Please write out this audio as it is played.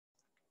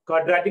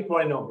quadratic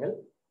polynomial,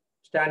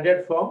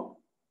 standard form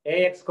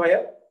ax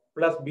square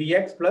plus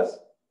bx plus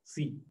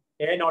c,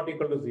 a not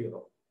equal to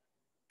 0.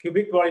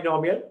 Cubic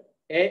polynomial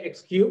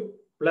ax cube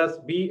plus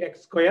bx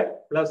square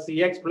plus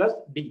cx plus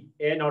d,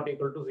 a not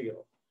equal to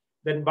 0.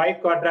 Then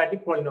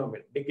biquadratic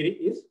polynomial, degree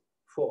is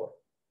 4.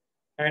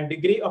 And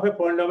degree of a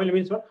polynomial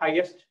means what?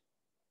 Highest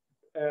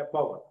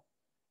power.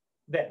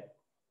 Then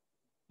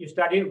you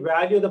study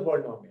value of the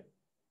polynomial.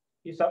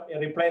 You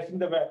replacing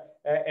the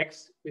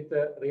x with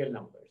the real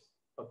numbers.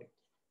 Okay.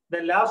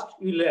 Then last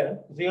you learn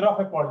zero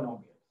of a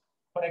polynomial.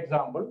 For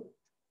example,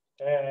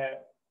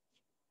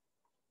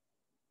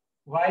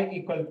 y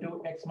equal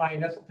to x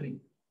minus 3.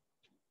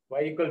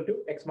 Y equal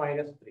to x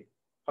minus 3.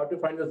 How to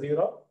find the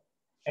zero?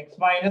 X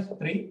minus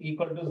 3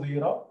 equal to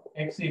 0,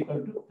 x equal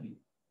to 3.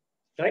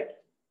 Correct?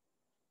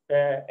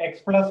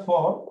 X plus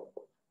 4.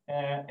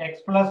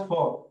 X plus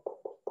 4.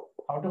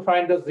 How to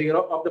find the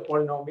zero of the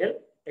polynomial?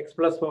 X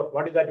plus 4.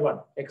 What is that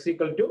one? X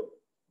equal to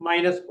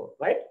minus 4,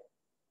 right?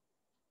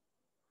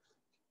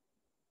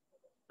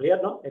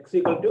 Clear now? X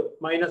equal to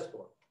minus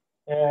 4.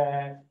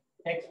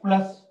 X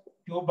plus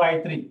 2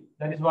 by 3.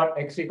 That is what?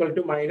 X equal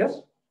to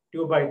minus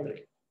 2 by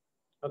 3.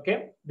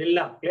 Okay?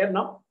 Dilla, clear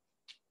now?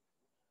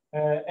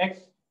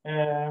 2x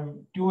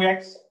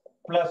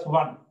plus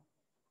 1.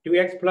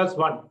 2x plus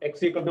 1.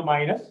 X equal to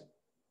minus.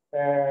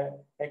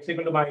 X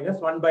equal to minus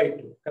 1 by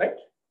 2. Correct?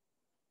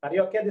 Are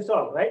you okay? This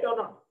all right or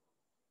not?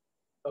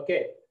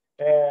 Okay.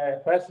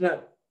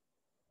 Fresner.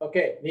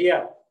 Okay.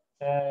 Here.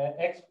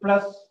 X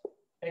plus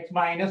x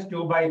minus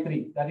 2 by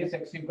 3. That is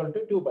x equal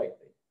to 2 by 3.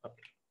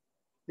 Okay.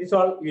 This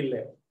all you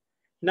learn.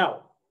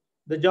 Now,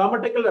 the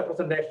geometrical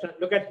representation.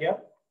 Look at here.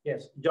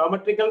 Yes.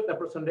 Geometrical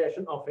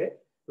representation of a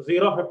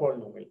zero of a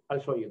polynomial.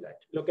 I'll show you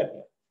that. Look at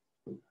here.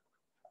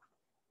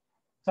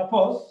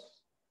 Suppose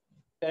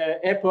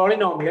a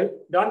polynomial,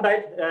 don't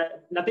write,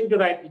 nothing to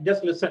write,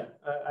 just listen.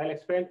 I'll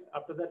explain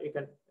after that you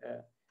can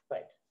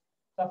write.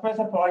 Suppose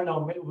a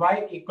polynomial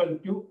y equal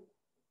to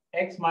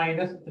x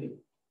minus 3.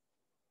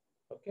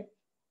 Okay.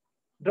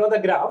 Draw the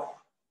graph.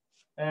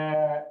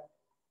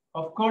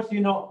 Of course,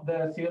 you know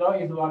the 0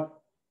 is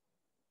what?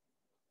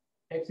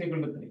 X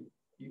equal to 3.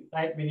 You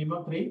write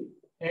minimum 3,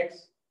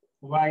 x,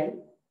 y,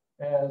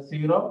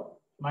 0,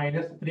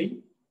 minus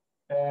 3,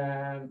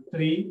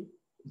 3,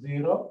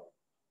 0,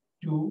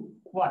 2,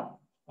 1.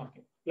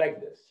 Okay, like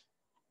this.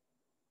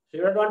 So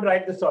you don't want to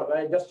write this all,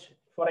 right? Just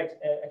for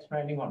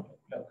expanding on it.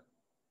 Look.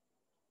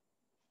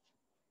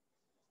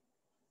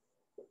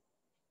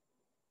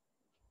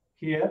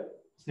 Here,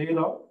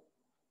 0,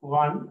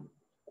 1,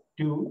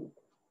 2,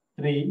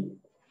 3,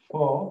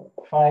 4,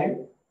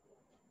 5,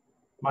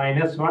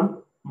 minus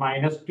 1,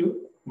 minus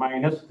 2,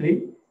 minus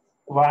 3,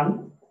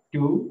 1,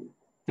 2,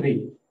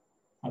 3.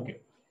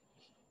 Okay.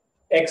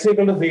 X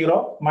equal to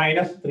 0,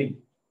 minus 3.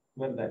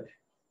 Well, that.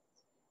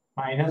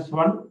 Minus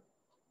 1,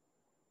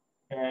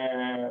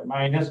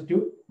 minus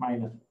 2,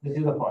 minus. This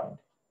is the point.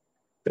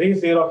 3,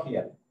 0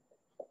 here.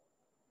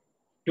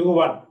 2,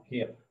 1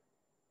 here.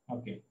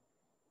 Okay.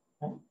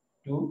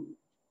 2.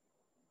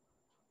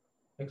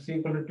 X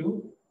equal to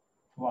 2,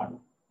 1.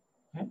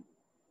 Okay.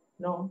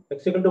 No.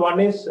 X equal to 1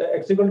 is,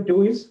 x equal to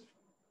 2 is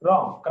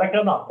wrong. Correct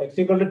or not? X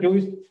equal to 2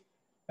 is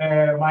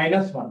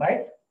minus 1,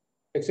 right?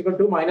 X equal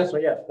to minus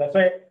 1. Yes. That's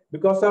why,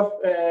 because of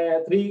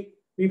 3,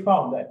 we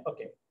found that.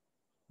 Okay.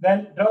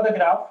 Then draw the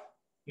graph.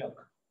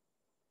 Look.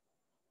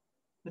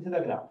 This is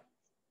the graph.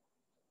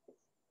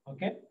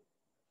 Okay.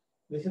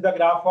 This is the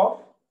graph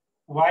of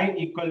y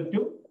equal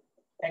to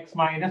x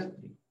minus 3.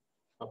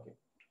 Okay.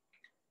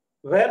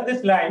 Where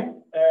this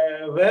line,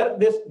 where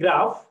this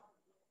graph,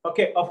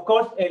 okay, of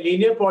course, a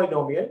linear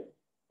polynomial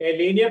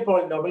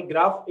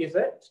graph is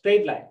a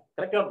straight line.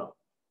 Correct or not?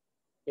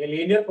 A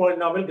linear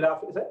polynomial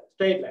graph is a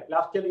straight line.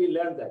 Last year we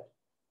learned that.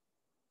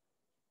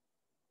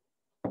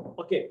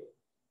 Okay.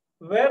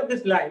 Where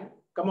this line,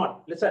 come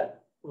on, listen,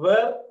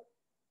 where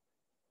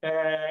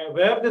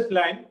this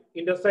line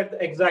intersects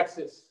the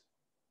x-axis,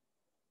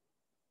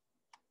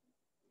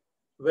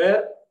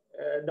 where,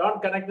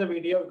 don't connect the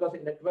video because the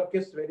network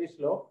is very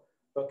slow,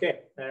 okay,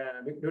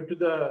 due to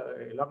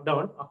the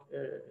lockdown,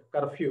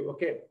 curfew,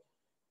 okay.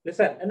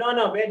 Listen,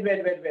 no, wait.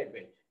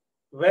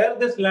 Where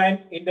this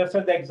line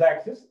intersects the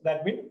x-axis,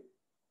 that means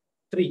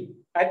 3,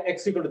 at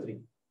x equal to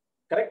 3,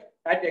 correct?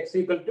 At x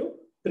equal to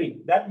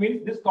 3. That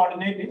means this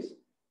coordinate is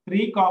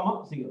 3,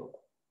 0.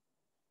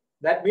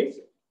 That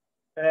means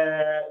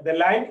the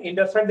line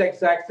intersects the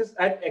x-axis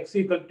at x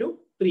equal to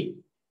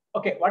 3.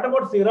 Okay, what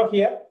about 0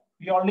 here?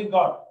 We only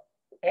got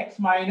x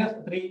minus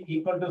 3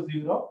 equal to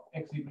 0,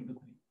 x equal to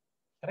 3.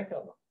 Correct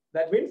or not?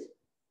 That means,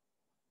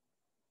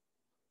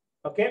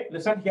 okay,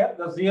 listen here,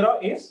 the 0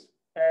 is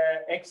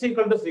x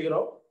equal to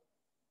 0.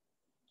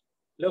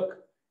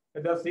 Look,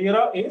 the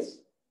 0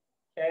 is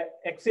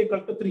x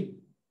equal to 3.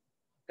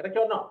 Correct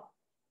or not?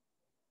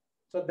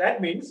 So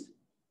that means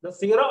the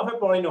 0 of a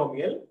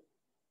polynomial,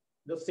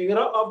 the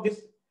 0 of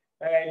this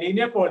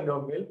linear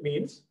polynomial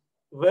means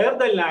where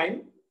the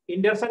line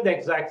intersects the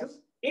x-axis,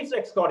 its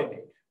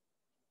x-coordinate.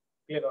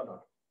 Clear or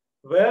not?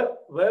 Where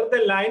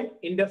the line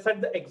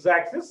intersects the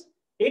x-axis,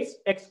 its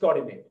x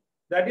coordinate.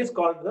 That is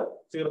called the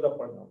zeroth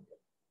polynomial.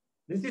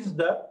 This is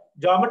the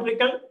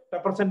geometrical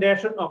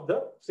representation of the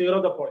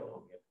zeroth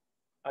polynomial.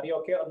 Are you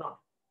okay or not?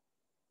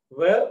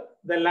 Where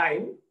the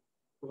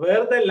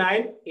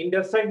line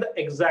intersects the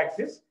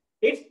x-axis,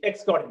 its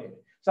x coordinate.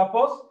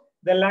 Suppose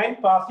the line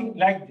passing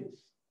like this.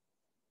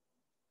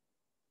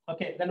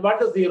 Okay, then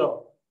what is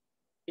 0?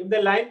 If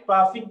the line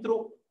passing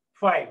through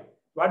 5,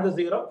 what is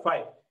the 0?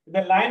 5. If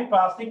the line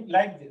passing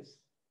like this,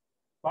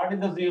 what is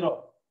the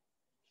 0?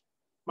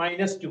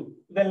 -2.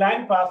 If the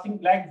line passing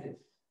like this,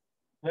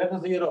 where is the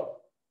 0?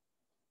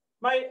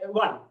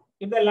 1.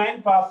 If the line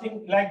passing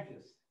like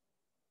this,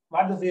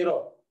 what is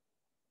 0?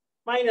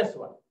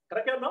 -1.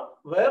 Correct or no?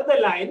 Where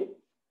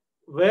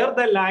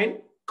the line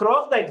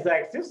cross the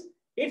x-axis,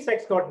 its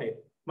x coordinate.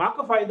 Mark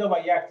 5 the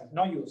y-axis,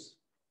 no use.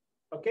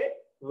 Okay,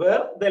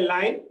 where the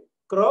line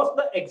cross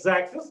the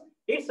x-axis,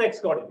 its x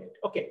coordinate.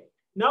 Okay.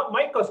 Now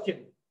my question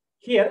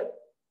here,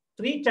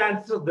 3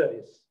 chances there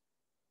is.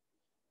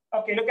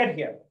 Okay, look at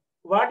here.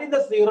 What is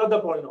the zeroth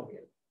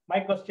polynomial? My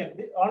question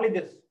only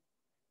this.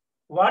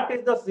 What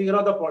is the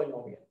zeroth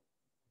polynomial?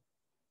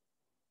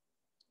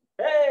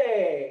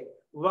 Hey,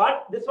 what?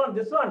 This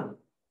one.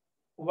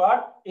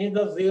 What is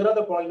the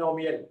zeroth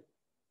polynomial?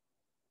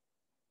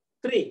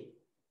 3.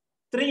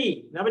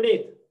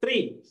 Navneet,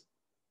 3.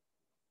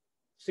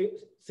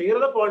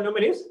 Zeroth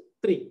polynomial is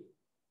 3.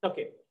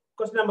 Okay.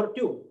 Question number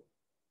 2.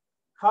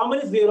 How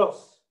many zeros?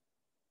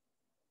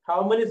 How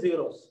many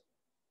zeros?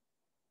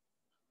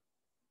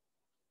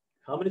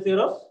 How many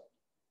zeros?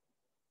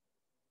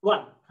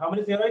 1. How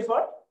many zeros is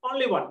what?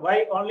 Only 1. Why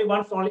only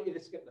once? Only it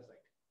is kept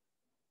aside.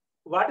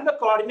 What is the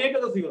coordinate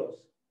of the zeros?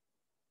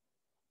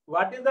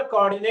 What is the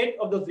coordinate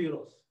of the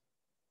zeros?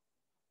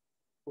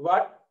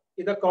 What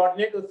is the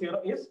coordinate of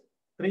 0 is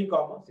 3,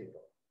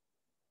 0.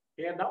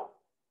 Here now.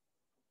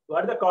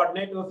 What is the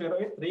coordinate of 0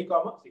 is 3,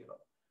 0.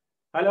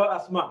 Hello,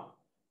 Asma.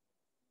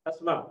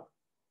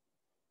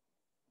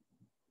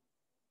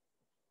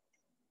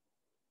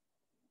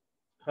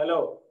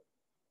 Hello.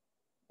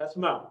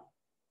 Asma.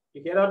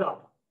 You hear or not?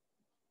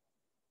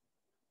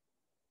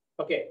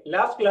 Okay.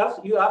 Last class,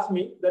 you asked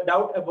me the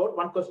doubt about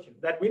one question.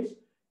 That means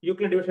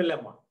Euclid division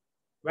lemma.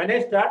 When I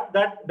start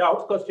that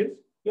doubts questions,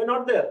 you're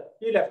not there.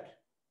 You left.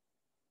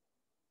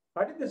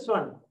 What is this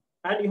one?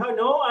 And you have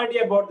no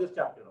idea about this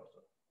chapter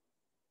also.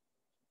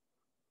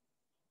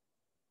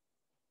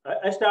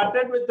 I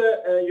started with the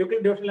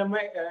Euclid division lemma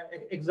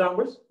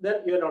examples.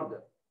 Then you're not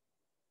there.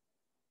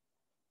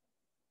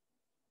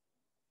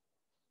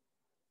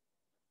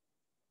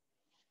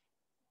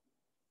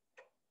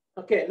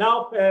 Okay,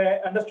 now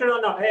understood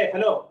or not? Hey,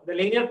 hello. The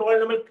linear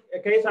polynomial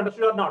case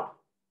understood or not?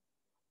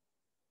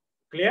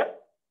 Clear?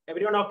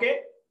 Everyone okay?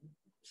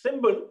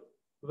 Simple.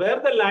 Where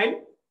the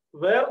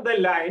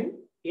line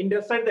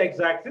intersects the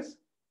x-axis,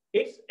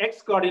 its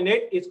x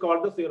coordinate is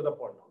called the zeroth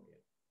polynomial.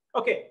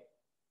 Okay.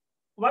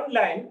 One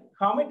line,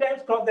 how many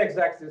times cross the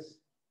x-axis?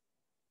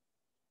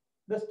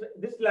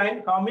 This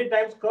line, how many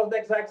times cross the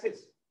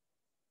x-axis?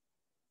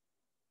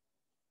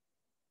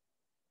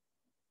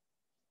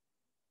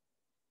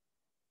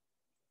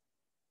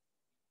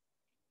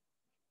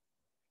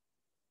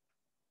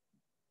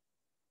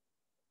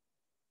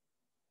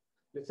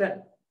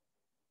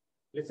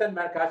 Listen,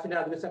 man,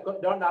 Kashina, listen,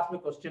 don't ask me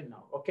question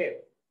now. Okay.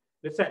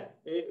 Listen,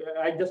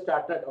 I just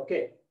started.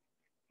 Okay.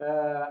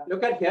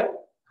 Look at here.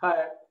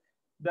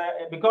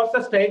 Because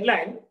a straight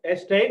line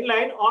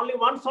only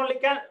once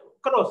can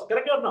cross,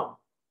 correct or no?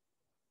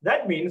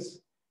 That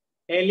means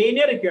a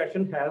linear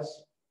equation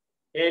has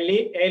a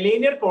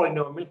linear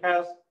polynomial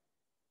has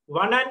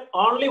one and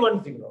only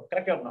one zero,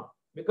 correct or no?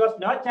 Because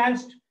no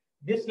chance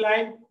this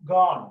line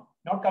gone,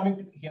 not coming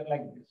to here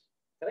like this,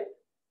 correct?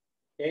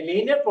 A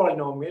linear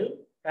polynomial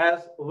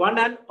has one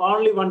and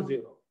only one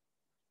zero.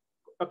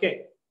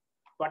 Okay.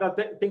 What are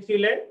the things you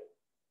learned?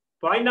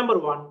 Point number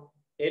 1,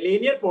 a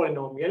linear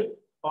polynomial,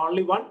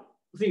 only 1,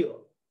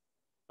 0.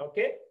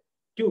 Okay.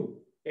 2,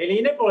 a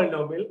linear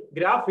polynomial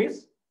graph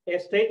is a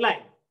straight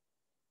line.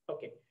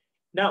 Okay.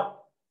 Now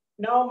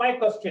my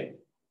question,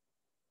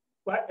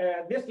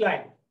 this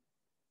line,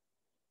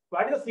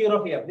 what is the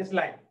 0 here? This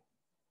line,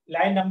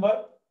 line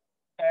number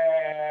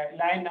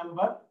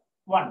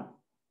 1.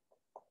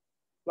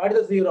 What is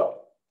the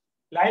 0?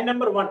 Line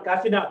number 1,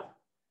 Kashinath.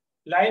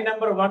 Line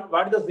number 1,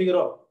 what is the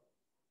 0?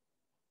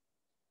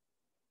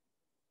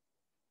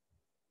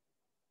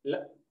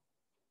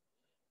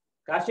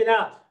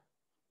 Kashinath,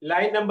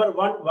 line number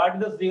 1, what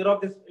is the 0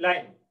 of this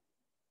line?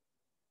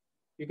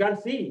 You can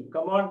see.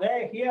 Come on,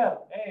 hey, here.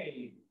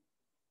 Hey,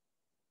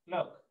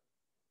 look.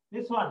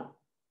 This one,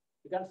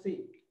 you can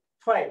see.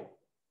 5,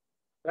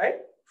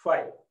 right?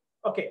 5.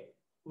 Okay.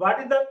 What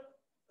is the,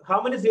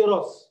 how many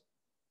zeros?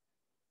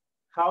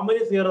 How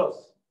many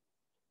zeros?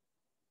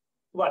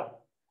 1.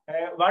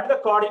 What is the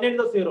coordinate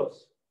of the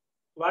zeros?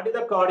 What is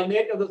the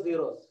coordinate of the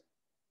zeros?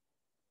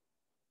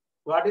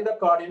 What is the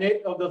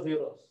coordinate of the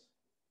zeros?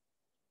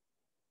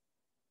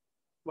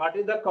 What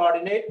is the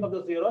coordinate of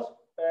the zeros?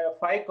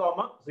 5,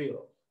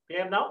 0.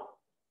 Clear now?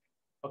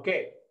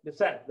 Okay.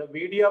 listen, the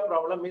video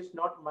problem is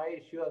not my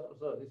issue.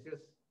 So this is,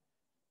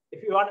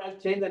 if you want, I'll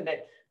change the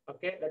net.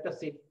 Okay, let us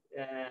see.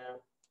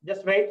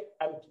 Just wait,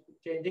 I'm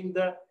changing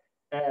the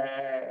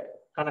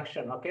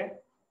connection. Okay,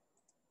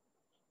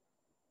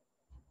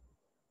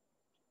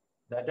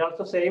 that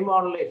also same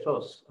only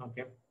shows.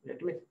 Okay,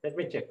 let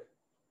me check.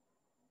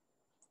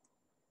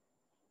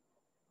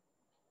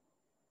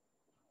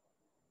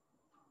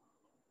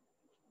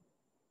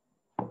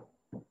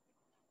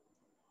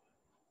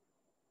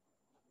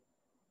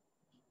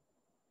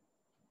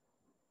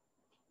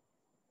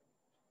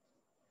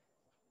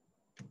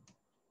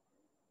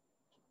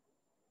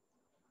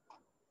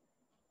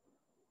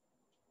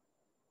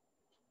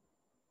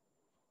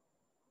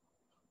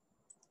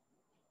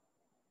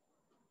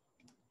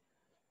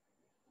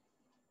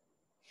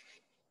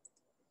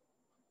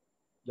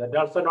 That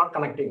also not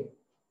connecting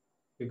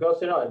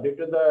because due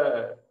to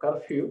the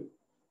curfew.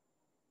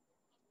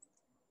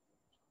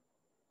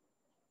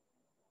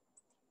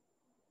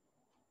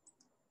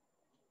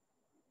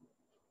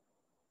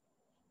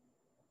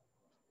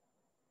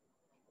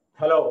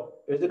 Hello,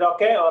 is it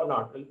okay or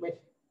not? Let me.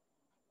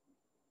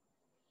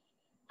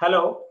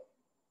 Hello,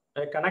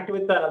 I connect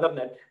with another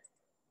net.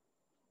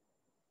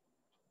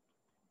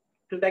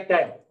 It will take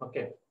time.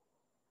 Okay.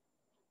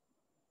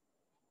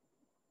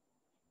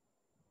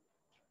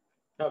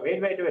 No,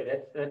 wait.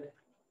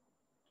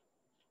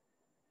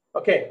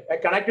 Okay, I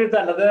connect with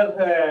another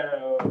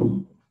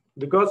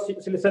because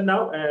listen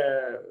now.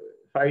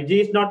 5G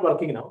is not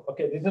working now.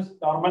 Okay, this is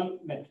normal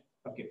net.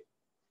 Okay,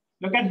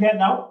 look at here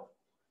now.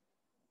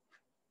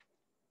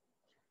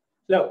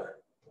 Look.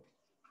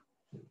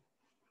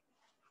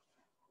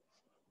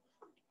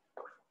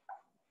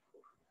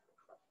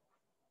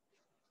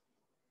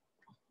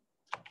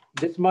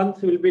 This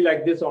month will be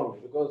like this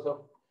only because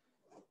of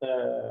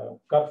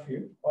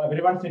curfew.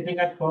 Everyone sitting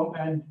at home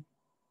and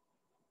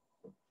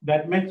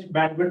that much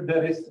bandwidth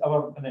there is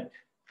our net.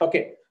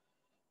 Okay,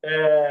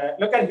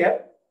 look at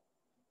here.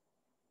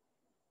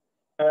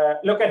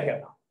 Look at here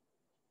now.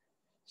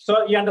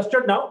 So you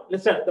understood now.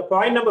 Listen, the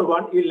point number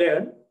one, you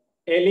learn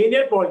a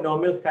linear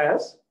polynomial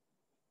has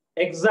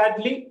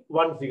exactly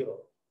 1 0.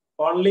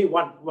 Only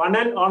one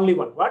and only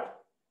one.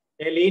 What?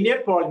 A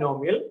linear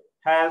polynomial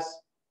has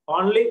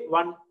only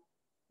 1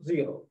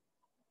 0.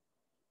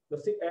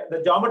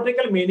 The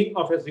geometrical meaning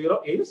of a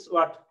 0 is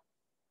what?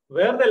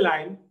 Where the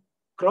line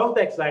crosses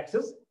the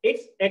x-axis,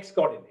 its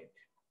x-coordinate.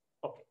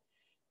 Okay.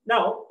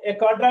 Now, a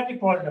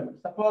quadratic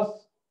polynomial.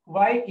 Suppose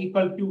y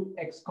equal to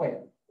x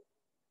square.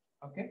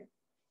 Okay.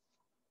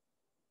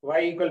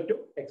 Y equal to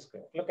x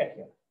square. Look at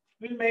here.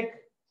 We'll make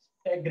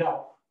a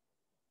graph.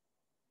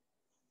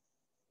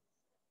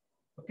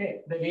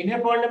 Okay. The linear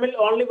polynomial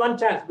only one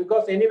chance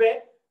because anyway,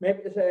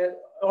 maybe it's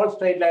all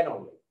straight line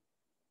only.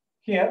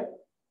 Here,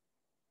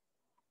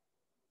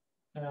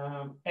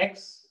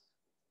 x,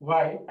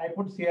 y, I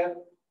put here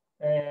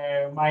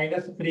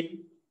 -3,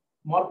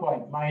 more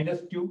point,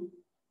 -2,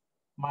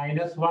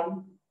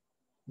 -1,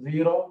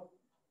 0,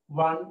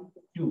 1,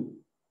 2.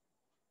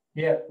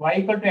 Here, y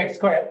equal to x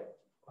square.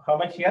 How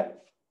much here?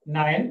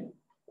 9,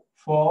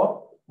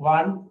 4,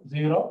 1,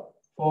 0,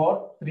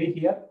 4, 3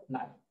 here,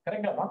 9.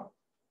 Correct or not?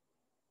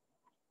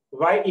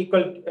 Y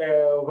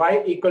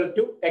equal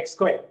to x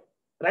square,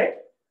 right?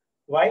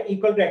 Y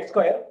equal to x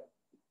square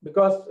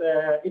because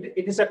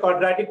it is a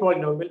quadratic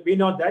polynomial. We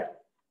know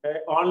that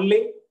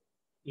only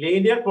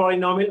linear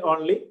polynomial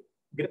only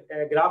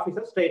graph is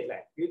a straight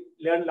line. We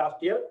learned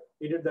last year.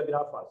 We did the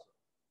graph also.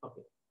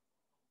 Okay.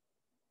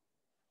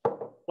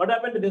 What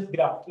happened to this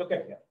graph? Look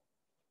at here.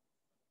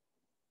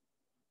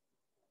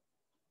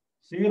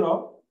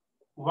 0,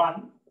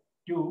 1,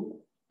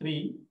 2,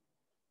 3,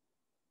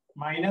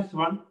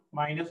 -1,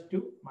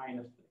 -2,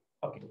 -3.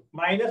 Okay.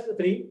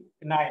 -3,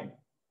 9.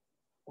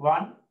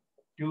 1,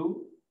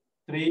 2,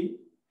 3,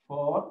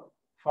 4,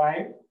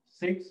 5,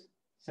 6,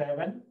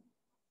 7,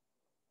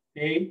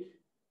 8,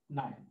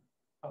 9.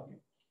 Okay.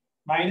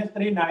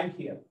 -3, 9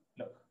 here.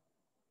 Look.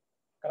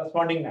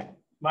 Corresponding 9.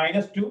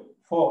 -2,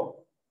 4.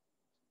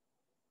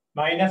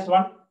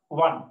 -1,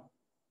 1.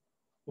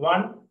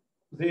 1,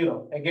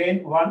 0.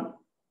 Again 1,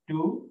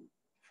 2,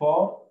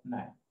 4,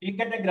 9. You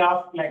get a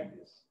graph like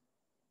this.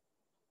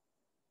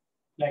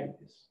 Like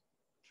this.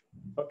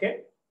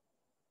 Okay.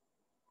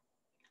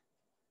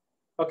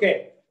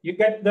 Okay. You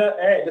get the,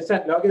 listen,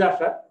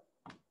 Logidasha.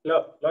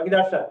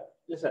 Logidasha,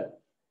 listen.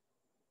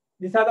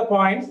 These are the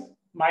points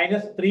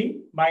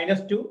 -3,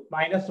 -2,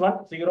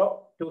 -1,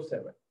 0, 2,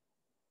 7.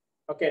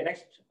 Okay,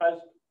 next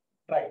I'll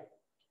try.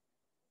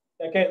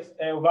 Okay,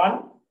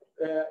 1,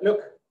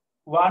 look,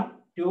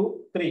 1,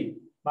 2,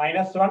 3,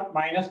 -1,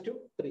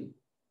 -2, 3.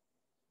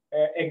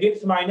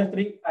 Against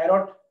 -3, I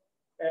wrote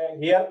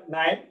here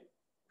 9,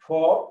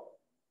 4,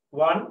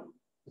 1,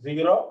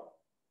 0,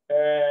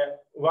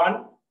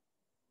 1,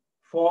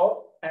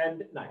 4,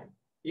 and 9.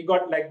 You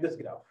got like this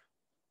graph.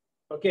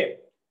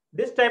 Okay,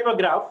 this type of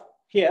graph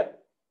here,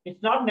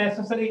 it's not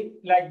necessary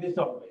like this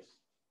always.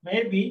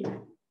 Maybe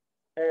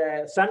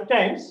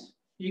sometimes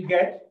you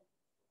get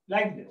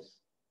like this.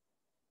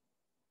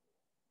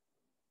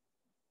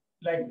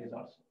 like this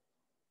also.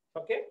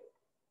 Okay.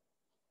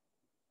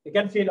 You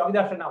can see long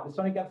direction now. This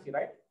one you can see,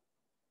 right?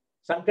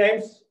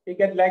 Sometimes you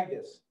get like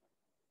this.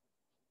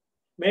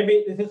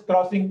 Maybe this is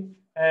crossing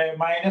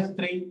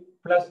 -3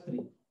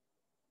 +3.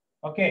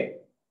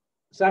 Okay.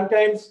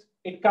 Sometimes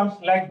it comes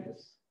like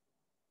this.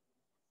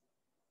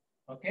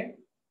 Okay.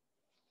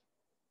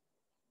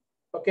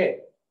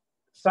 Okay.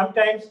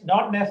 Sometimes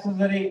not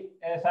necessary.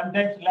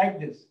 Sometimes like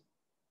this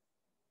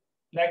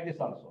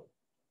also.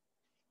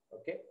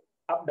 Okay.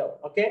 Up down.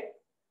 Okay.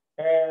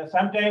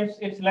 Sometimes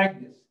it's like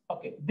this.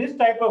 Okay. This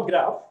type of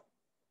graph.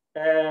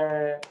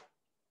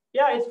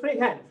 Yeah, it's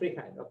freehand.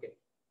 Okay.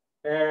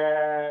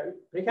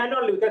 Freehand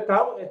only. With a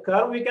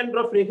curve we can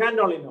draw freehand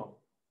only now.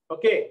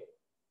 Okay.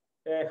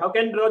 How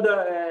can draw the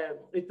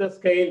with the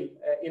scale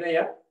in a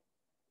year?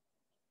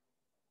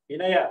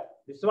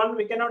 This one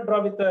we cannot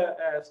draw with the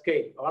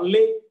scale.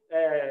 Only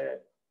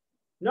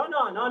no.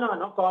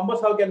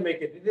 Compass how can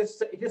make it?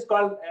 It is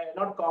called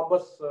not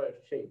compass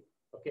shape.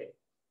 Okay.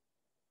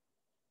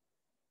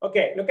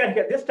 Okay. Look at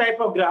here. This type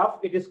of graph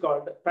it is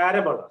called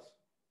parabolas.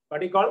 What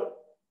do you call?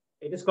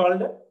 It is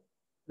called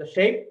the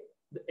shape.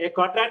 A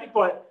quadratic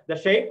point. The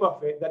shape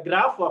of the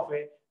graph of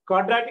a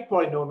quadratic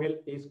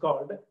polynomial is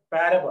called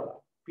parabola.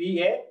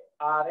 Parabola.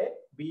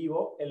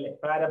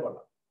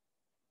 Parabola.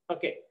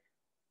 Okay.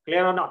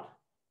 Clear or not?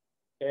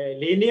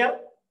 Linear,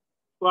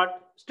 what?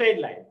 Straight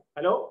line.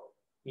 Hello?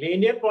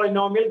 Linear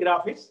polynomial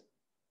graph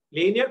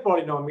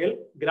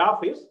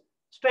is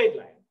straight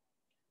line.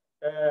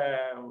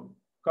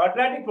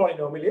 Quadratic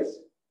polynomial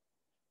is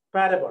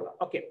parabola.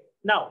 Okay.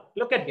 Now,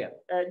 look at here.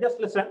 Just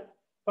listen.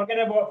 Forget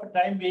about for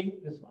time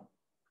being this one.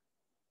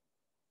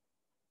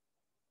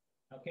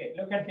 Okay.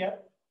 Look at here.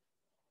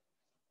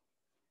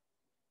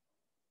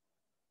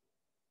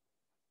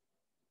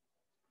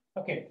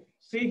 Okay.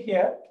 See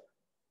here.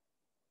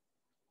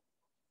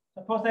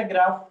 Suppose a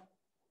graph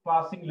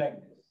passing like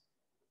this.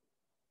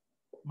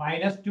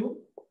 -2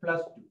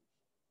 +2.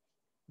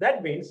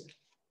 That means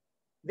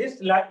this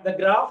the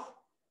graph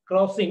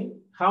crossing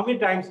how many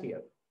times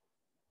here?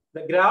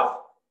 The graph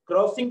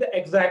crossing the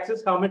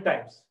x-axis how many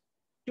times?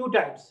 2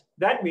 times.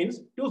 That means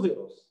 2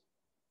 zeros.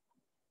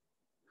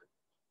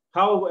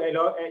 How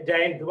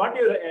giant? What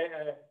you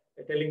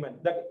telling me?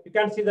 You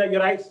can see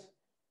your eyes.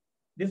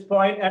 This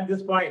point and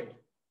this point.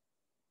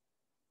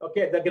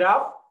 Okay, the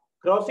graph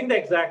crossing the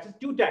x-axis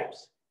 2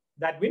 times.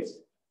 That means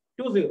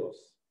 2 zeros.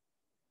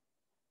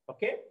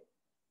 Okay.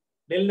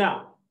 Nilna,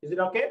 is it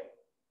okay?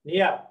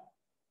 Nia.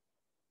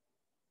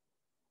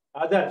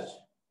 Others.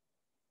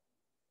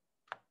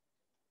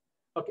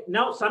 Okay.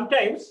 Now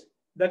sometimes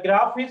the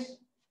graph is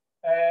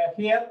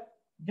here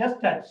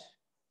just touch.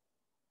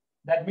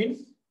 That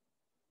means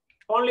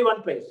only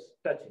one place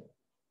touching.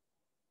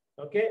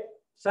 Okay.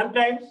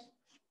 Sometimes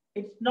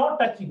it's not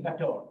touching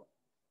at all.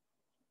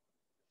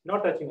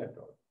 Not touching at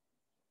all.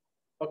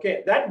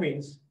 Okay. That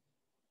means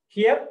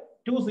here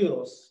 2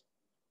 zeros.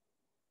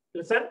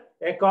 Listen,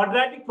 a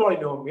quadratic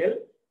polynomial,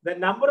 the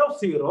number of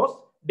zeros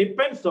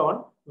depends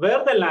on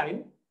where the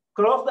line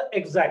crosses the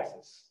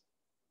x-axis.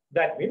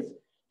 That means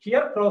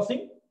here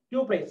crossing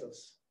 2 places.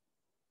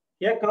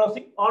 Here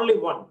crossing only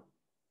 1.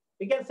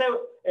 We can say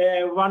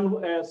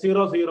 1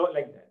 0 0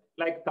 like that,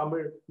 like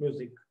Tamil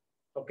music.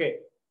 Okay,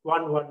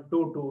 1 1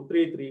 2 2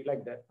 3 3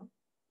 like that.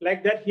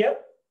 Like that here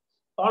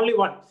only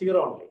 1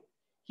 0 only.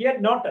 Here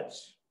no touch.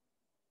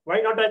 Why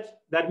not touch?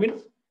 That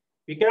means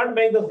we cannot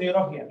make the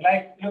 0 here.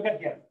 Like look at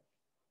here.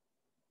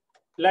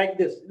 Like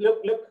this.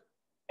 Look,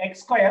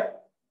 x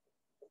square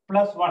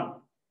plus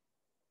 1.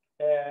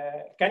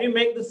 Can you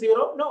make the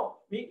 0? No,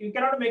 you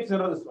cannot make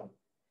 0 this one.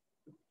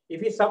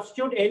 If you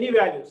substitute any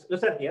values,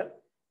 listen here,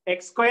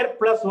 x square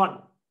plus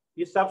 1,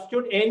 you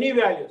substitute any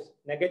values,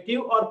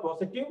 negative or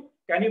positive,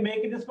 can you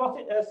make it as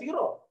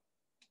 0?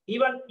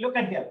 Even look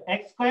at here,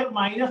 x square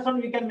minus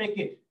 1, we can make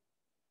it.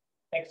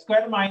 X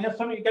square minus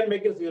 1, you can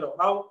make it 0.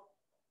 How?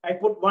 I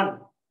put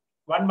 1.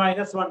 1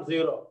 minus 1,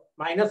 0.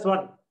 Minus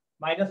 1.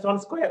 Minus 1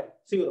 square,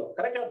 0.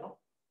 Correct or no?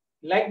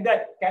 Like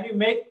that. Can you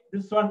make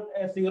this one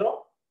a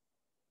 0?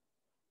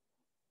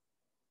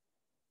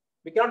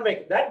 We cannot make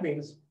it. That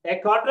means a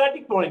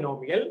quadratic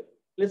polynomial,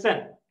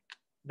 listen,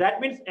 that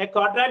means a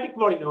quadratic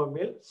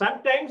polynomial,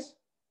 sometimes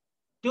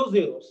 2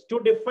 zeros, 2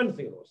 different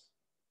zeros,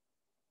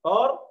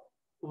 or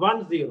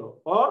 1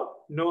 0, or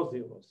no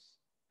zeros.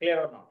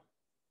 Clear or not?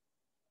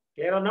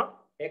 Clear or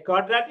not? A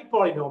quadratic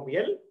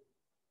polynomial,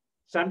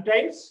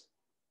 sometimes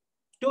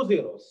 2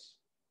 zeros,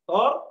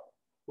 or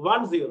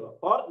 1 0,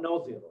 or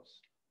no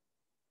zeros.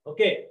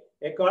 Okay,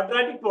 a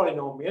quadratic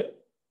polynomial,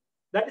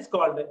 that is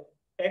called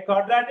a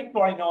quadratic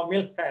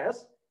polynomial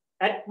has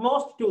at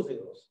most 2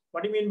 zeros.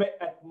 What do you mean by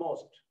at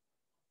most?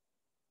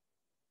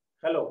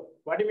 Hello,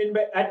 what do you mean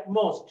by at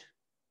most?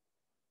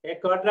 A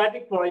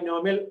quadratic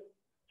polynomial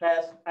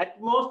has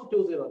at most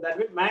 2 zeros. That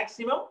means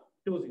maximum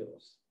 2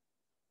 zeros.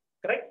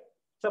 Correct?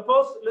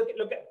 Suppose,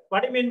 look at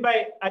what do you mean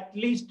by at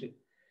least?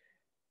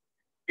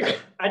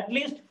 At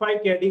least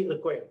 5 KD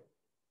required.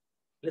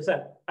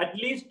 Listen, at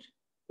least,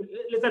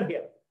 listen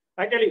here.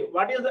 I tell you,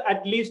 what is the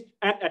at least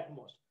and at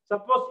most?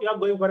 Suppose you are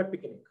going for a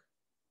picnic.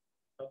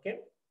 Okay,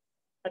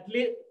 at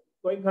least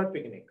going for a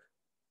picnic,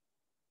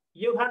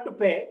 you have to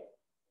pay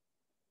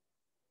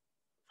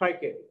 5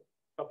 kb.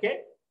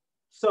 Okay,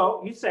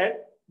 so you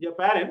said your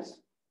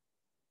parents,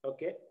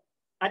 okay,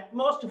 at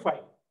most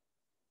 5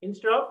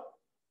 instead of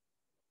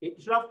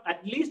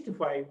at least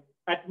 5,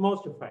 at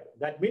most 5.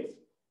 That means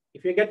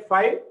if you get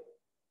 5,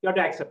 you have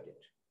to accept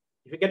it.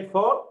 If you get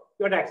 4,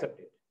 you have to accept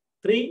it.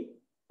 3,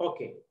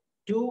 okay.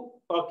 2,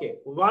 okay.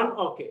 1,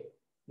 okay.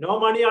 No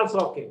money also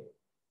okay.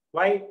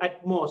 Why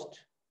at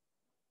most?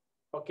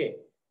 Okay.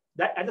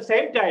 That at the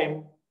same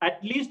time,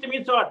 at least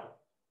means what?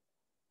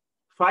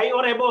 5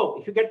 or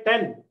above. If you get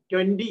 10,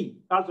 20,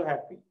 also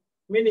happy.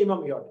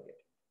 Minimum you have to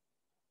get.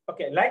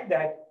 Okay, like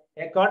that,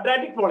 a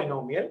quadratic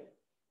polynomial,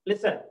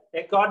 listen,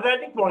 a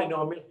quadratic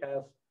polynomial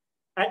has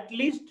at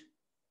least,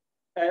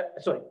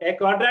 a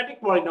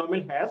quadratic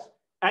polynomial has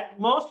at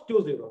most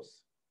 2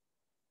 zeros.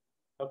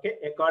 Okay,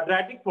 a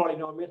quadratic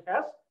polynomial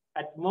has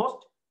at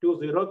most 2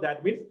 zeros.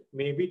 That means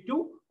maybe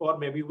 2 or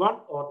maybe 1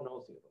 or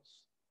no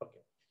zeros.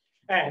 Okay,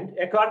 and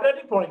a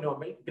quadratic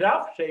polynomial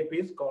graph shape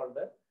is called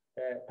the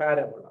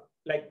parabola,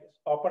 like this,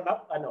 open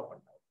up and open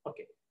down.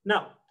 Okay,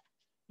 now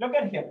look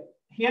at here.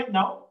 Here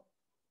now,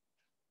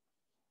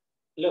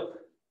 look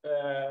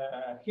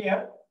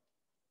here.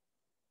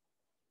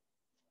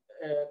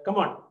 Come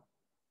on,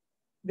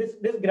 this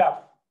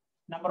graph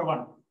number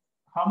 1.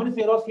 How many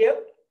zeros here?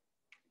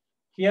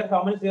 Here,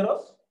 how many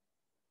zeros?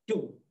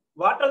 2.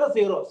 What are the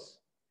zeros?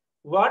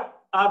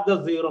 What are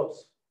the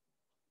zeros?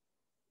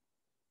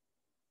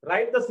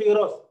 Write the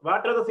zeros.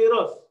 What are the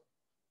zeros?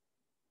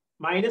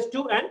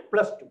 -2 and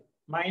 +2.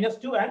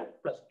 -2 and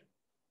 +2.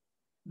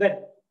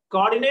 Then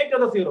coordinate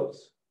of the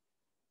zeros.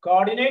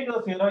 Coordinate of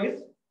the zero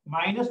is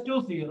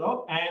 -2,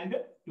 0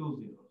 and 2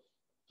 zeros.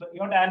 So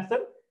you have to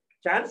answer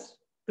chance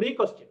 3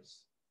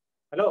 questions.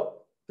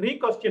 Hello, 3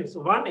 questions.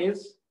 One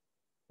is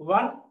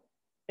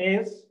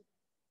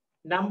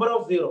number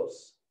of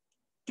zeros.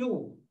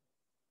 2.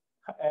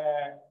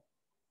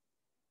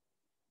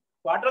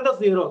 What are the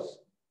zeros?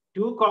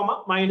 2,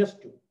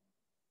 -2.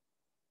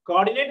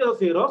 Coordinate of the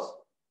zeros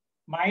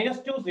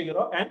 -2,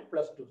 0 and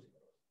 +2, 0.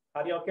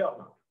 Are you okay or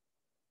not?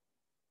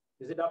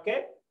 Is it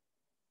okay?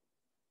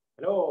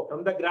 Hello,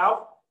 from the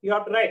graph you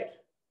have to write.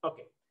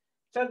 Okay.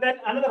 So then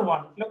another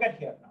one. Look at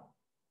here now.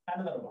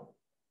 Another one.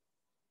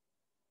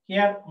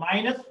 Here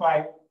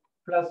 -5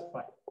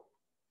 +5.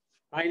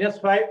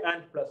 -5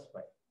 and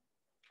 +5.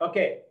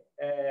 Okay.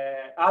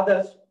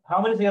 Others,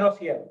 how many zeros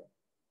here?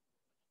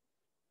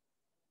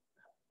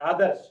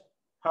 Others,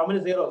 how many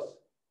zeros?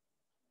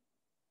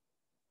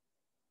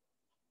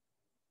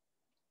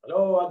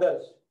 Hello,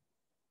 others.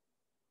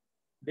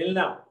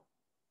 Dilna,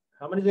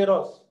 how many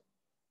zeros?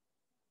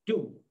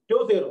 2.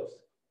 2 zeros.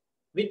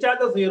 Which are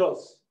the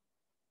zeros?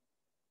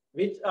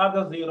 Which are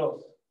the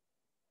zeros?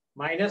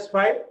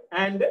 -5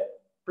 and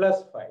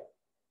 +5.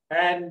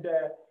 And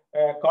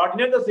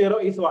coordinate the 0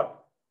 is what?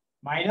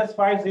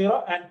 -5,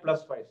 0 and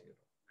 +5, 0.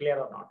 Clear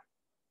or not?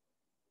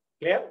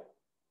 Clear?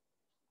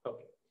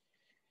 Okay.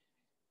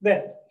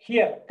 Then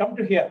here, come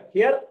to here.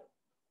 Here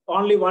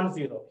only 1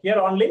 0. Here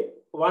only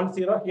 1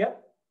 0. Here.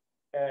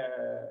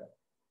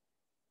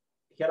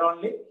 Here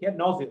only. Here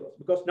no zeros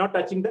because not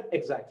touching the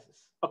x-axis.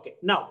 Okay.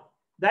 Now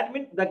that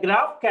means the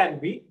graph can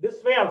be this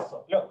way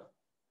also. Look,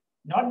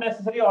 not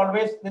necessarily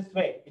always this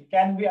way. It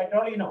can be, I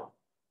told you know,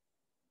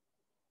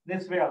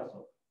 this way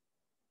also,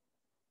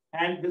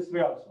 and this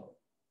way also.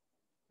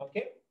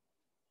 Okay.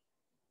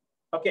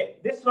 Okay.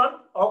 This one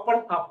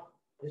open up.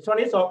 This one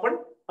is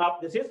open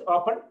up. This is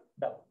open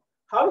down.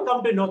 How we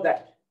come to know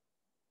that?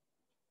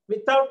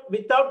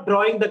 Without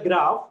drawing the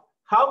graph,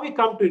 how we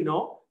come to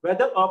know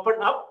whether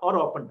open up or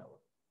open down?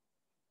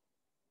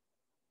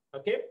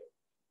 Okay.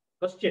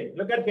 Question.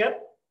 Look at here.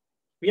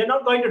 We are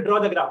not going to draw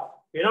the graph.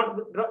 We are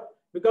not draw,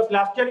 because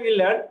last year we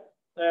learned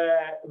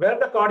where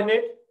the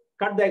coordinate,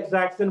 cut the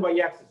x-axis and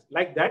y-axis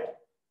like that.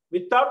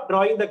 Without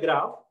drawing the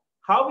graph,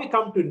 how we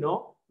come to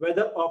know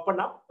whether open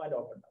up and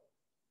open down?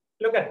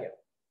 Look at here.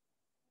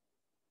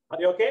 Are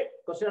you okay?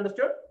 Question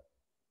understood?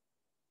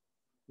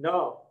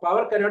 No,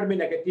 power cannot be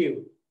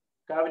negative.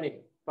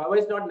 Kavani, power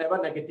is not never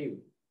negative.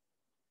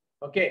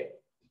 Okay.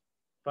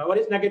 Power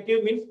is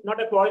negative means not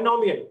a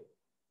polynomial.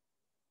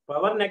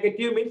 Power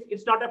negative means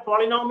it's not a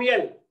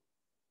polynomial.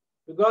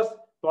 Because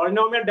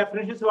polynomial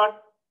definition is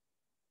what?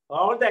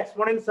 All the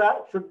exponents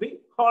should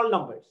be whole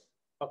numbers.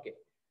 Okay.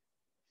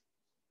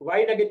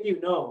 Why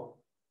negative? No.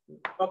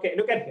 Okay,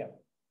 look at here.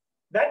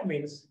 That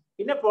means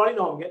in a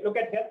polynomial, look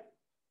at here.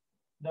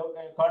 The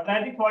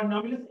quadratic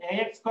polynomial is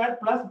ax square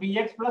plus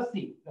bx plus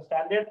c. The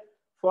standard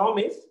form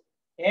is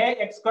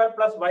ax square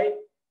plus y,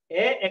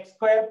 ax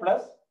square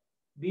plus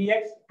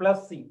bx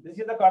plus c. This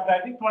is the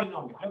quadratic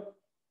polynomial. Look.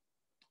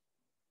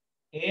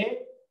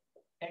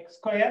 Ax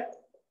square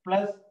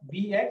plus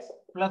bx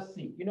plus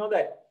c. You know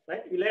that,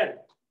 right? You learned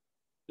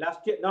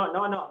last year. No.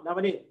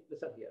 Navani,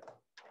 listen here.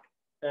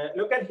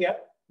 Look at here.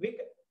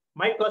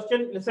 My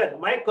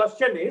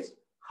question is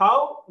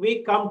how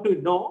we come to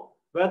know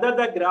whether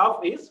the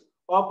graph is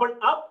open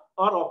up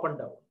or open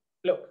down.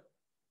 Look,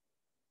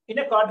 in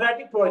a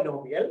quadratic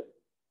polynomial,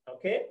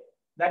 Okay,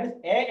 that is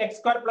ax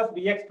square plus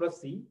bx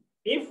plus c.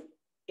 If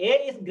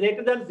a is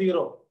greater than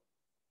 0,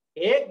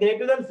 a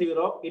greater than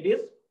 0, it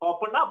is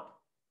open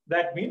up.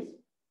 That means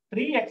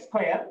 3x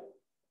square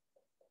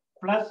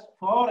plus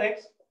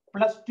 4x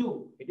plus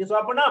 2, it is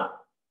open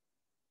up.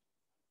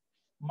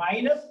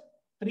 Minus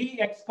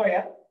 3x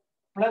square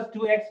plus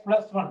 2x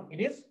plus 1, it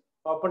is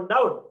open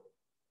down.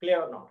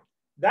 Clear or not?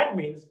 That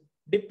means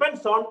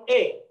depends on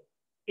a.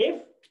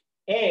 If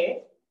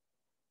a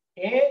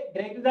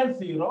greater than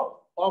 0,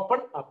 open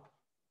up.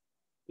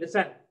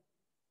 Listen,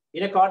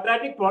 in a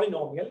quadratic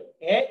polynomial,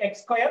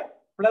 ax square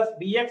plus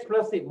bx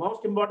plus c,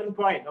 most important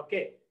point,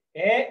 okay?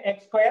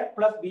 Ax square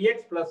plus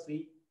bx plus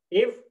c,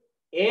 if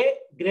a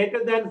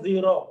greater than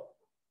 0,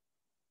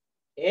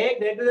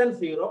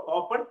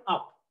 open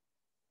up.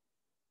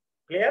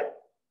 Clear?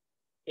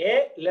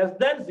 A less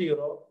than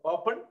 0,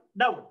 open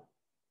down.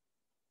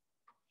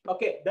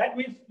 Okay, that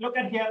means, look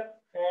at here,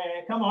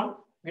 come on,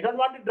 we don't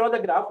want to draw the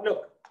graph,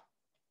 look.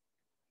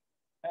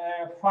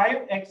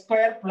 5x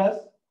square plus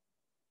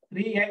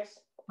 3x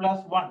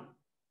plus 1.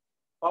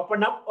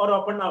 Open up or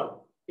open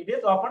out? It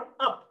is open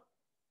up.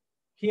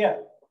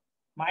 Here,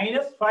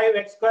 minus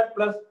 5x square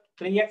plus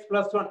 3x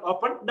plus 1.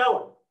 Open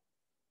down.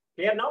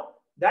 Clear now?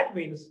 That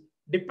means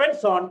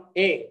depends on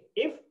a.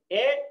 If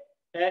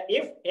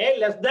a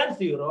less than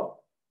 0,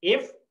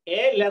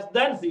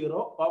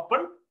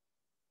 open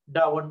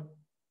down.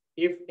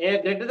 If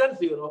a greater than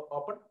 0,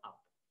 open up.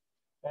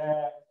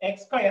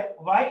 X square,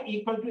 y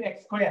equal to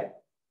x square.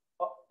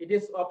 It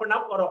is open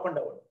up or open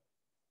down?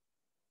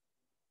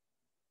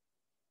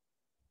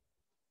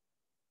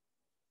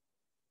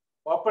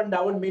 Open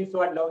down means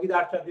what?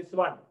 Lohidasha, this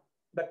one,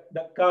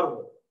 the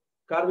curve.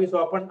 Curve is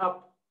open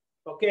up.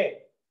 Okay.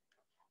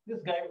 This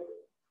guy.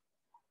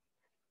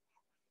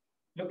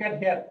 Look at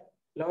here.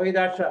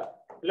 Lohidasha.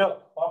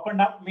 Look,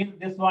 open up means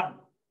this one.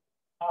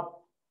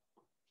 Up.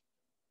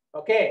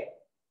 Okay.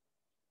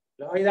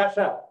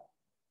 Lohidasha.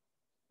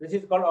 This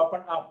is called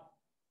open up.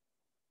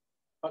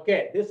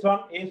 Okay. This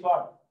one is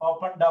what?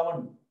 Open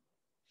down.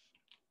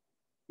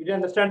 You do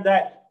understand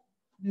that?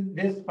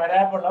 This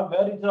parabola,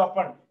 where is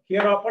open?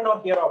 Here open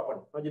or here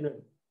open?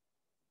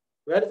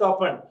 Where is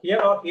open? Here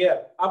or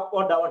here? Up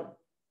or down?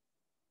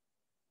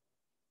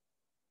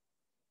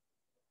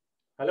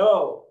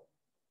 Hello?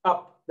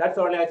 Up. That's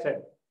all I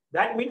said.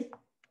 That means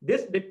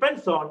this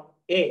depends on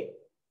A.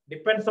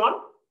 Depends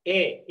on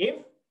A.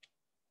 If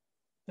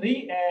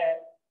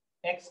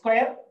 3x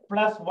square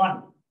plus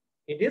 1,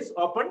 it is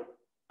open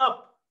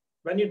up.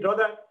 When you draw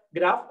the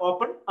graph,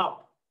 open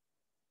up.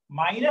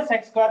 Minus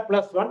x square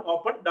plus 1,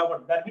 open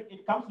down. That means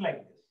it comes like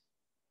this.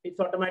 It's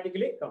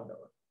automatically come down.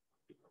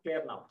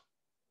 Clear now?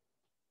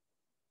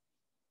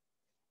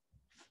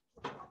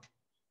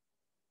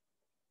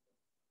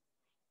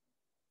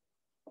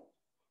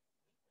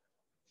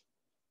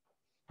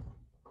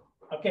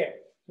 Okay,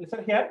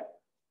 listen here.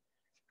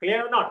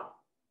 Clear or not?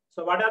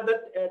 So what are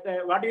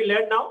the what do you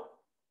learn now?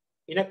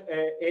 In a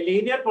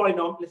linear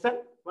polynomial,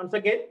 listen once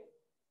again.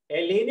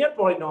 A linear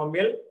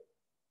polynomial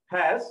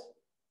has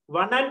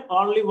one and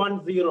only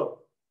one zero.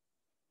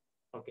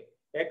 Okay.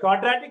 A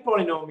quadratic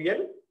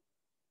polynomial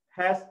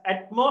has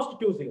at most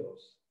two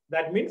zeros.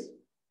 That means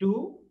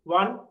 2,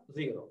 1,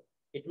 0.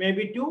 It may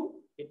be 2,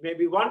 it may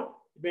be 1,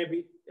 it may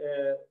be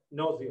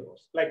no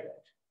zeros, like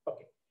that.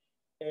 Okay.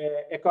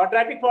 A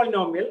quadratic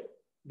polynomial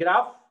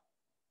graph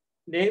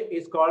name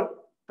is called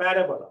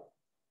parabola.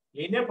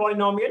 Linear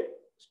polynomial,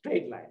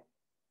 straight line.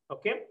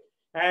 Okay.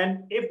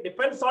 And if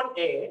depends on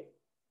A,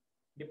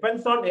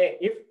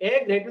 if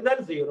A greater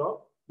than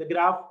 0, the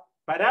graph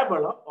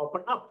parabola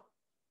open up.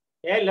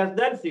 A less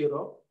than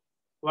 0,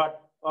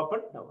 what?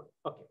 Open down.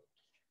 Okay.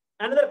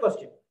 Another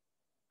question.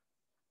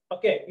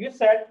 Okay, you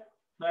said,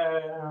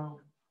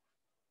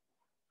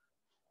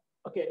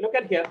 okay, look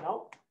at here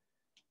now.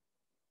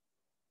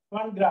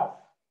 One graph,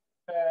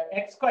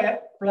 x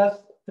square plus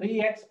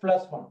 3x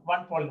plus 1,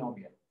 one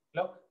polynomial.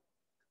 Look,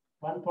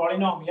 one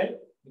polynomial,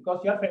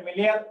 because you are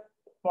familiar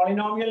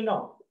polynomial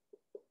now.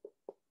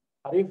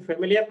 Are you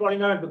familiar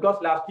polynomial?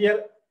 Because last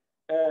year,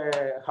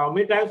 how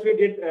many times we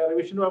did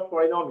revision of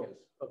polynomials?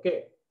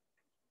 Okay.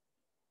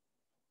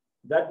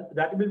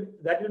 That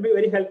will be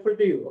very helpful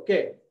to you.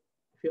 Okay,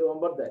 if you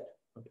remember that.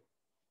 Okay.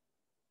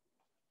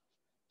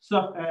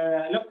 So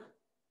look,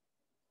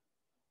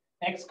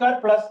 x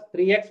square plus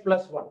 3x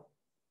plus 1.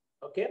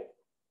 Okay,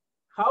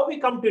 how we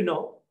come to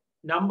know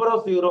number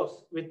of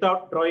zeros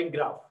without drawing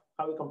graph?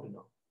 How we come to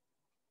know?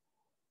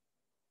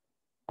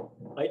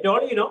 I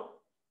told you, know,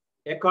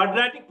 a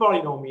quadratic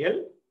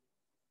polynomial.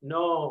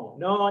 No,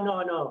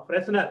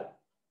 Fresner.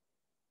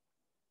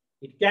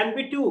 It can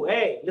be 2.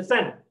 Hey,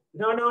 listen.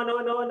 No.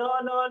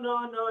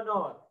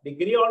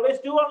 Degree always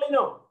 2 only,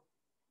 no.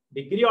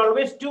 Degree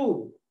always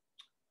 2.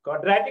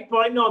 Quadratic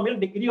polynomial,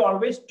 degree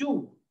always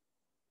 2.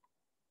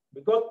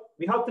 Because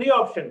we have 3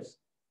 options.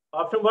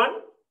 Option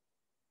 1,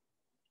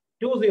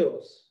 2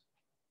 zeros.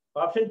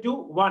 Option 2,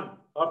 1.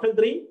 Option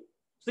 3,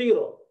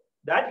 0.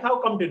 That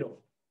how come to know?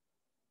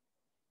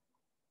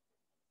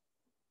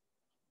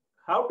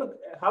 How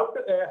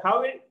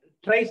we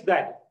trace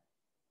that?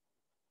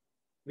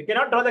 We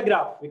cannot draw the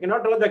graph. We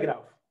cannot draw the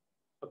graph.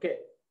 Okay.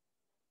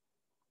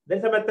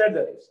 There's a method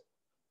there is.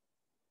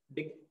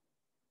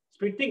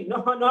 Splitting.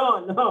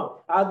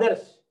 No.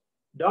 Others.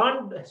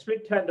 Don't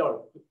split and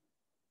all.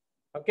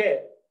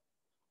 Okay.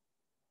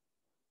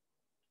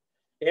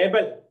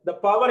 Abel, the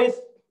power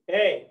is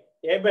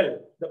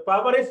Abel, the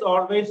power is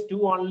always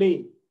 2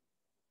 only.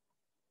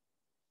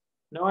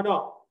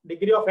 No.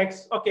 Degree of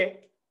x.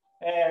 Okay.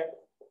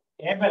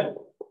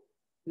 Abel.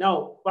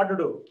 Now, what to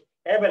do?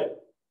 Abel,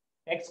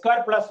 x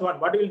square plus 1.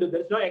 What will do?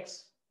 There is no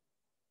x.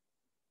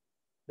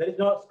 There is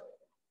no,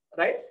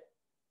 right?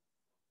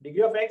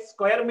 Degree of x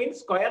square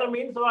means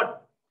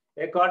what?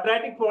 A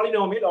quadratic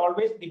polynomial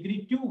always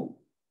degree 2.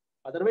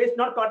 Otherwise,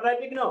 not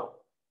quadratic, no.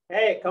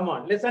 Hey, come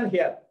on, listen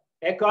here.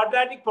 A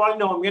quadratic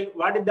polynomial,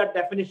 what is that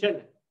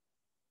definition?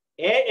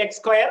 Ax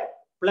square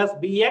plus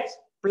bx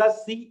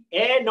plus c,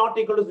 a not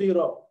equal to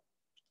 0.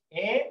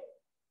 A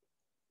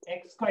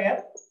x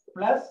square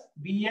plus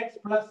bx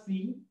plus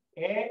c,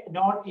 a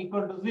not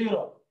equal to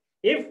 0.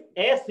 If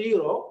a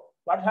 0,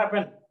 what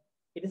happened?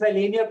 It is a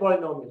linear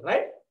polynomial,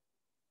 right?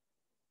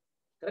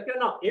 Correct or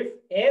not? If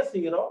a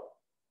 0,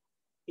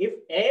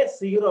 it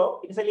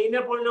is a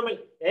linear polynomial.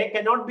 A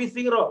cannot be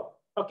 0.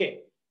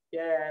 Okay.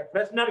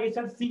 Fresnel is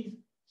C.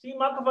 C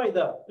mark by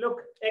the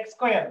look x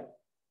square.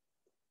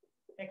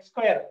 X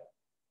square.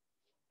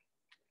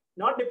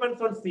 Not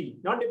depends on C.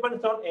 Not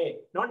depends on A.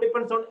 Not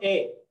depends on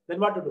A. Then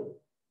what to do?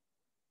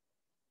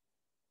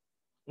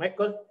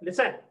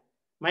 Listen.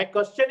 My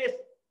question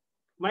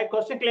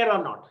clear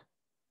or not?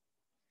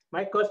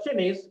 My question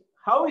is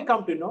how we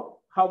come to know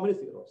how many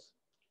zeros.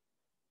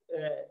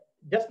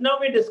 Just now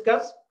we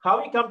discussed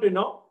how we come to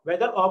know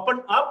whether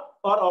open up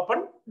or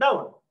open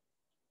down.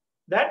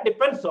 That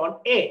depends on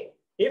A.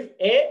 If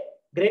A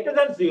greater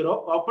than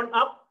 0, open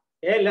up.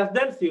 A less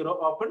than 0,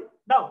 open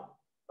down.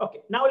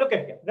 Okay, now look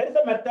at here. There is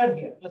a method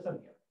here. Listen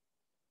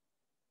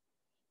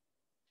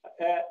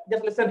here.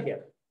 Just listen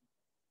here.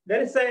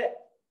 There is a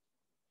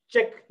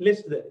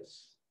checklist there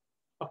is.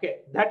 Okay,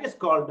 that is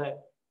called the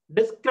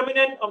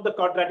discriminant of the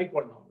quadratic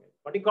polynomial.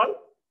 What do you call?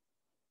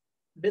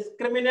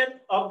 Discriminant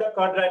of the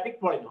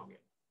quadratic polynomial.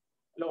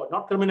 No,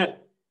 not criminal.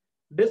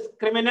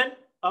 Discriminant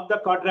of the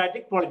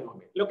quadratic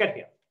polynomial. Look at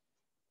here.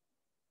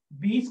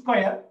 B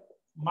square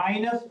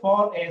minus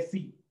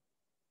 4AC.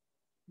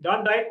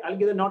 Don't write. I'll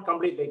give the note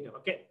complete later.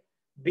 Okay.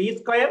 B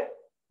square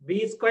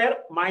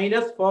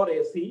minus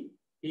 4AC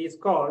is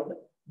called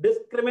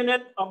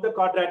discriminant of the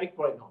quadratic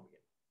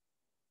polynomial.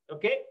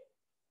 Okay.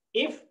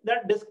 If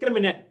that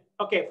discriminant,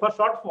 okay, for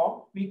short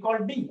form, we call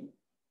D,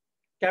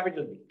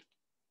 capital D.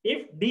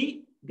 If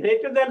D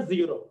greater than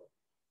 0,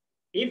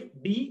 you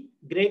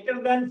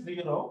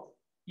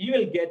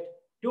will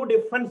get two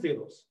different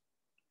zeros,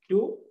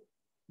 two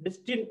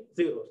distinct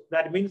zeros.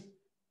 That means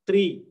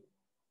 3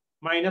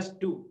 minus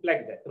 2,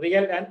 like that.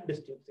 Real and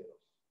distinct zeros.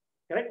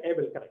 Correct?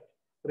 Able, correct.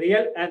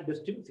 Real and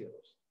distinct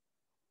zeros.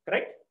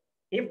 Correct?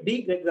 If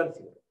D greater than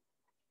 0.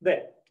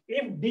 Then,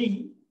 if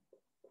D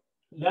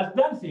less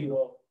than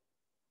 0,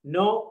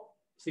 no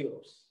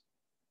zeros.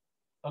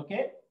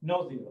 Okay?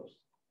 No zeros.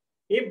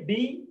 If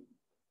D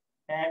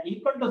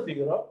equal to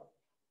 0,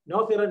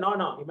 no zero,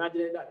 no.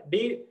 Imagine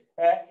D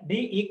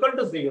equal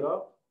to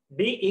 0,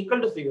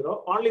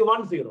 only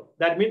 1 0.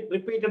 That means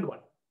repeated 1.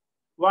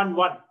 1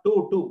 1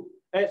 2 2.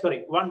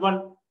 1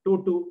 1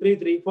 2 2 3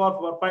 3 4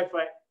 4 5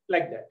 5,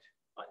 like that.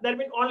 That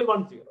means only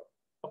 1 0.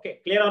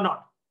 Okay, clear or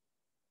not?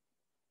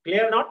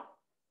 Clear or not?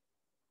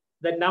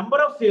 The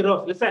number of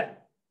zeros, listen.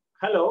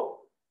 Hello.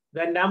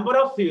 The number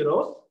of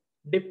zeros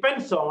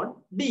depends on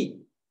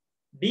D.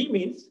 D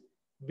means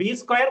B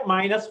square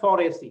minus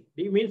 4AC.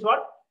 D means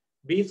what?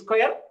 B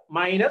square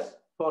minus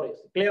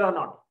 4AC. Clear or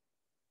not?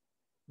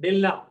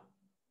 Dilna,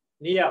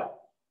 Nia,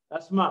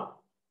 Asma,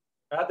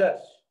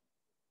 others.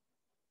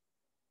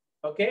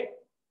 Okay.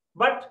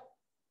 But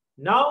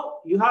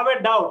now you have a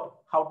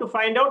doubt how to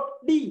find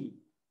out D.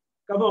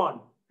 Come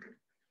on.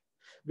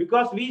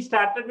 Because we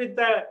started with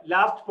the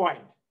last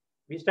point.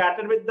 We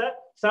started with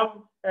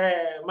some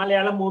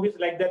Malayalam movies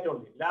like that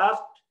only.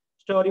 Last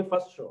story,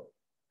 first show.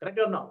 Correct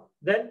or no?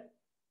 Then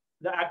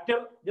the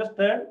actor just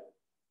turned,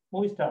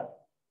 movie start.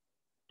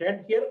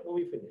 Turned here,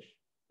 movie finish.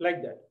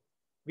 Like that.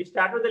 We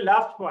start with the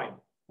last point.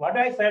 What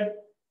I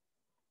said,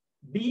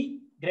 D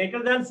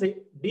greater than 0,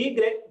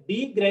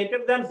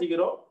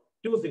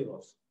 2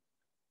 zeros.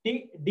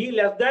 D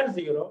less than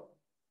 0,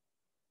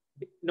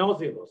 no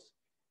zeros.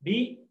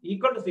 D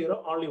equal to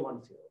 0, only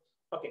 1 0.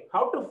 Okay,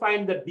 how to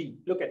find the D?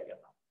 Look at here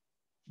now.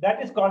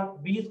 That is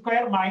called B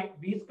square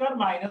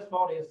minus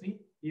 4AC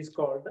is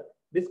called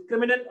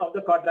discriminant of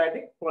the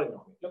quadratic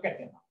polynomial. Look at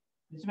here now.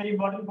 This is very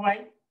important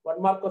point.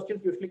 1 mark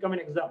questions usually come in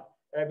exam.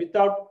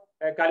 Without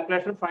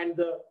calculation, find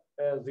the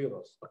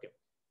zeros. Okay.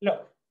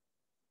 Look.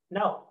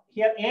 Now,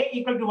 here A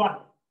equal to 1.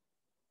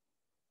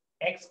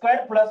 X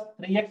square plus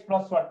 3x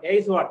plus 1. A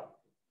is what?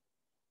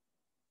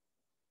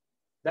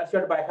 That's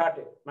your by heart.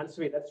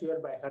 Mansvi, that's your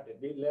by heart.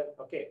 We learn.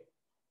 Okay.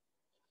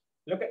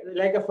 Look at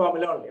like a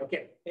formula only.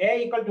 Okay.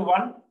 A equal to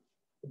 1,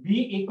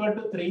 B equal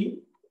to 3,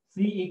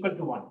 C equal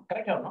to 1.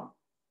 Correct or no?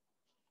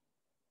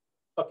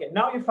 Okay,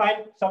 now you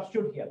find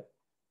substitute here.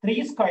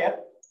 3 square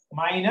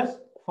minus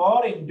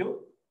 4 into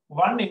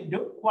 1 into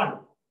 1.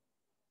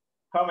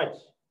 How much?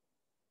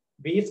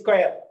 B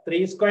square,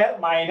 3 square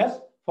minus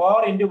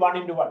 4 into 1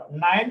 into 1.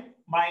 9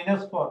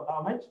 minus 4.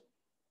 How much?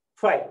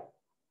 5.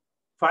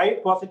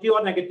 5 positive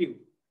or negative?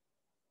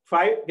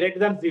 5 greater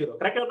than 0.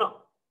 Correct or no?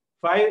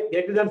 5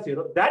 greater than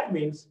 0. That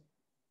means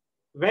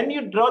when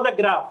you draw the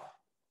graph,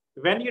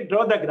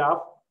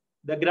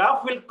 the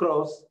graph will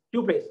cross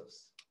two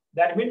places.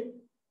 That means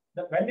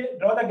when you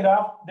draw the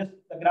graph, the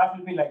graph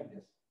will be like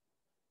this.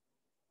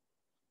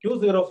 2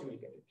 zeros you will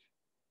get it.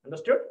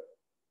 Understood?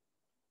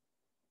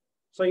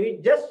 So you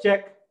just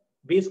check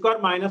b square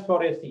minus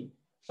 4ac.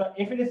 So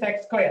if it is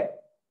x square,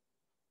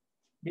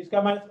 b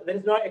square minus, there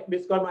is no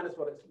b square minus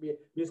 4ac.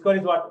 B square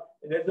is what?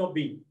 There is no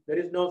b. There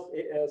is no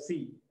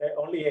c.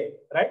 Only a.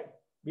 Right?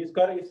 B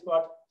square is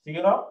what?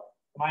 0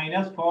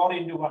 minus 4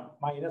 into 1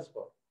 minus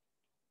 4.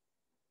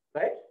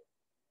 Right?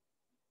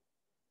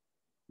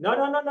 No,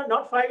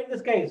 not 5 in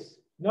this case.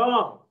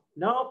 No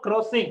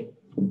crossing.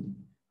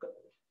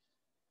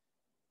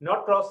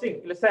 Not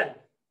crossing. Listen,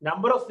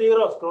 number of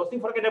zeros.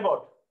 Crossing, forget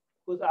about.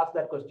 Who's asked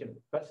that question?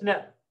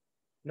 Personnel.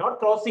 Not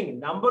crossing.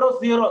 Number of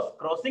zeros.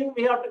 Crossing,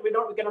 we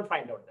cannot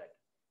find out that.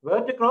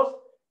 Where to cross?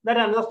 That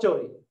another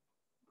story.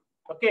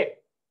 Okay.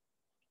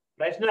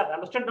 Personnel,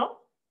 understand now?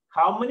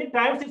 How many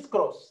times it's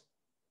crossed?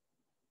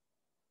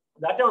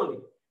 That only.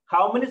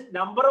 How many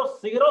number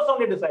of zeros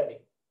only deciding.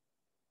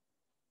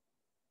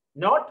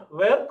 Not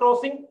where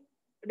crossing,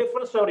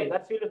 different story.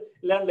 That's we'll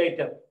learn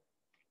later.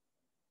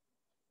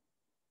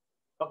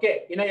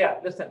 Okay,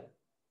 Inaya, listen.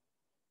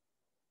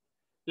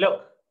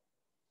 Look,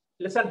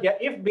 listen here.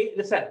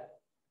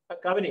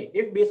 Kavini,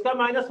 if b square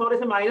minus 4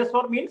 is a minus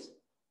 4 means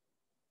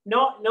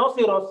no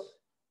zeros.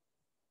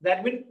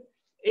 That means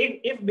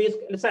if b,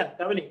 listen,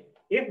 Kavini,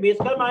 if b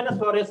square minus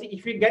 4ac,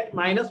 if you get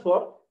minus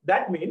 4,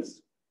 that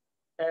means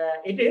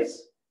it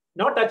is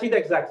not touching the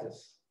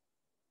x-axis.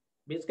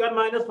 B square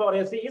minus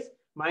 4ac is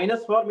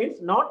minus 4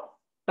 means not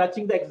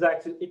touching the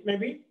x-axis. It may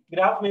be,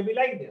 graph may be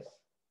like this.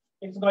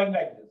 It's going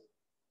like this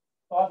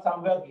or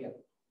somewhere here.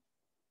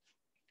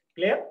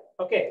 Clear?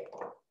 Okay.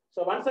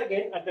 So once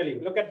again, I'll tell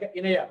you, look at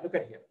Inaya, look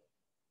at here.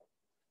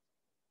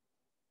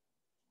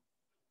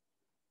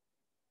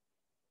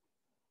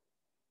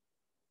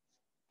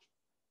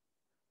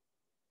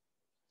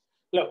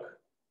 Look,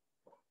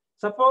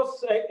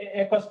 suppose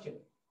a question.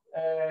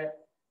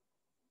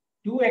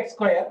 2x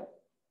square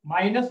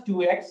minus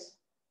 2x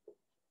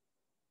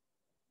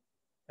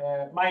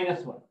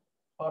minus 1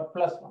 or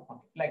plus 1,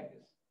 okay, like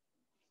this.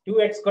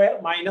 2x square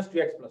minus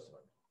 2x plus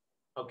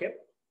 1. Okay.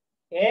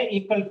 A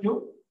equal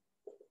to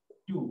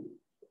 2.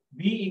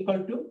 B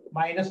equal to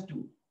minus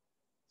 2.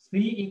 C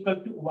equal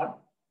to 1.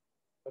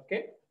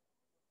 Okay.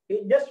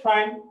 You just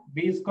find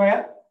b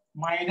square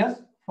minus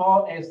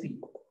 4ac.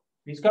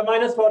 B square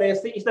minus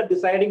 4ac is the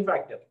deciding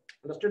factor.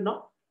 Understood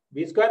now?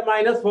 B square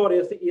minus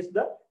 4ac is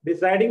the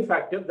deciding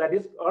factor, that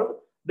is called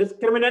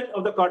discriminant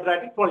of the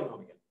quadratic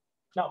polynomial.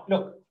 Now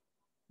look,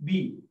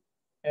 b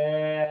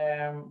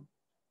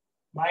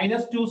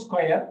minus 2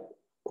 square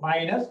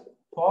minus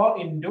 4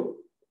 into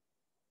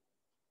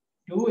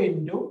 2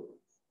 into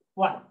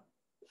 1.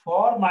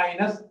 4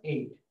 minus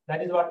 8.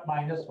 That is what?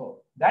 Minus 4.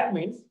 That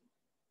means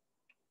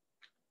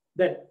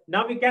then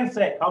now we can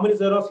say how many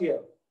zeros here?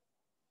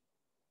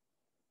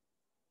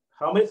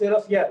 How many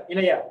zeros here in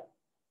a year?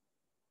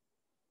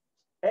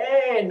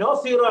 Hey,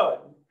 no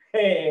zero.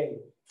 Hey,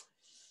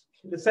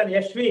 listen,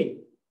 Yashvi,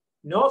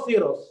 no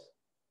zeros.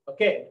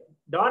 Okay,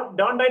 don't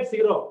write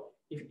 0.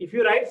 If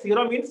you write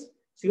 0 means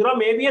 0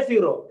 may be a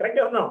 0. Correct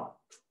or no?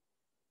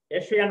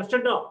 Yashvi,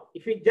 understood now?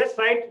 If you just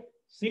write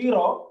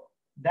 0,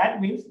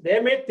 that means they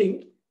may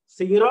think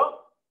 0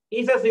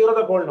 is a 0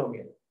 the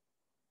polynomial.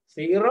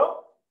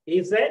 0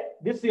 is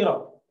this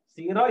 0.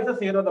 0 is a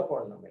 0 the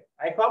polynomial.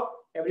 I hope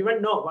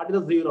everyone know what is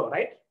a 0,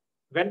 right?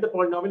 When the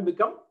polynomial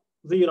become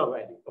 0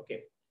 value.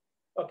 Okay.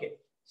 Okay.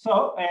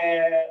 So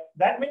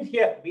that means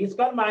here b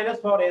square minus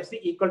 4ac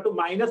equal to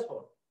minus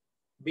 4.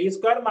 B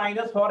square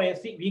minus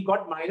 4ac, we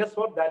got minus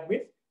 4. That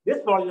means this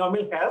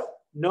polynomial has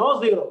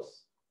no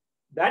zeros.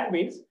 That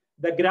means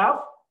the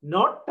graph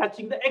not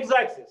touching the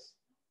x-axis.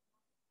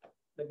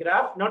 The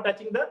graph not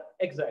touching the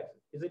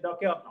x-axis. Is it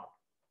okay or not?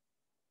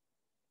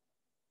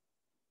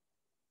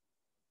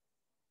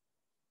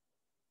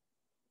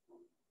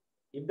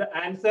 If the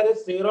answer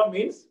is 0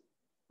 means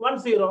 1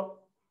 0.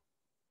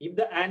 If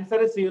the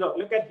answer is 0,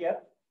 look at here.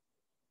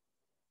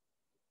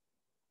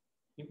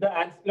 If the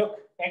answer, look,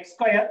 x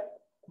square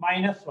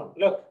minus 1.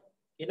 Look,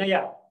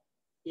 Inaya.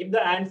 If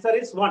the answer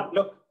is 1,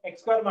 look,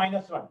 x square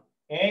minus 1.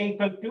 A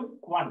equal to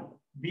 1.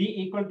 B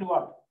equal to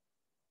what?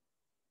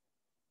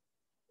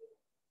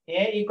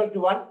 A equal to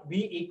 1.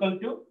 B equal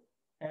to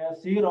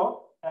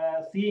 0.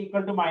 C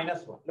equal to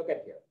minus 1. Look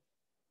at here.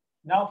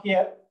 Now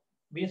here,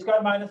 b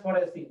square minus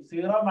 4ac.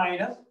 0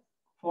 minus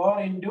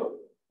 4 into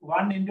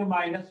 1 into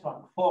minus 1.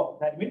 4.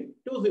 That means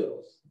 2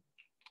 zeros.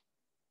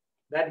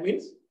 That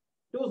means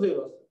 2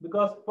 zeros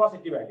because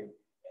positive value.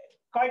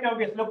 Quite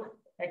obvious. Look,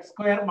 x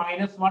square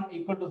minus 1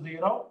 equal to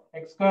 0,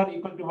 x square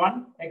equal to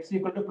 1, x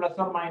equal to plus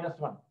or minus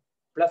 1.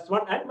 Plus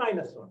 1 and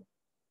minus 1.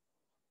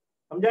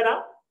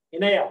 Samjana?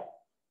 Inaya?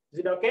 Is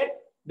it okay?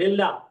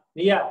 Dilna,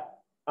 Nia,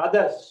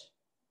 others,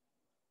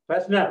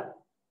 Fasna.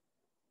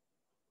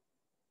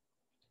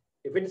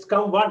 If it's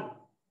come 1,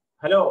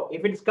 hello,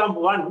 if it's come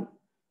 1,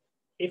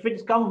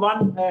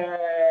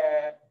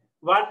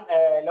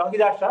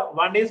 Lohidasha,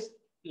 1 is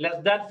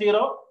less than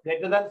 0,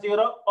 greater than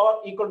 0,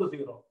 or equal to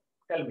 0.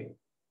 Tell me.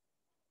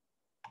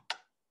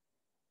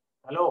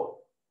 Hello,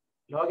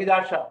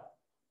 Lohidasha.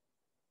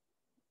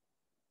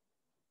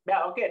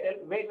 Yeah, okay.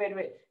 Wait.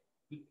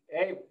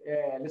 Hey,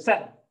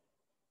 listen.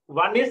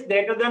 1 is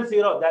greater than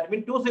 0. That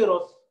means 2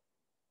 zeros.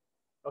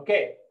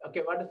 Okay.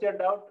 What is your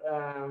doubt?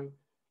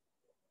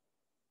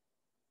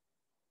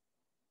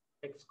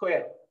 X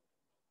square.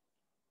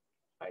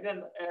 I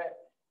don't.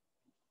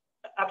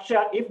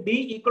 Aksha, if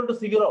d equal to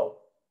 0,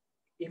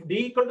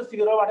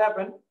 what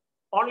happened?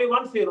 Only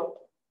 1 0.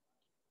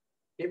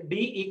 If d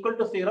equal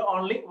to 0,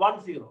 only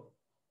 1 0.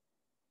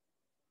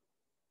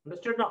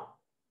 Understood now?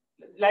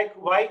 Like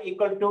y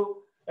equal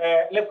to,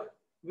 look,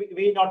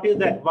 we notice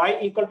that y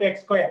equal to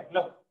x square.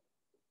 Look,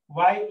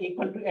 y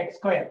equal to x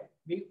square.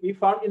 We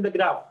found in the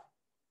graph.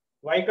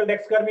 Y equal to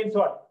x square means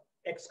what?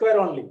 X square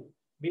only.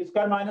 B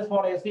square minus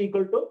 4ac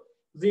equal to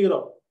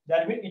 0.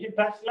 That means it is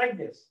touched like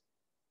this.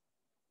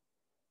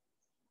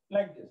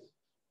 Like this.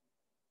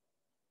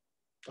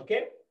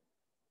 Okay?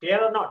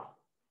 Clear or not?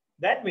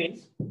 That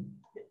means,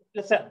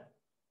 listen,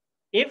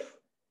 if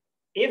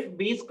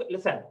b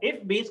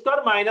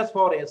square minus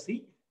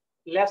 4ac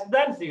less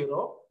than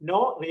 0,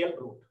 no real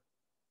root.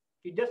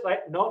 You just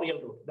write no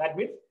real root. That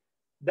means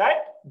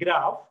that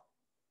graph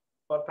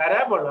or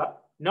parabola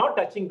not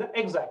touching the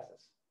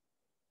x-axis.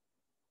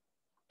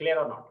 Clear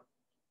or not?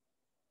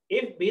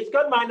 If b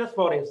square minus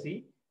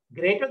 4ac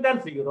greater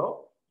than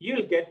 0, you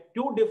will get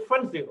two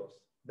different zeros.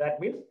 That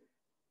means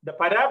the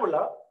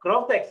parabola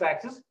cross the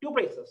x-axis two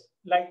places,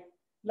 like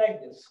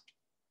this.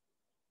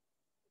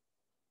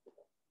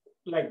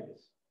 Like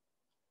this.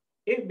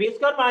 If b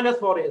square minus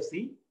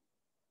 4ac,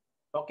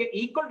 okay,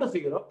 equal to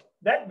 0,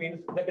 that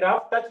means the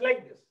graph touch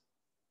like this,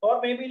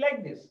 or maybe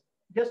like this.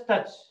 Just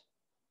touch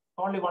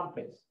only one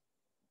place.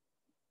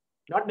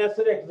 Not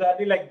necessarily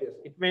exactly like this.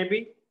 It may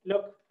be,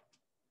 look.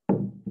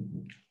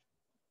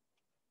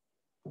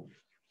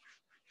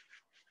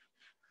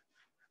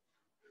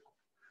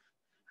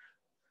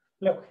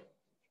 Look,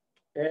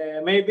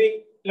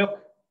 maybe, look,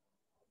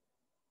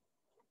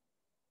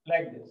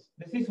 like this.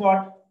 This is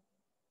what?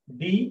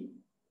 D,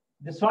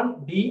 this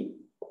one, D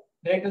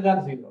greater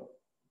than 0.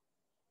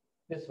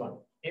 This one.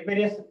 If it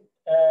is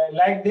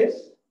like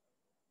this,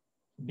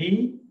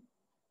 D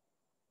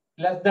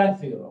less than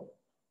 0.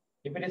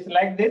 If it is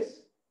like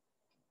this,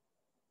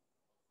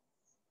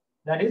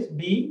 that is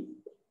D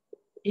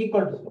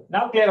equal to 0.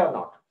 Now clear or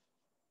not?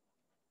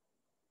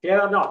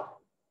 Clear or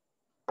not?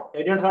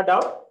 Anyone heard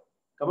out?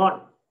 Come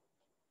on.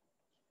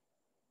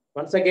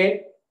 Once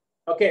again.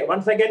 Okay,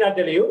 once again I'll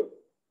tell you.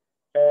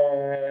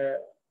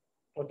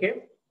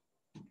 Okay.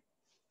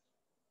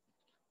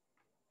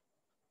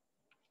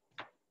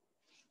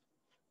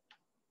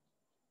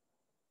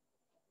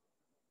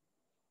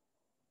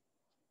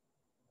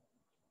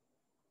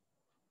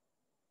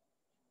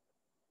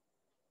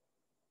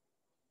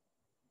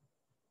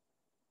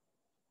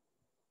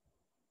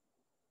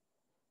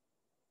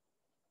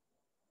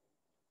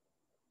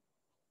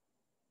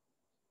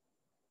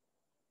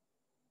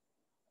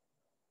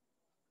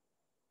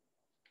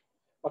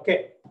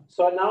 Okay,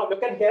 so now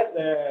look at here.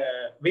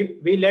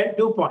 We learned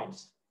 2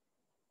 points.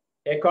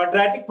 A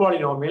quadratic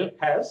polynomial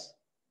has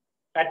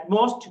at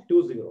most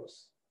 2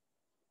 zeros.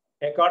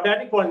 A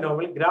quadratic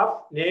polynomial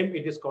graph name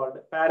it is called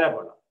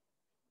parabola.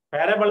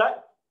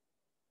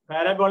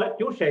 Parabola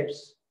 2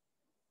 shapes,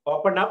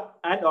 open up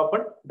and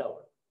open down.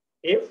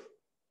 If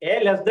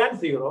a less than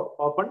 0,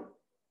 open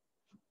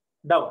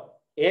down.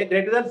 A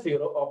greater than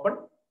 0, open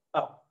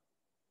up.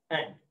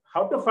 And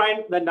how to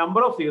find the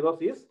number of zeros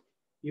is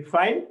you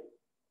find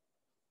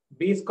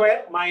b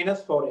square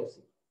minus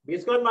 4ac. b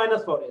square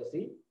minus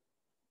 4ac,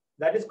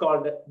 that is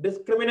called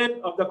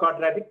discriminant of the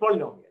quadratic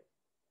polynomial.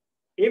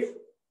 If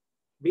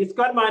b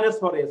square minus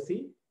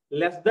 4ac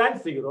less than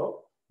 0,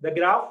 the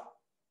graph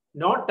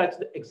not touch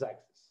the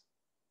x-axis.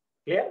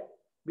 Clear?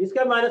 B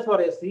square minus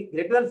 4ac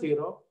greater than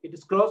 0, it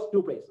is close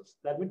 2 places.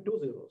 That means 2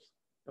 zeros.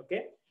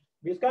 Okay?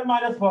 B square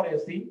minus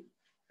 4ac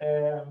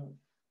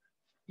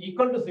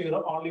equal to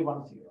 0, only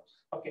 1 zeros.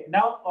 Okay.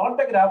 Now on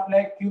the graph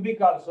like cubic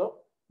also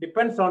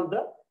depends on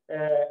the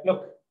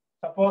look.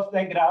 Suppose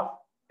the graph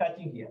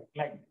touching here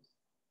like this.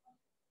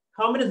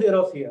 How many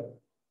zeros here?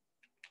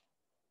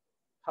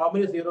 How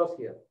many zeros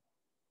here?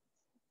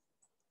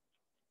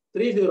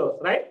 3 zeros,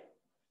 right?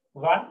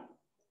 1,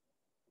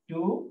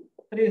 2,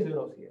 3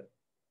 zeros here.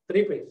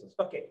 3 places.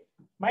 Okay.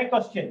 My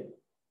question.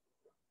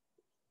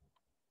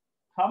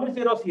 How many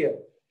zeros here?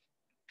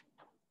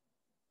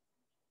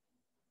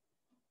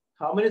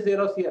 How many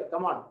zeros here?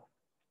 Come on.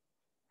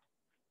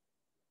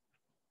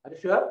 Are you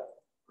sure?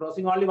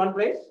 Crossing only one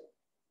place?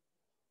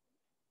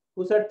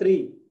 Who said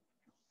 3?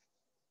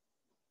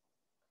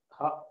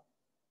 Huh?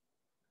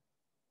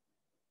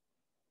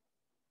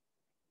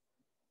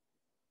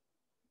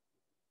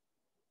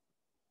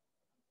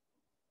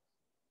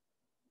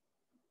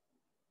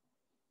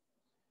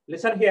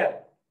 Listen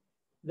here.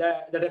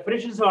 The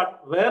definition is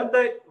what? Where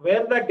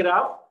the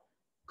graph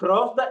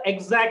cross the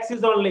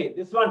x-axis only.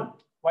 This one,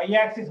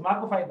 y-axis,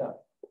 mark of either.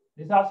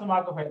 This also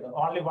mark of either.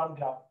 Only one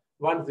graph,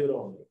 1 0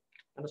 only.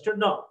 Understood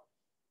now?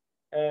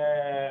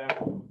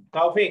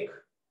 Taufik,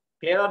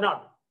 clear or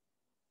not?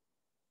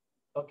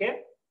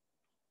 Okay.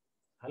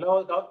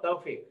 Hello,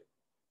 Taufik.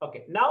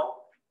 Okay. Now,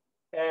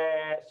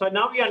 so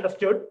now we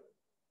understood.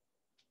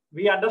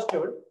 We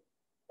understood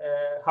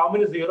how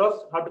many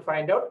zeros, how to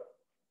find out,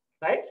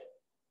 right?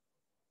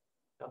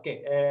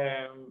 Okay.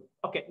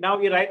 Okay. Now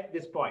we write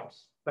these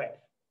points, right?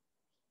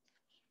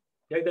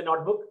 Take the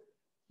notebook.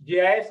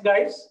 GIS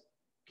guys,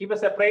 keep a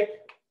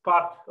separate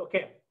part.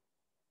 Okay.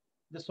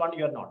 This one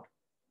you are not.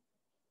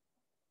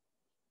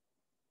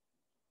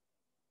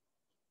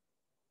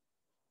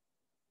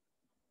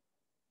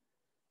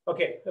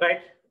 Okay,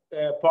 right.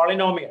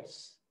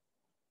 Polynomials.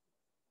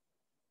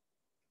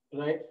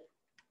 Right.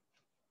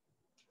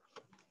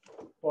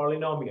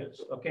 Polynomials.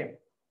 Okay.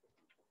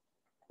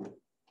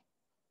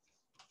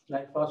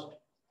 Like first.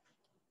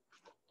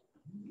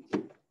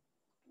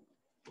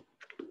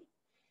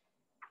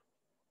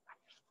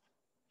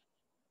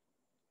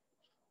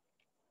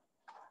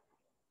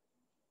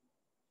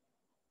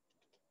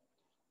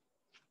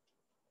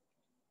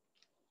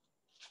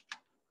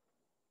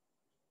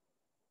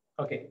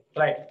 Okay,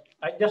 right.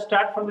 I just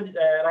start from the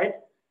right.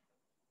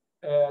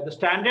 The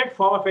standard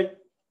form of a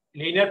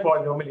linear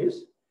polynomial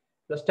is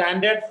the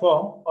standard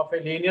form of a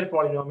linear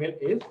polynomial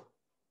is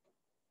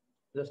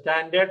the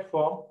standard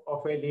form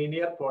of a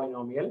linear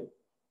polynomial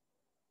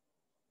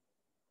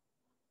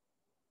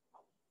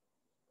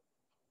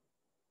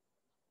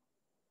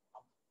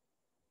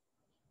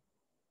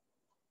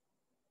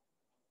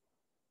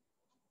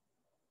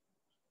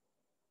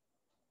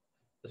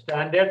the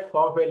standard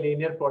form of a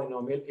linear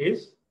polynomial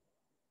is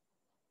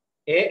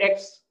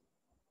ax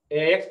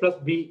plus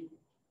b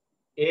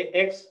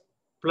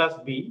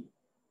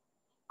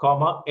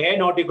comma a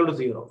not equal to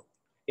 0,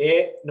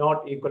 a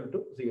not equal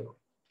to 0,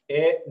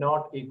 a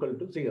not equal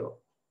to 0.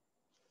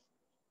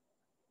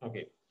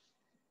 Okay.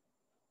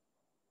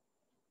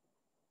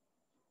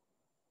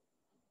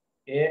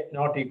 A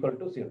not equal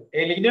to 0.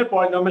 A linear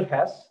polynomial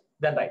has,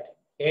 then right.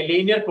 A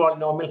linear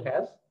polynomial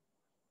has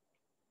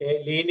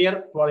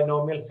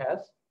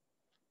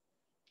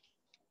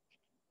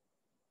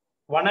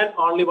one and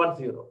only one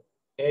 0.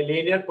 A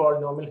linear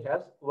polynomial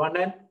has one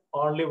and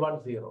only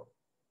one 0.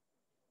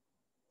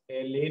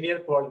 A linear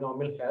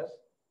polynomial has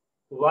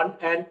one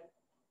and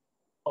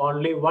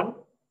only one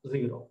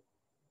 0.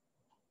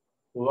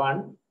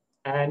 One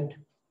and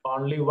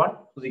only one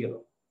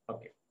 0.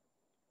 Okay.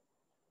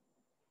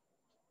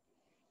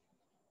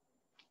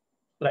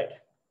 Right.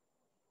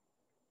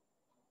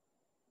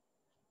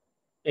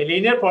 A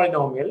linear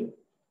polynomial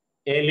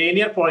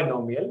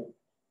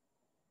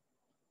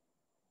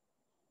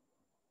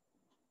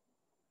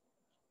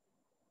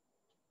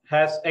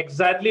has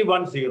exactly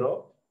one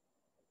 0.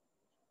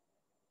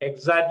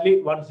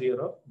 Exactly one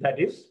 0. That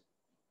is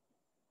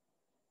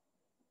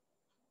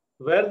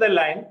where the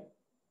line,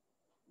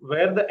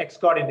 where the x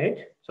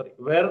coordinate,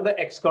 where the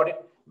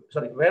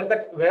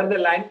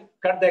line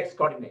cut the x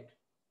coordinate,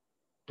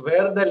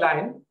 where the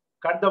line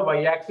cut the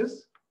y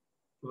axis,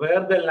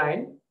 where the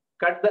line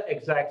cut the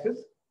x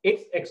axis,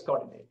 its x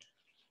coordinate.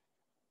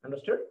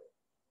 Understood?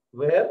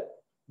 Where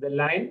the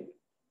line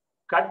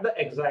cut the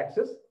x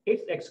axis,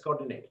 its x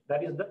coordinate.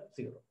 That is the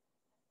 0.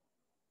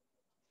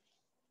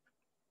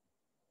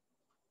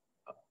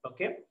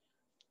 Okay.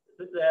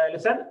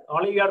 Listen,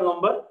 only you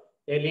remember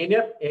a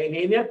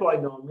linear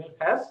polynomial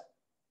has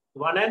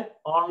one and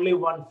only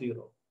one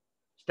 0.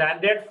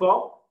 Standard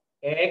form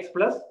ax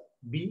plus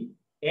b,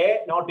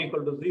 a not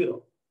equal to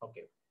 0.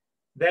 Okay.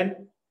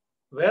 Then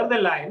where the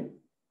line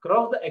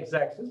cross the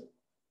x-axis,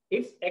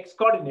 its x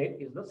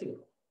coordinate is the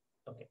 0.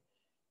 Okay.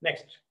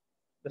 Next,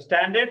 the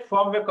standard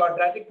form of a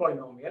quadratic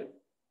polynomial.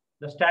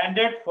 The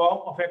standard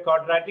form of a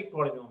quadratic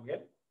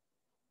polynomial.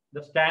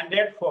 The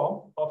standard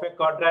form of a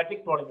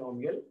quadratic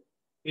polynomial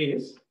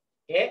is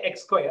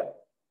ax square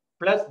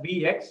plus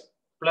bx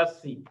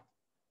plus c.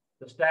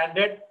 The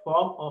standard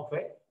form of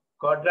a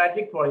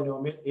quadratic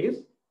polynomial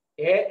is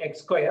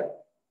ax square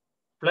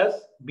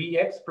plus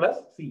bx plus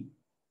c,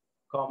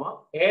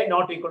 comma, a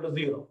not equal to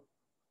 0.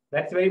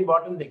 That's a very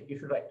important thing. You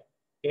should write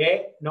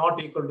a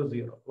not equal to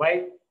 0.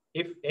 Why?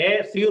 If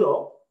a is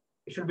 0,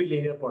 it should be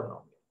linear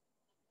polynomial.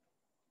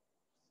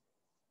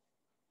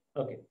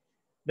 Okay.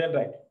 Then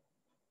write.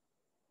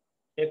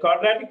 A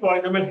quadratic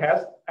polynomial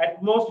has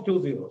at most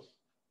two zeros.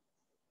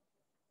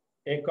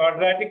 A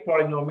quadratic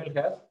polynomial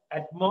has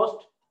at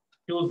most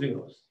two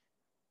zeros.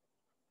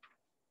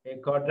 A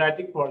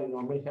quadratic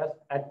polynomial has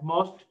at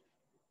most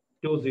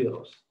two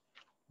zeros.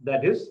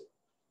 That is,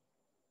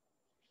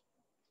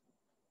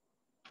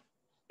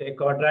 a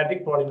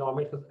quadratic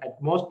polynomial has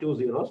at most two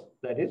zeros.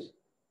 That is,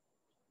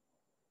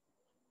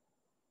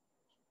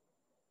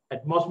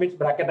 At most means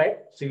bracket,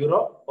 right?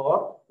 0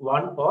 or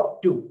 1 or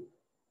 2.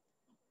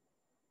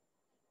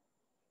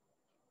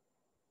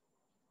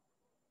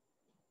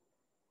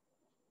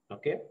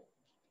 Okay.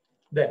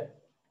 Then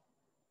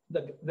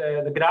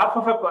the graph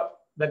of a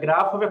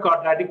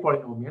quadratic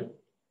polynomial.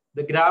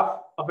 The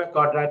graph of a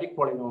quadratic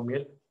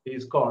polynomial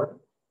is called,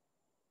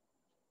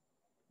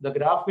 the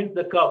graph means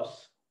the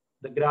curves.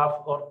 The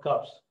graph or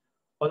curves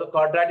of the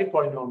quadratic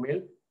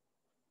polynomial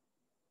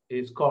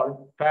is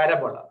called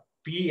parabola.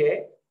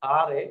 P-A-R-A-B-O-L-A.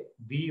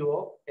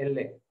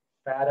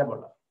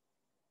 Parabola.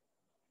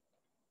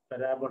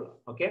 Parabola.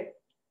 Okay.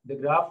 The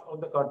graph of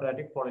the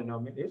quadratic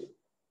polynomial is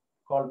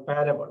called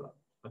parabola.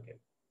 Okay.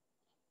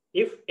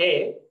 If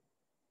A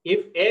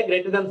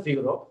greater than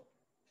 0,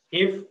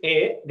 if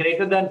A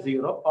greater than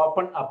 0,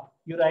 open up.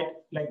 You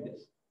write like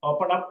this.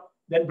 Open up,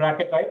 then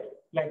bracket right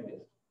like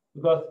this.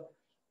 Because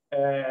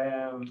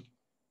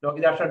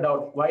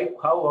doubt. Why?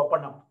 How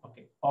open up?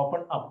 Okay.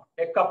 Open up.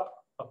 A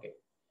cup. Okay.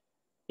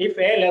 If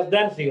A less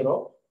than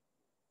 0,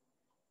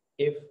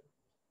 if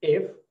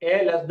A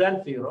less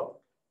than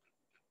 0,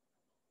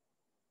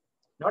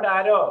 not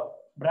arrow,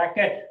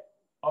 bracket,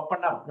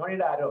 open up, no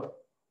need arrow.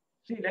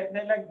 See, like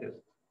this.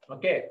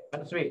 Okay,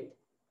 and sweet.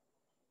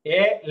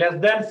 A less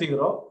than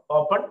 0,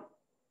 open,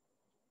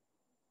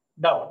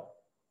 down.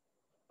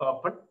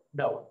 Open,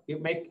 down. You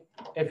make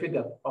a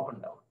figure, open,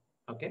 down.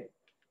 Okay.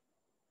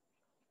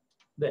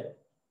 Then,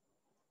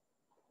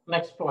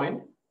 next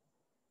point.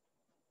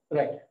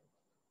 Right.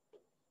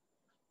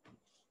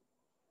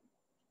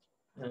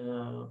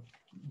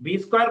 B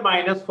square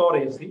minus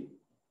 4AC.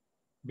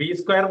 B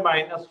square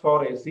minus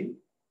 4AC.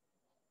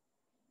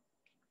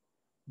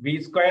 B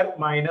square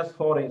minus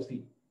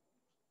 4AC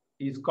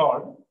is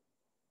called,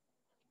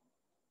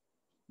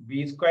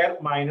 B square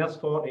minus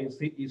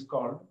 4AC is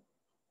called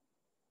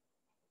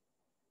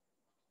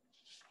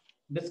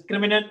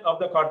discriminant of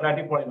the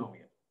quadratic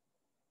polynomial.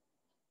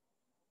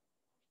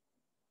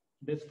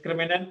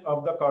 Discriminant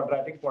of the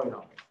quadratic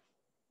polynomial.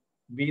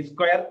 B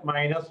square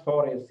minus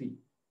 4AC.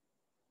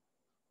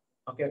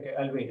 Okay,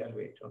 I'll wait.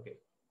 Okay,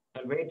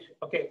 I'll wait.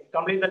 Okay,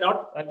 complete the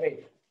note. I'll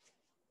wait.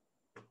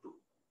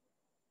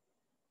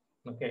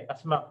 Okay,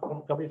 Asma,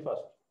 complete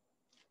first.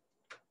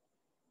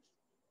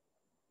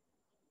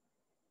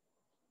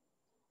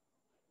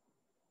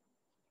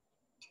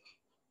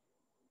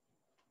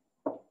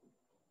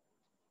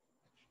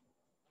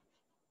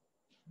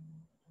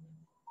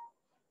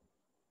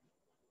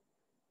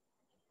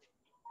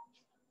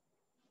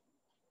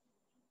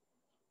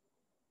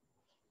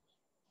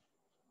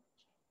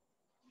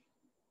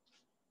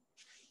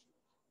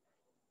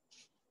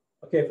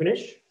 Okay,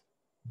 finish.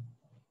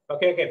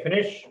 Okay,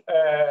 finish.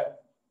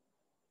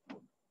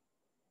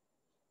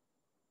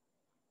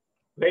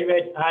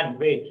 Wait, and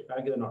wait.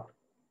 I'll give the note.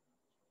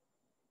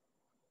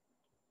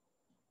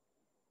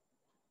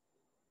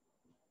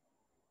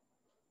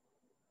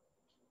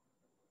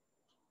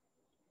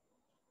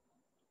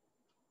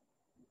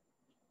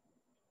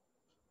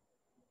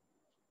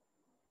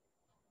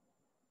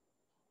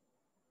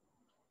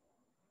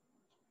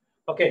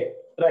 Okay,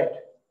 right.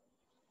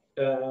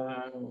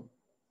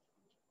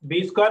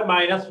 B square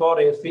minus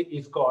 4AC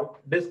is called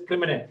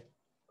discriminant.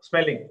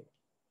 Spelling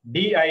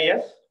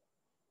D-I-S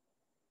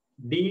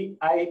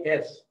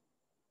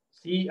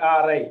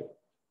C-R-I-M-I-N-A-N-T.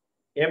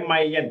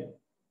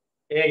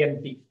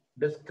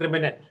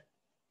 Discriminant.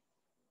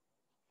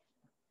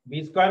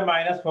 B square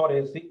minus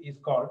 4AC is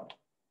called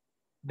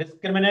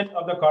discriminant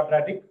of the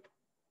quadratic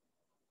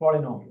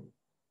polynomial.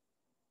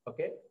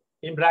 Okay.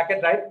 In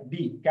bracket, write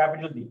D,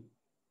 capital D.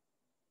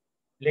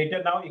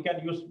 Later now you can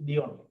use D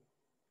only.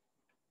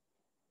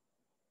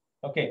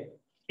 Okay.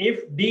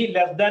 If D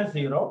less than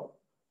 0,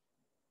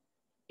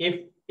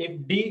 if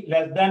D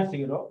less than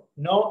 0,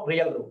 no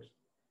real roots.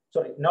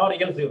 Sorry, no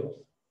real zeros.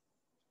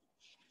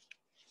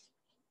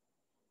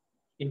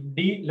 If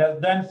D less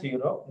than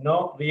 0,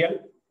 no real.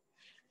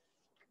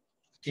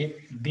 If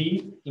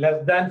D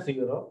less than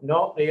 0,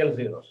 no real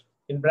zeros.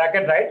 In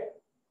bracket, right?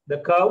 The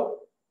curve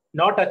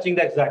not touching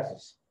the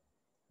x-axis.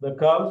 The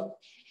curves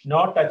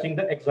not touching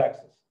the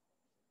x-axis.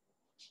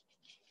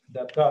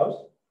 The curves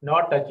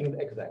not touching the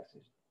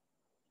x-axis.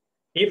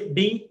 If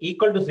D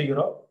equal to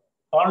 0,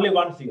 only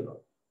one 0.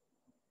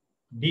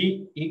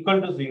 D equal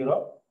to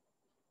 0.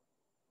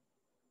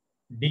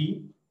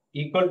 D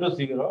equal to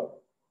 0.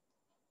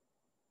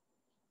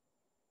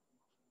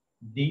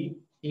 D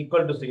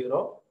equal to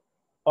 0.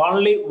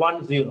 Only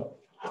one 0.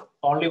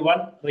 Only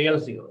one real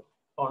 0.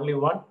 Only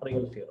one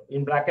real 0.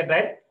 In bracket,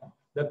 right?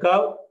 The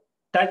curve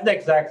touch the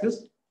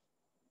x-axis.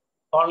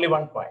 Only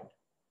 1 point.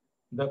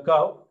 The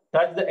curve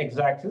touch the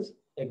x-axis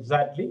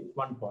exactly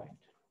 1 point.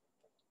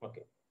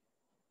 Okay.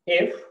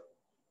 If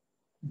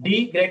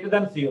D greater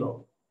than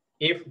 0,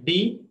 if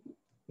D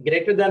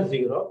greater than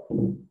 0,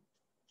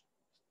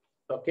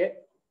 okay,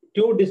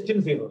 two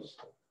distinct zeros,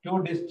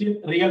 two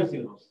distinct real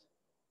zeros,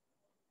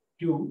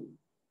 two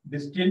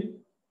distinct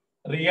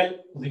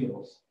real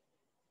zeros.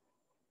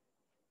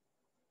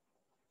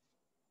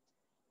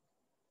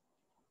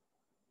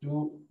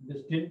 Two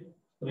distinct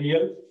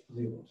real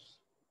zeros.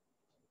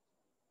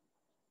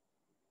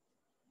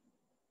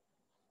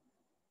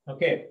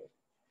 Okay,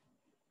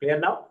 clear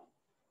now?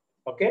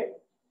 Okay,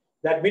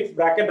 that means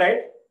bracket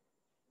right.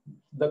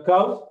 The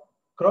curves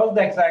cross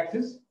the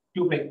x-axis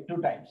two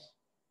times.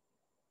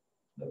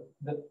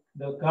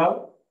 The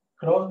curve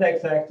cross the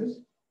x-axis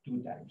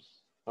two times.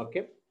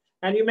 Okay,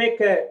 and you make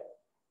the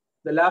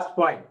last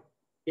point.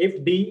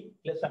 If D,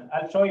 listen,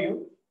 I'll show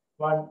you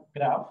one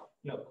graph.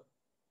 Look,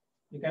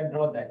 you can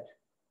draw that.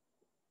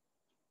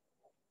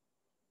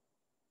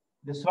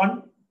 This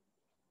one,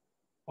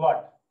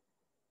 what?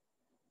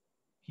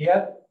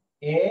 Here,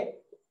 A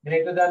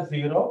greater than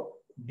 0,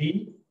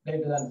 D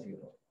greater than 0.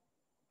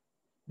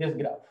 This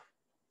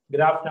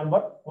graph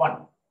number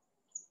 1,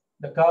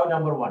 the curve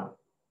number 1.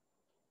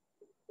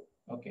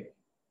 Okay.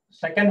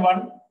 Second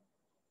one,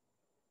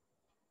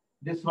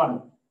 this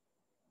one,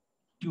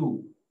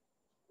 2.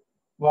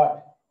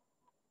 What?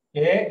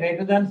 A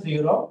greater than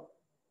 0,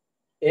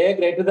 A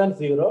greater than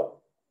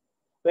 0.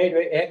 Wait,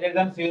 A greater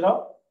than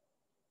 0,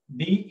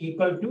 D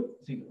equal to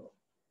 0.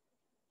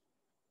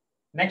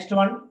 Next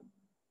one,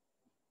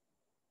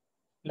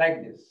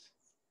 like this.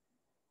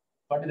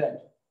 What is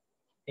that?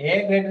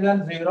 A greater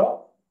than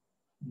 0,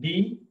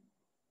 D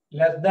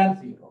less than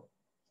 0.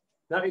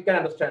 Now we can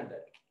understand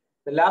that.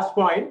 The last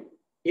point,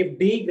 if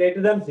D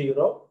greater than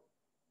 0,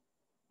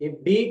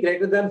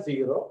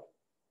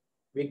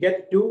 we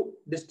get two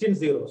distinct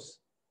zeros.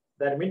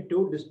 That means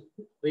two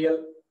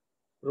real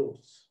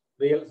roots,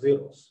 real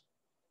zeros.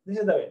 This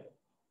is the way.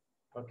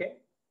 Okay.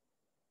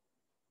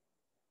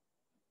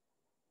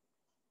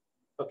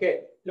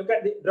 Okay. Look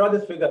at draw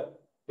this figure.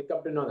 We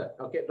come to know that.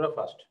 Okay. Draw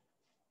first.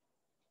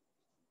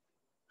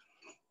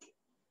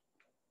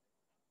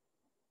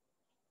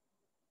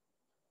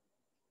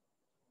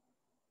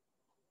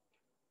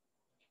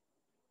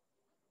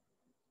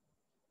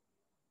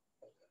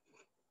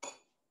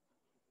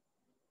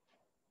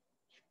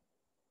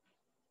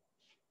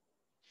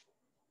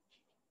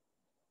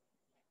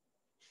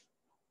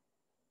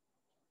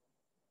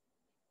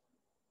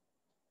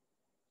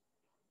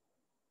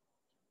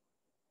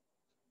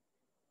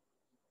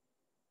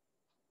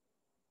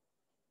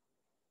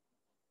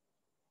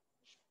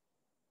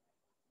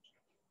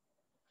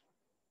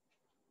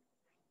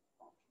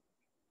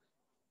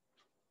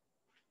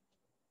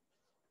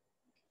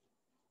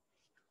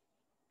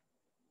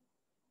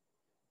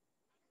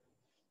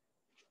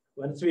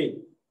 Once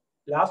we,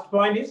 last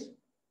point is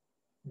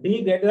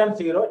D greater than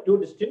 0, two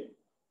distinct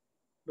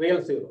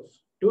real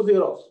zeros, two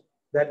zeros.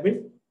 That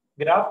means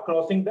graph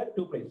crossing the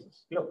two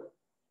places. Look,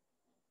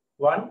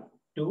 1,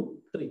 2,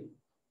 3.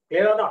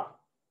 Clear or not?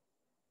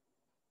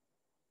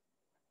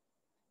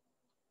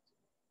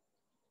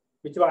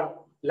 Which one?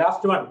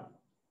 Last one,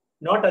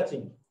 not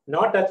touching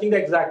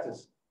the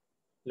x-axis.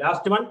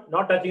 Last one,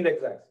 not touching the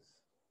x-axis.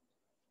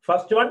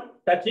 First one,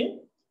 touching,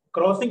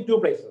 crossing two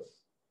places.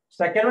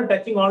 Second one,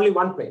 touching only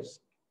one place.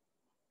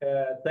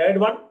 Third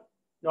one,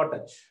 no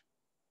touch.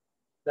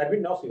 That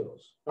means no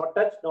zeros. Not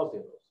touch, no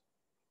zeros.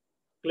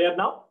 Clear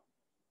now?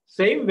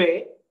 Same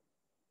way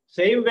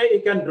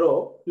you can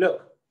draw.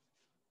 Look.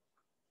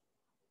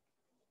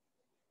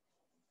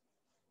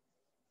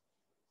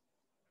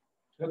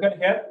 Look at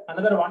here,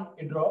 another one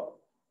you draw.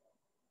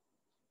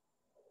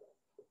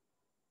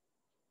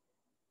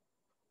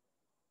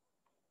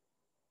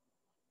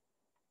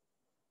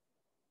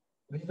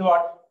 This is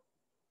what?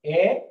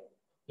 A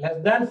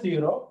less than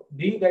 0,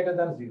 D greater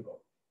than 0.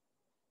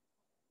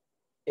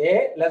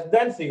 A less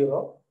than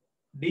 0,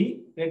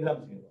 D greater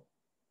than 0.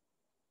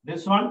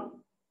 This one,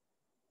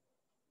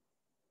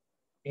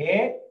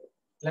 A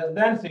less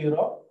than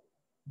 0,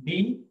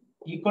 D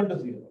equal to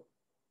 0.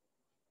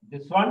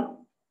 This one,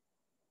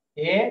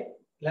 A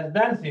less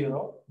than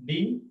 0,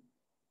 D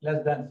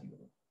less than 0.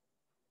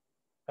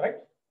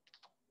 Correct?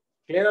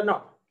 Clear or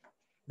not?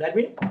 That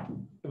means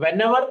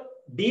whenever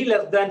D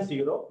less than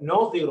 0,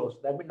 no zeros.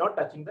 That means not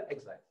touching the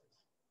x-axis.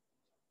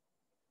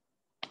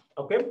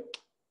 Okay?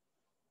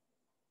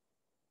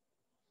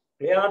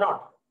 Clear or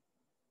not?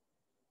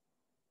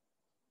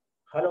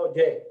 Hello,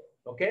 Jay.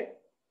 Okay?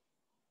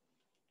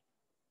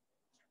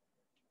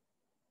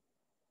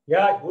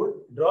 Yeah, good.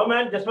 Draw,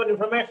 man. Just for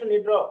information,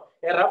 you draw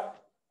a rough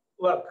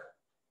work.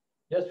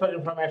 Just for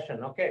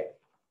information. Okay?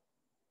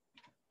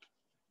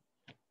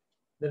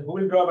 Then who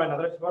will draw, man?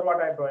 Otherwise, for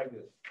what I am drawing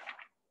this?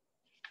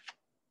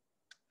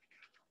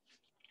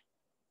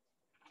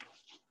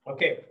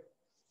 Okay.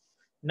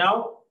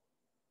 Now,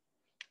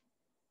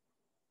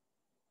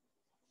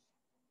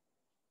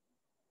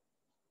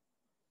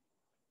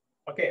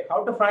 okay,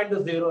 how to find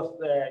the zeros?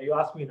 You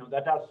ask me now.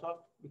 That also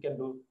we can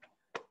do.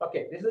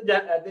 Okay, this is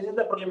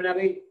the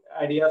preliminary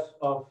ideas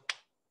of.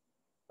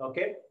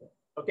 Okay,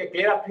 okay,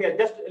 clear up here.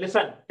 Just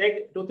listen.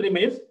 Take 2-3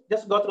 minutes.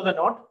 Just go through the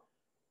note.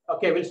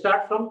 Okay, we'll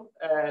start from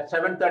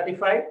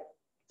 7:35.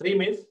 3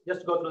 minutes.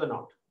 Just go through the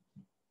note.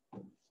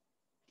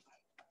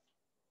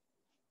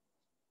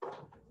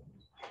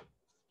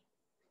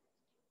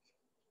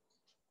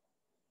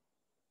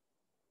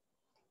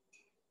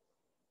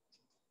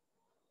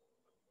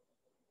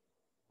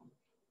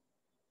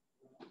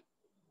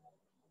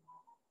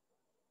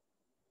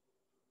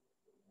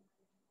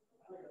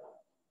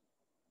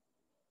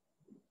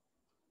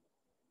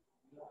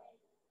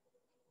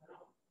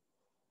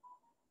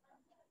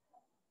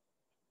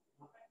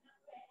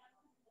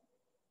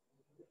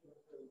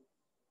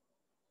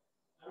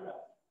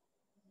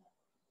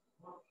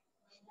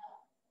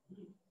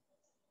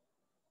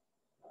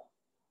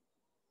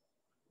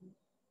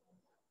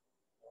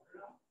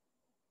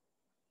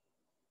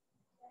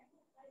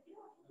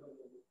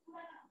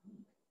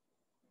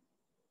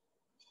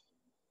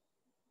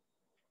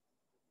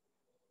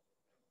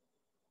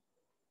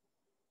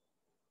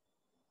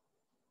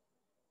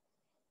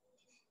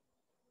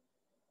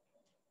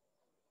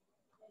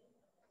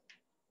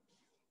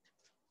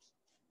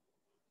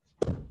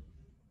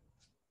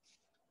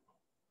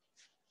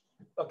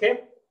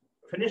 Okay,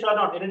 finish or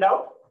not? Any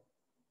doubt?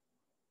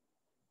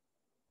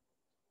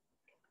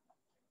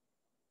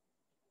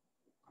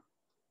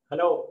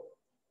 Hello,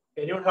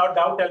 anyone have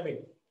doubt? Tell me.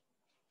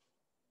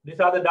 These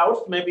are the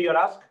doubts maybe you're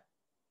asked.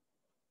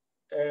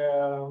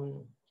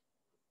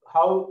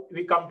 How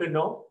we come to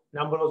know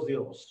number of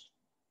zeros?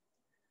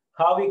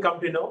 How we come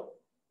to know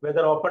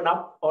whether open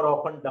up or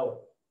open down?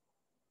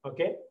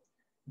 Okay,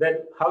 then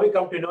how we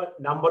come to know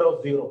number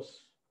of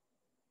zeros?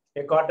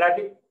 A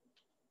quadratic.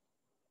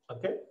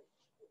 Okay.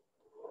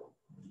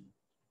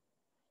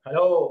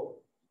 Hello.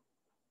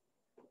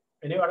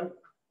 Anyone?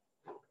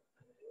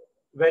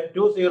 When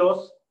two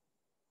zeros.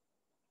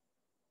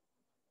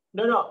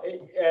 No.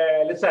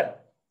 Listen.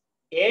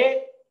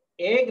 A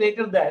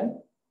greater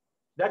than.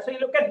 That's why you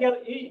look at here.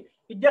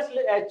 You just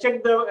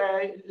check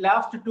the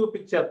last two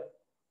picture.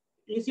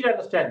 Easy to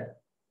understand.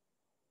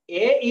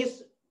 A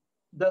is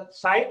the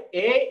side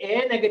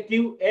A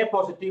negative, A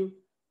positive.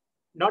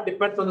 Not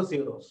depends on the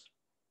zeros.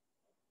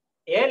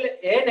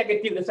 A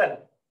negative. Listen.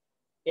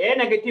 A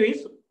negative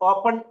is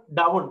open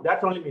down.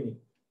 That's only meaning.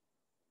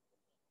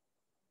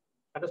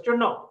 Understood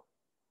now?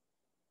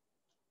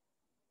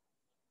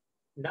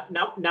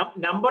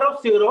 Number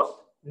of zeros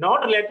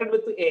not related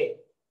with A.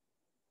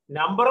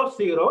 Number of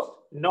zeros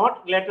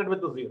not related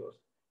with the zeros.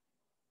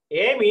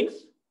 A means,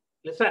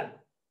 listen,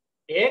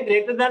 A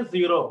greater than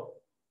 0.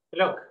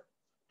 Look,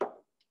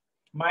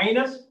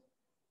 minus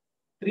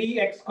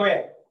 3x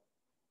square.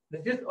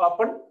 This is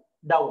open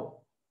down.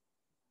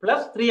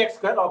 Plus 3x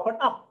square open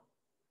up.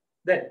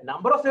 Then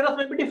number of zeros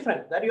may be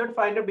different. That you have to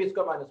find out b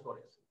square minus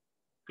 4ac.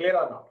 Clear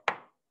or not?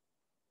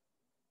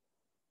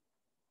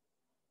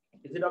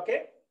 Is it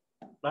okay?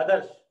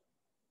 Others?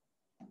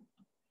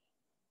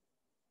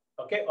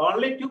 Okay,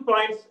 only 2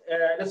 points.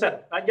 Listen,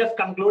 I just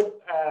conclude.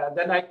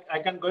 Then I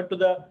can go to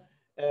the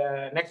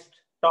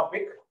next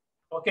topic.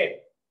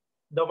 Okay,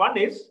 the one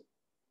is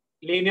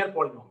linear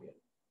polynomial.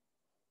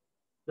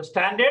 The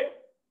standard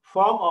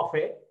form of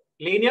a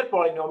linear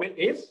polynomial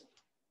is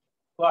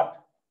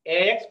what?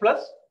 Ax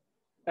plus.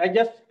 I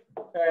just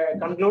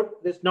conclude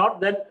this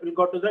note, then we'll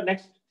go to the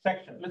next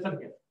section. Listen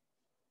here.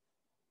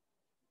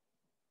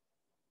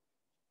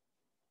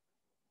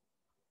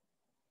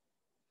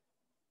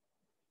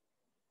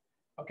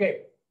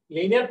 Okay,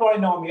 linear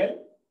polynomial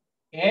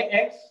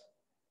ax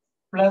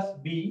plus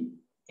b,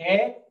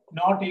 a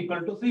not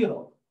equal to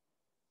 0.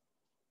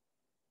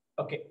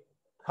 Okay,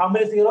 how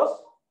many zeros?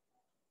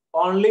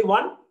 Only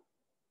 1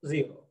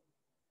 0.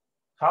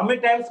 How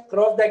many times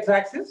cross the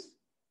x-axis?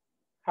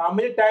 How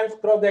many times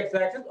cross the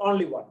x-axis?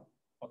 Only 1.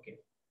 Okay.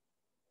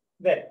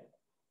 Then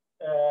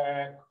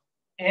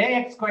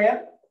ax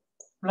square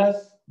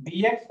plus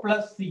bx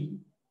plus c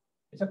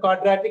is a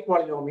quadratic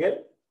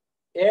polynomial.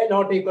 A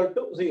not equal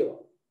to 0.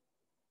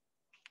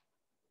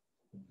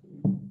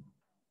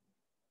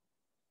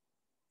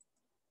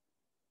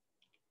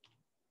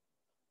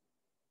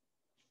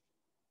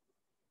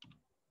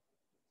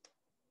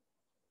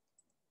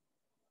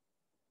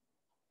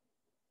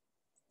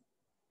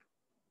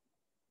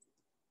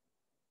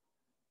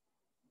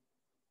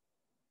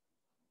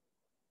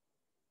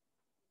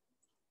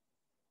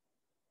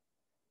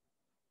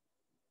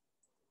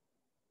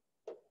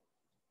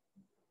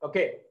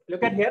 Okay,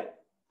 look at here.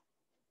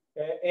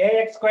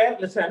 Ax square,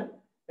 listen.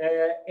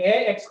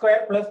 Ax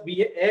square plus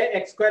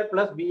ax square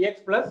plus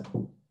bx plus,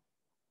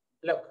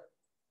 look.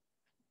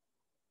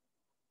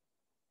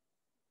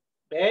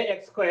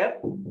 Ax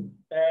square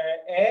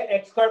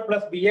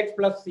plus bx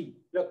plus c.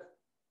 Look.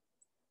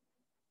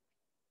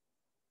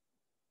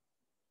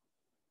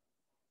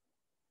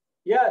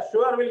 Yeah,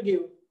 sure, we'll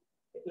give.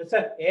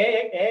 Listen,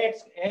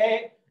 ax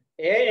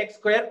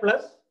square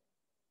plus.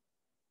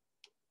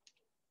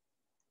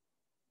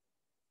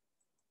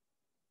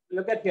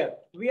 Look at here.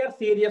 We are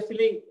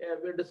seriously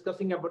we're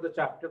discussing about the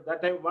chapter.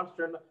 That time, one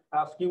student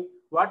asked you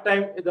what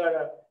time is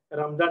the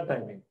Ramadan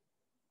timing.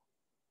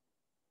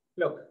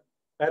 Look,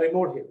 I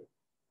removed here.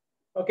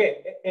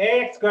 Okay,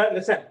 ax square.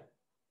 Listen,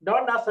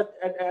 don't ask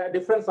a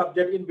different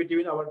subject in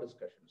between our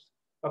discussions.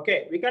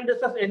 Okay, we can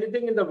discuss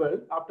anything in the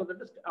world after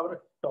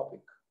our topic.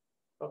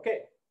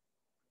 Okay,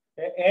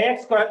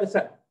 ax square.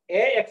 Listen,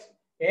 ax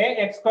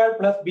square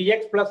plus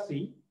bx plus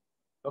c.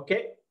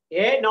 Okay,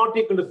 a not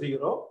equal to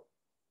 0.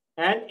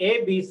 And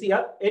a, b, c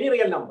are any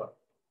real number.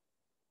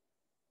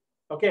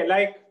 Okay,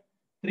 like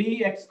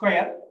 3x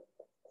square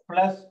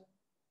plus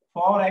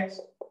 4x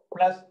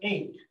plus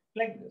 8,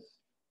 like this.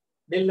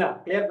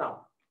 Dilna, clear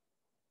now?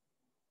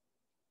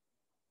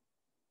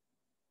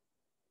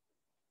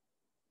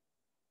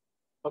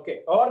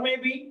 Okay, or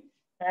maybe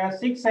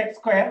 6x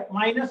square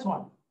minus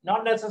 1.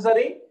 Not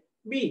necessary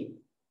b.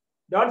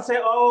 Don't say,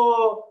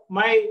 oh,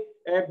 my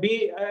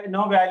b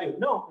no value.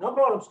 No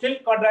problem. Still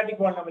quadratic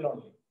polynomial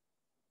only.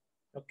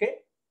 Okay,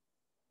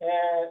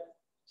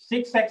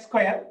 6x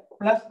square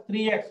plus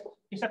 3x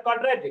is a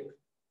quadratic,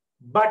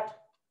 but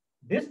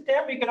this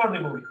term we cannot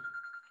remove it.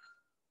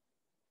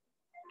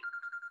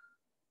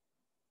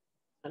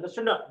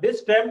 Understood? No,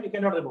 this term we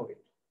cannot remove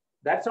it.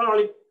 That's not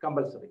only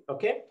compulsory.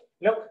 Okay,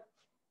 look,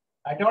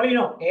 I told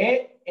you,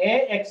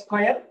 ax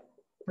square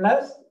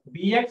plus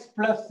bx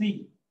plus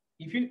c.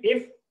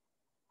 If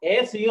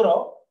a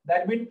 0,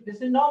 that means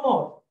this is no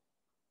more.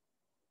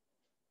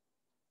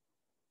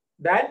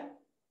 Then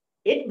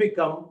it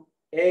become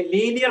a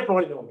linear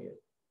polynomial.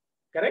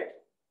 Correct?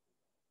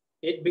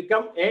 It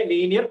become a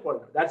linear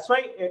polynomial. That's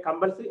why a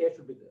compulsory a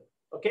should be there.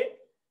 Okay?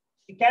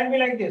 It can be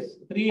like this.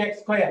 3x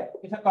square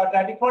is a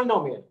quadratic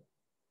polynomial.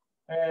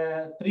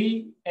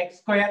 3x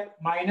square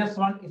minus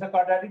 1 is a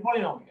quadratic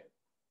polynomial.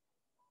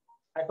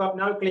 I hope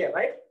now clear,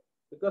 right?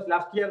 Because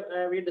last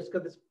year we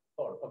discussed this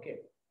all. Okay.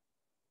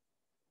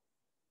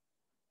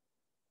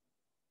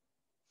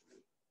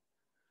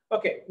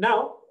 Okay.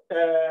 Now,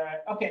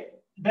 okay.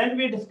 Then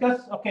we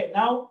discuss. Okay.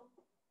 Now,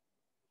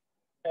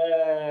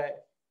 a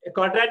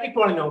quadratic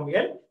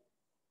polynomial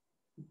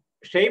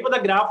shape of the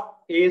graph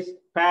is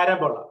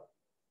parabola.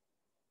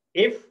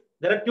 If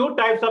there are two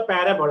types of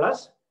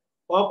parabolas,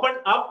 open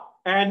up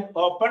and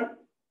open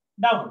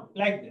down,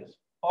 like this.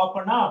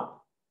 Open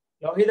up,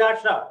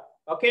 Lohidasha.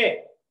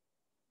 Okay.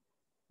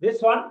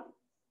 This one,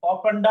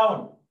 open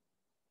down.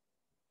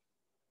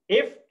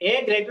 If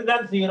a greater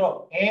than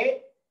 0,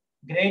 a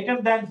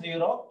greater than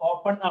 0,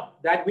 open up.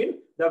 That means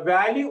the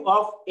value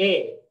of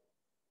a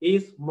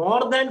is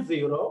more than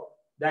 0,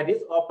 that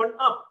is open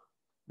up.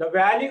 The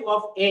value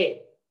of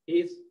a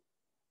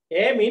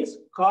means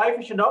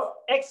coefficient of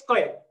x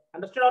square.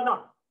 Understood or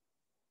not?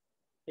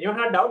 You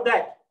have doubt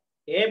that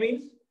a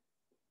means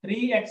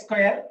 3x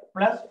square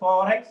plus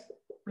 4x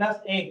plus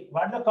 8.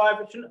 What is the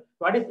coefficient?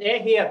 What is a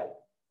here?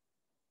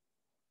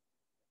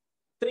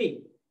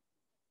 3.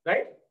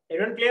 Right?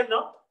 Everyone clear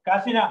now?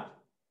 Kasina,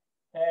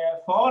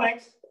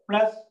 4x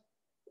plus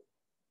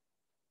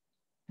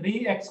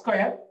 3x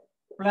square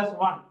plus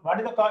 1. What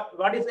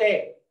is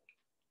a?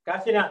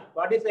 Kasina,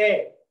 what is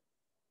a?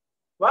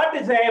 What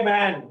is a,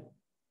 man?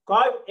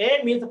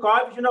 A means the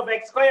coefficient of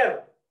x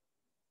square.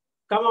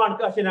 Come on,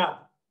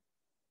 Kasina.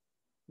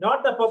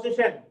 Not the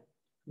position.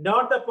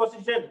 Not the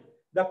position.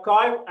 The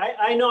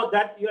I know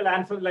that you'll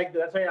answer like that.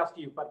 That's why I asked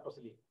you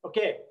purposely.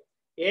 Okay.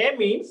 A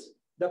means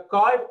the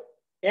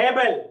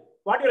Abel.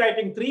 What are you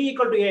writing? 3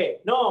 equal to A.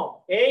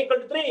 No. A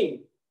equal to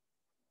 3.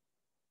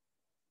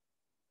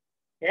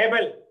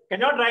 Abel.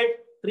 Cannot write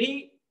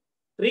 3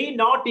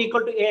 not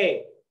equal to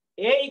A.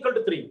 A equal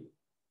to 3.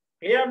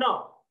 Clear or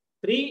no?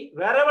 3,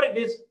 wherever it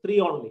is, 3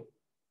 only.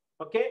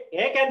 Okay.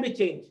 A can be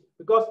changed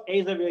because A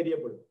is a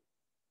variable.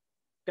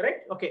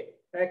 Correct? Okay.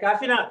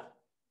 Kasina,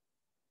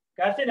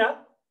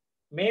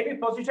 maybe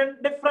position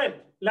different,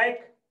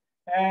 like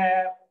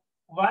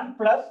 1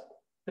 plus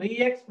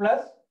 3x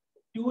plus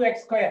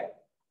 2x square.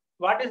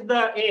 What is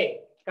the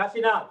A?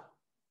 Kasina.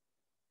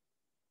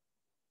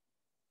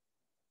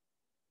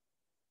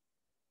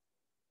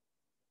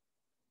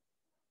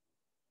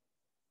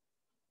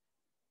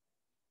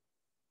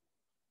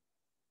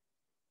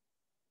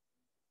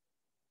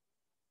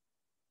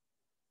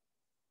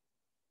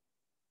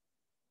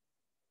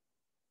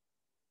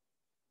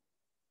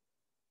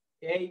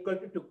 A equal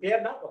to 2. Clear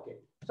now? Okay.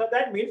 So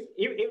that means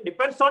if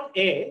depends on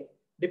A,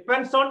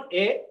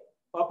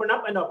 open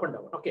up and open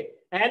down. Okay.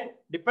 And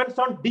depends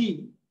on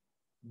D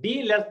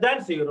less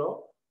than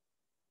 0,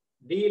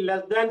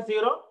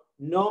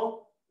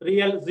 no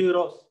real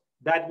zeros.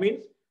 That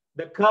means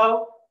the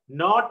curve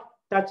not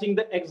touching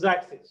the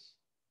x-axis.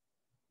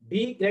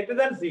 D greater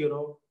than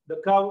 0,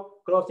 the curve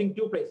crossing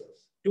 2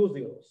 places, 2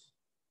 zeros.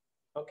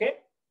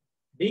 Okay.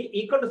 D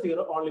equal to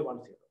 0, only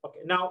 1 0.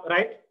 Okay. Now,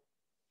 right.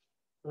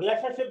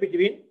 Relationship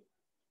between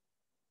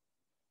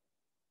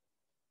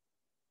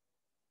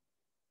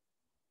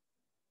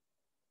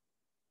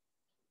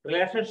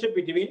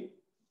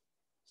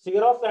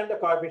zeros and the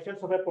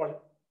coefficients of a polynomial.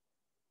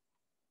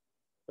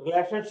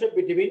 Relationship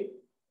between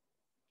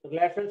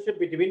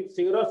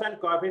zeros and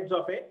coefficients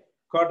of a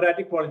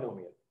quadratic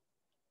polynomial.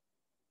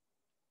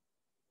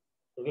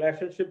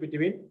 Relationship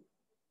between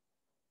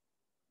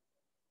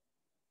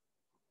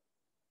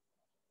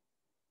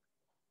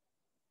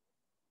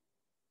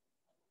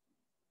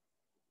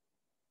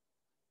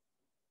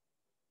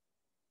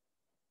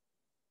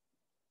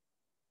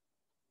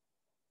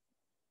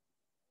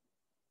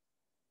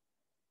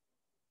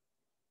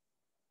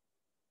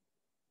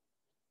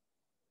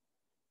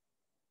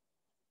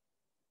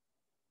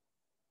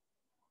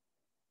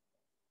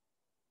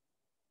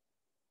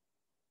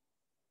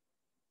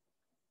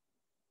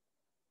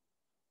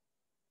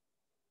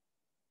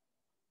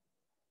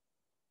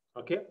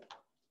okay.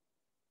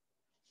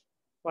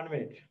 1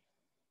 minute.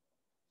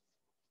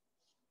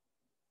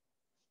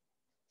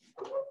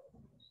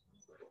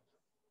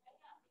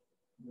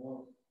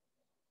 No.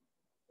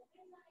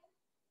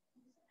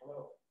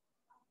 Hello.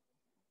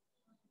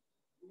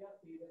 We are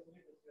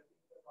seriously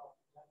discussing the topic.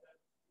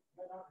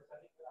 We are not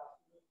deciding to ask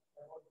you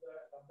about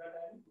the lambda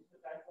dynamic. This is the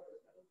time for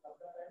discussing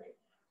lambda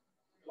dynamic.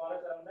 You are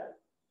around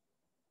that,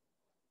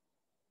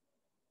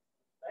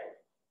 right?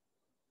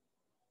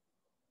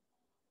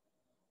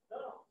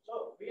 No.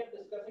 So we are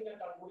discussing and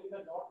concluding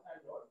the dot and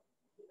dot.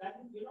 That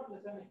means you're not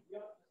listening. You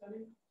are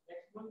listening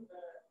next month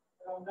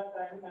around that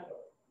time and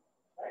all,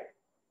 right?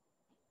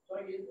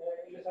 Sorry,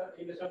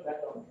 listen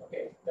that one.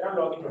 Okay, they are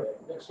logging today.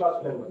 Next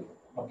class level.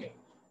 Okay.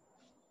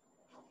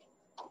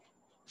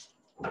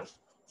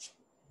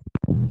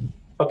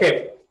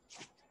 Okay.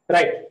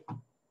 Right.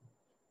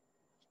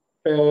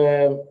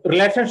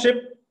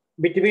 Relationship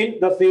between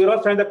the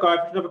zeros and the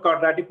coefficient of a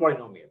quadratic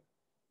polynomial.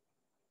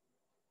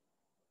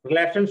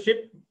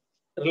 Relationship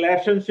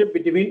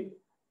between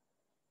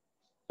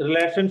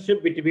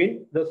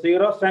the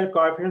zeros and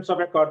coefficients of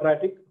a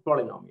quadratic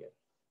polynomial.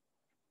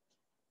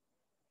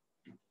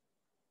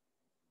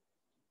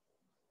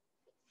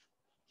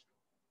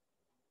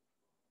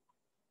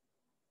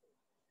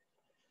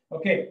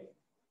 Okay.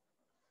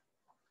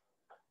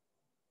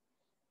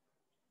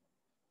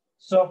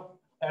 So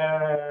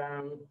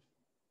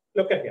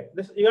look at here.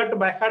 This you have to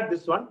by heart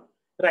this one.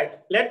 Right.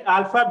 Let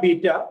alpha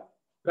beta.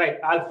 Right.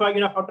 Alpha, you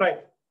know how to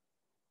write.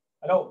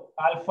 Hello,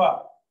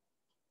 alpha.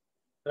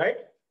 Right.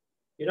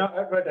 You know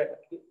how to write.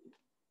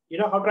 You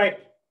know how to write.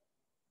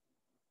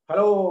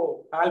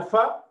 Hello,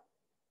 alpha,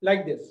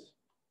 like this.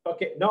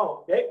 Okay.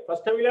 No. Okay.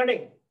 First time we're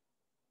learning.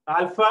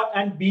 Alpha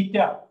and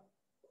beta.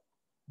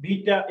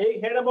 Beta.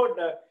 You heard about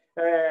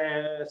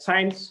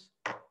science.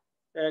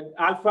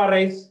 Alpha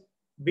rays,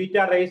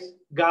 beta rays,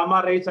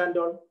 gamma rays, and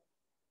all.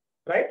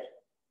 Right?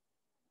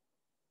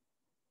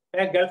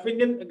 A Gulf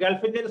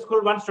Indian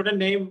school, one student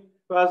name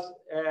was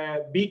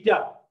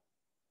Beta.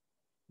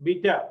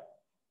 Beta.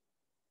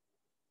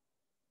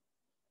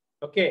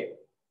 Okay.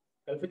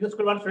 Gulf Indian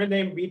school, one student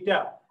named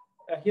Beta.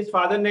 His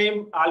father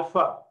name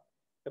Alpha.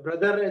 The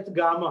brother is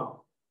Gamma.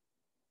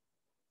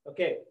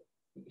 Okay.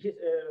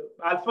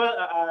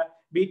 Alpha,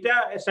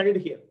 Beta studied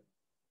here.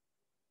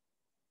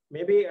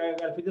 Maybe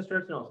Gulf Indian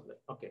students knows that.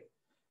 Okay.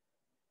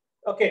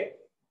 Okay.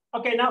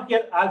 Okay. Now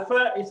here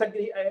Alpha is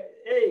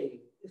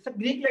it's a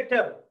Greek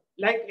letter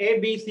like A,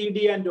 B, C,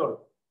 D, and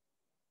all.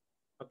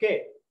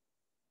 Okay.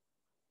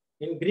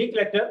 In Greek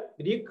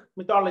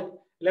mythology,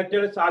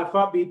 letters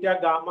alpha, beta,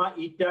 gamma,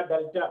 eta,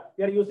 delta.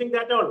 We are using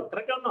that all.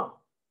 Correct or no?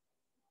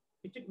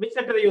 Which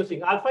letter are you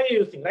using? Alpha you are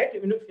using, right?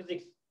 In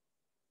physics.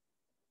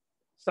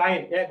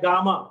 Sine,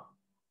 gamma.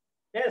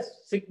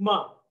 Yes,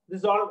 sigma. This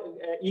is all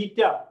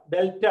eta,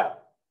 delta.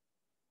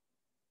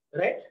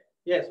 Right?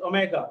 Yes,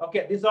 omega.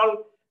 Okay, these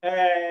all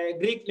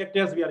Greek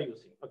letters we are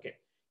using. Okay.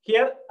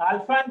 Here,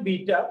 alpha and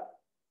beta.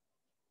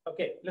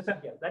 Okay, listen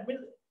here. That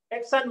means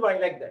X and Y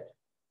like that.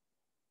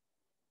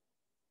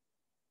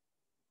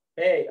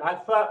 Hey,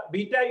 alpha,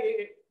 beta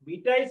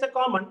is a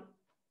common.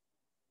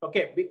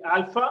 Okay,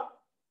 alpha,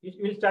 you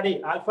will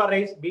study alpha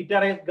rays, beta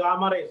rays,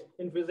 gamma rays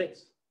in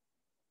physics.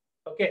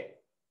 Okay.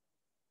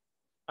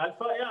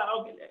 Alpha, yeah,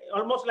 okay,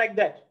 almost like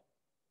that.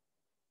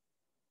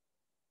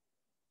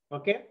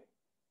 Okay.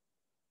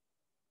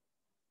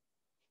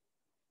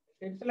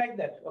 It's like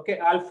that. Okay,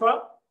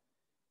 alpha.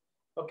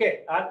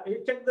 Okay,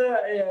 you check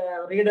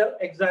the reader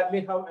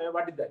exactly how,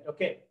 what is that?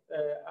 Okay,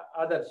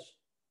 others.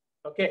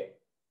 Okay.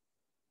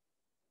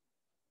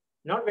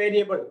 Not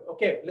variable.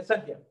 Okay,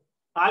 listen here.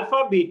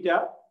 Alpha,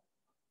 beta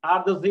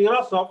are the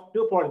zeros of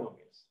two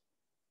polynomials.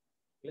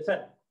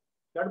 Listen,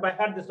 you have to by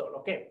heart this all.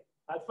 Okay.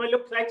 Alpha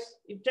looks like,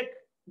 you check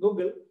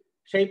Google,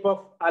 shape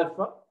of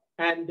alpha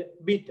and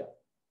beta.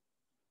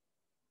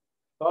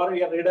 Or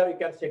your reader, you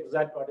can see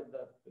exact what is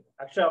the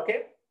action.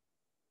 Okay.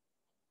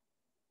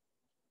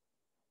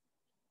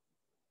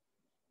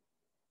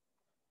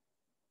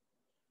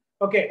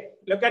 Okay,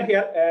 look at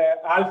here.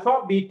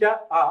 Alpha, beta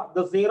are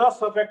the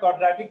zeros of a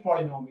quadratic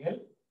polynomial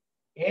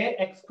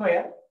ax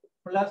square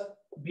plus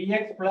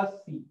bx plus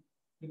c.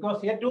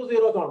 Because here two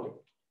zeros only.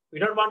 We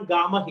don't want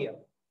gamma here.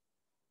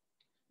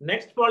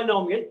 Next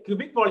polynomial,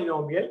 cubic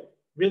polynomial,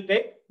 will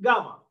take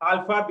gamma,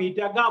 alpha,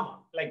 beta, gamma,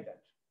 like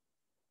that.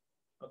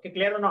 Okay,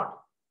 clear or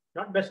not?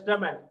 Not beta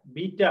man,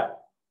 beta.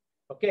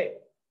 Okay.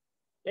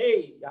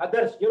 Hey,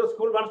 others, your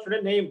school one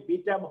student name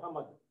Beta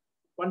Muhammad.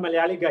 One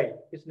Malayali guy,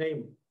 his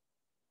name.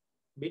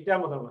 Beta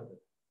Muhammad.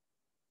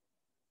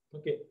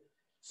 Okay.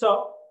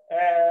 So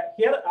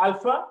here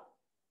alpha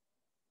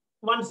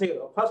 1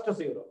 0, first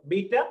 0,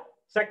 beta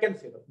second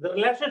 0. The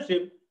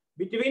relationship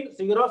between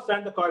zeros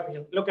and the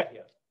coefficient. Look at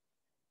here.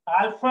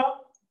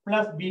 Alpha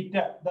plus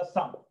beta, the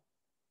sum.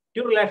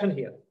 Two relation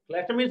here.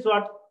 Relation means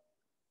what?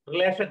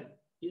 Relation.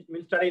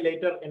 We'll study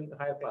later in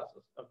higher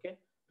classes. Okay.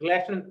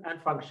 Relation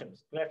and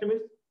functions. Relation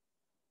means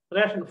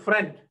relation,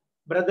 friend,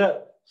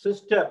 brother,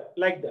 sister,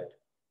 like that.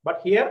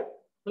 But here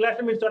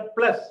relation means what?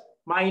 Plus,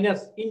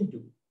 minus,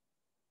 into.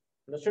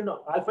 Understood?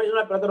 No, alpha is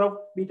not brother of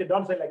beta.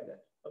 Don't say like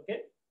that.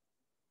 Okay.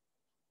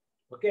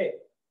 Okay.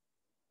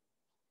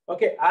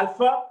 Okay.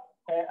 Alpha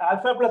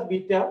plus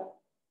beta.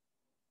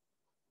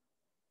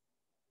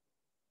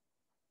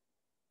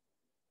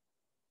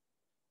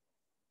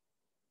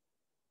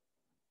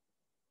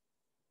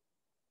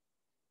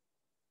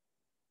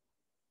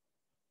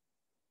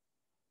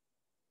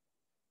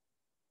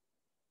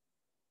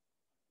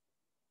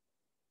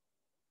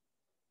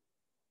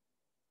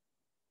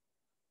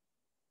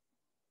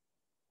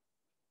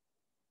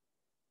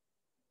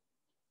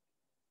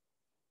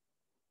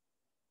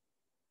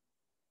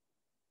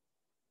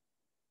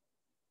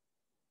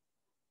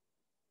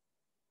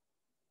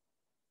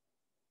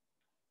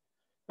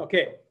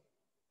 Okay.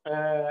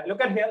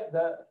 Look at here,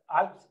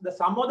 the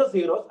sum of the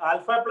zeros,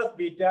 alpha plus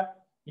beta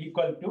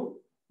equal to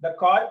the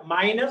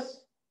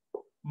minus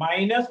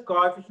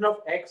coefficient of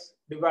x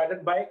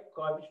divided by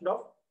coefficient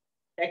of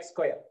x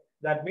square.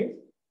 That means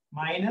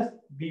minus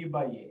b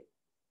by a.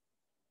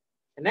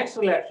 The next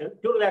relation,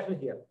 two relations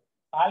here.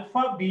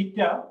 Alpha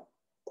beta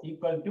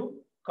equal to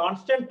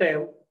constant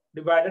term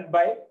divided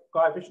by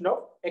coefficient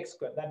of x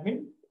square. That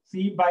means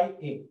c by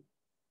a.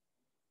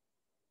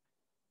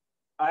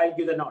 I'll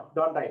give the note.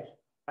 Don't write.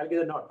 I'll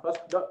give the note.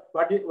 First,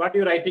 what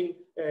you're writing,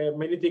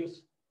 many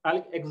things.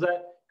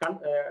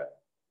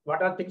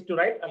 What are things to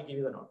write? I'll give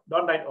you the note.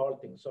 Don't write all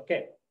things.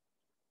 Okay.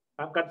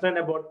 I'm concerned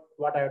about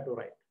what I have to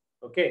write.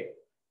 Okay.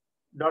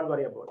 Don't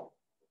worry about it.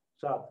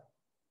 So,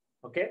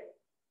 okay.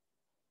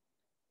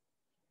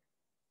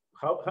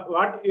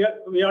 What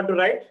we have to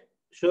write?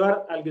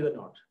 Sure, I'll give the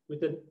note with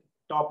the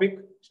topic,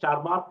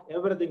 star mark,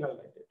 everything. I'll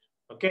write it.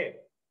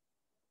 Okay.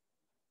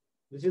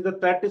 This is the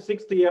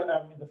 36th year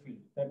I'm in the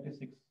field.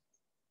 36.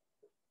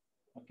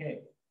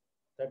 Okay.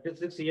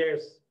 36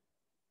 years,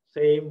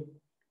 same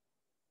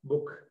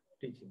book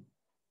teaching.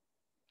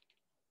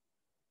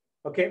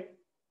 Okay.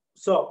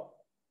 So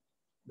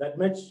that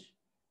much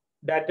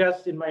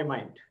data's in my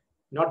mind,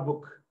 not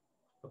book.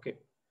 Okay.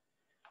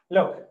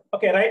 Look,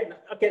 okay, right?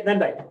 Okay, then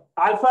right.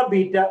 Alpha,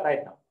 beta,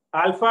 right now.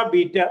 Alpha,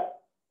 beta.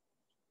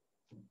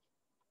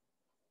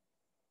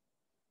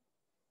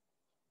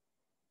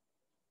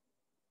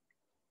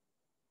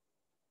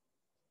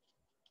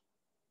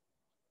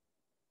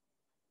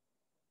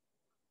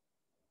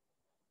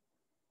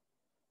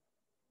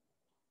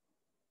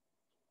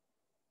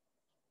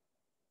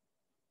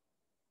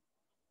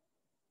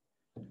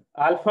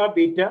 Alpha,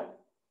 beta.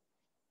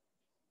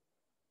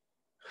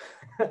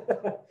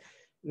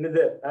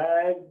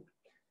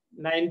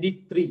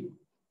 93.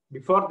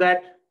 Before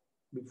that,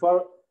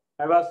 before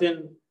I was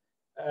in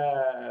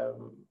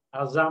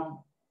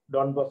Assam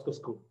Don Bosco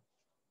School.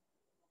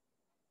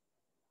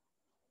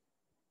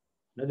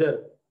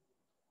 Another,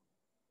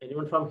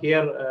 anyone from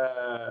here,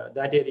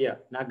 that area,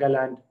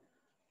 Nagaland,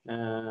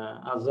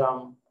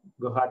 Assam,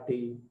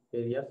 Guwahati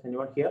areas,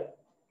 anyone here?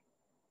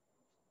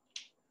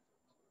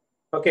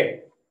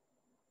 Okay.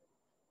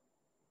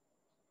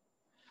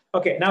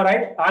 Okay, now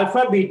write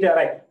alpha, beta,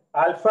 right?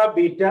 Alpha,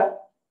 beta,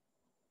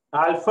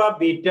 alpha,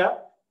 beta,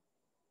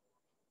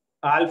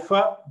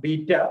 alpha,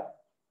 beta.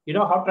 You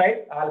know how to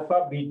write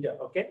alpha, beta,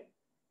 okay?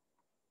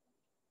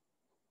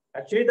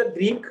 Actually, the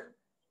Greek,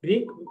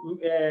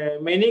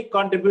 many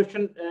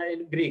contribution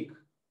in Greek.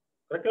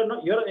 Correct or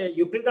no? You're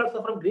Euclid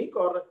also from Greek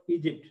or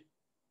Egypt?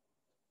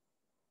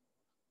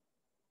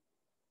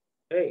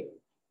 Hey,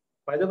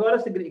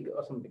 Pythagoras is Greek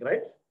or something,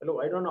 right? Hello,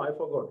 I don't know, I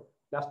forgot.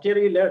 Last year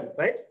you learned,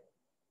 right?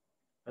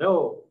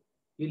 Hello,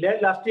 you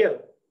learned last year.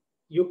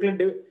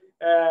 Euclid,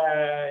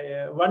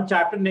 one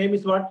chapter name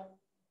is what?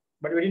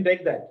 But we didn't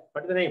take that.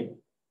 What is the name?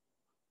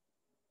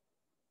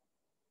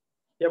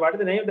 Yeah, what is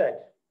the name of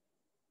that?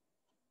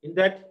 In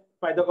that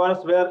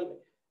Pythagoras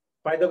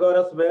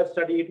were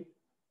studied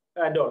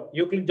and all.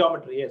 Euclid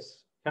geometry,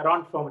 yes.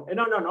 Heron form.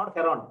 No, not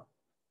Heron.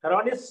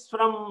 Heron is,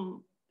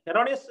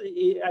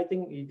 I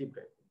think, Egypt.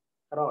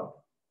 Heron.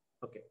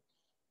 Okay.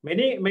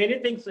 Many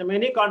things,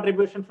 many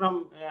contribution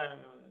from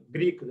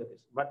Greek, that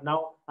is. But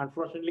now,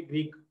 unfortunately,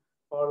 Greek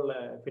all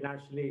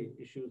financially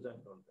issues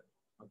and all that.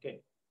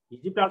 Okay.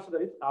 Egypt also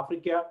there is.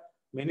 Africa,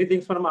 many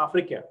things from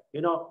Africa.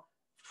 You know,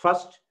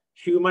 first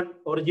human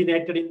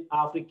originated in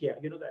Africa.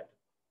 You know that,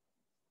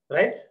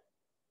 right?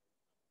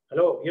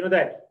 Hello, you know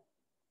that?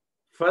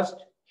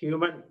 First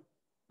human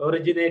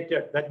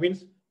originated. That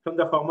means from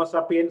the Homo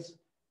sapiens,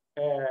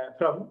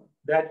 from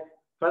that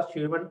first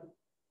human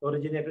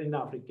originated in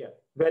Africa.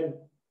 When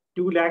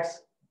 2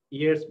 lakhs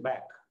years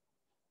back,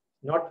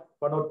 not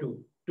 1 or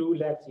 2, 2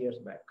 lakhs years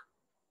back.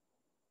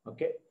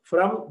 Okay,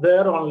 from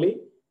there only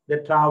they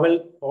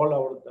travel all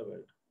over the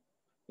world.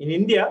 In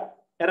India,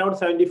 around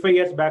 75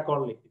 years back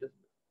only,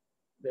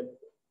 the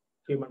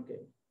human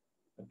came.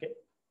 Okay,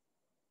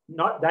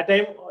 not that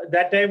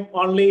time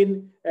only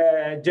in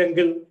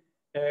jungle,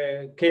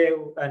 cave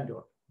and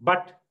all.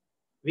 But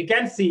we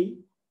can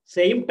see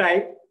same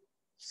type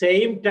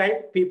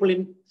people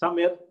in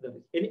somewhere.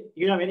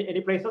 You know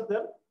any places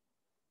there?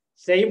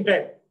 Same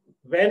type.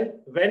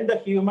 When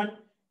the human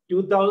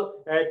 2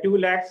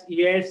 lakhs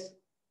years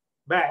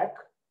back,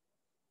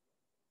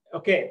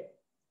 okay,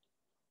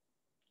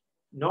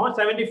 not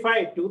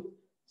 75 to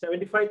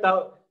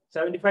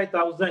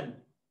 75,000.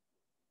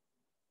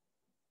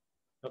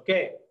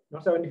 Okay,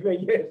 not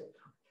 75 years.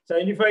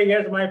 75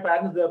 years, my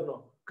parents there,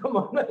 no. Come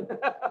on.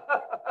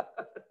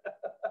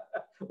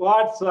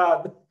 What,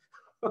 Swad?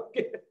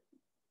 Okay.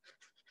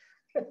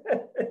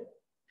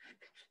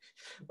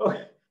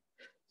 Okay.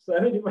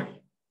 75.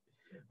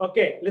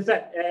 Okay,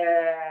 listen.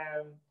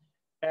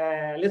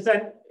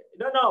 Listen.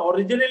 No.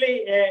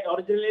 Originally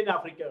in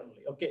Africa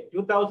only. Okay,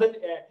 2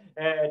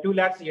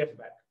 lakhs years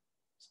back.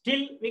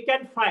 Still, we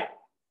can find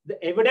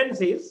the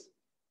evidence is.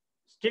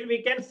 Still,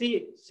 we can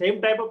see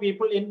same type of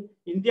people in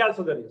India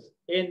also there is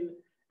in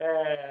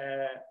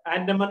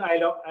Andaman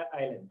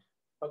Island.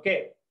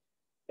 Okay,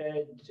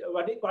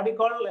 what do you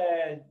call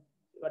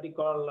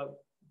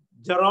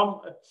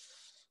Jerome?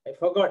 I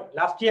forgot.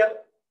 Last year,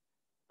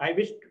 I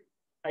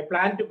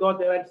planned to go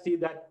there and see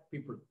that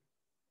people.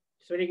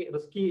 It's very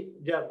risky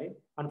journey.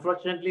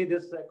 Unfortunately,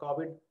 this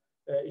COVID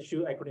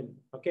issue I couldn't.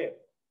 Okay,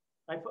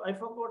 I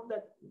forgot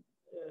that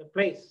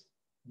place,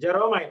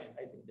 Jerome Island.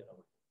 I think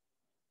Jerome.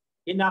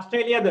 In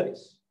Australia there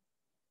is.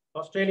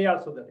 Australia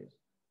also there is.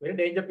 Very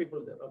dangerous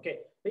people there. Okay,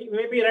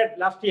 maybe read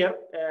last year.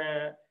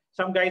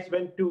 Some guys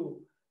went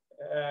to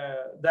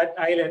that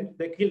island.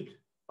 They killed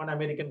one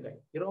American guy.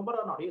 You remember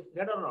or not?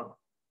 They don't know.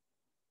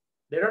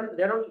 They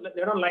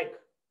don't like.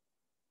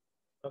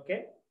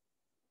 Okay,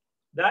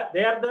 that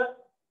they are the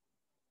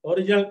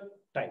original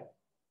type.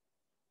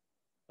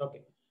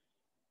 Okay.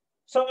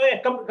 So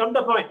come to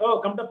the point. Oh,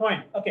 come to the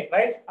point. Okay,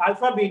 right?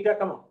 Alpha, beta,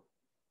 come on.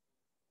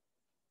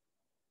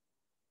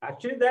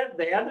 Actually,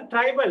 they are the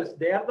tribals.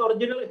 They are the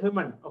original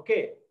human.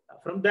 Okay.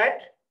 From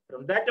that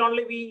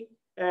only we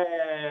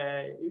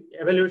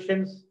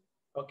evolutions.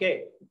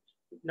 Okay.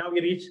 Now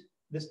we reach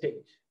this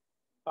stage.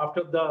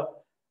 After the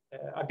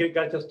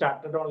agriculture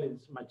started, only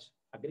this much.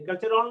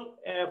 Agriculture all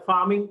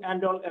farming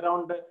and all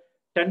around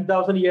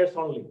 10,000 years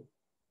only.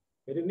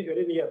 Very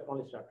near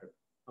only started.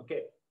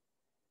 Okay.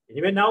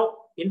 Anyway,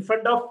 now in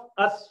front of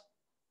us,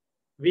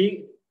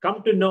 we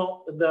come to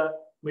know the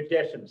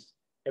mutations,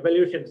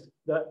 evolutions,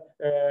 the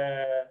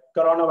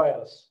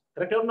coronavirus.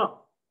 Correct or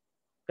no?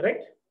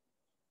 Correct?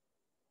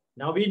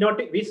 Now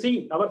we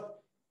see our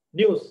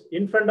news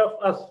in front of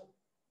us,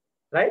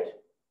 right?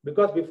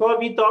 Because before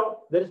we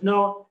thought there is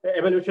no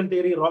evolution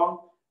theory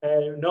wrong,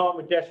 no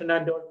mutation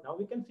and all. Now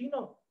we can see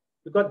now.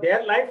 Because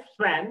their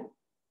lifespan,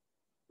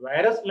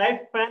 virus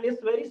lifespan is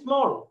very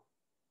small.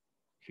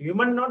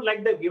 Human not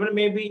like that. Human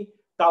maybe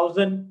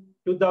 1,000,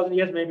 2,000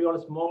 years, maybe all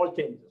small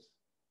changes.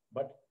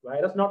 But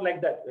virus not like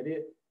that.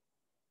 Very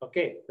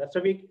okay. That's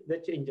a big the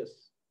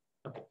changes.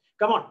 Okay,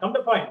 come on, come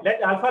to point.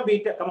 Let alpha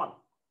beta. Come on.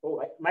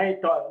 Oh, my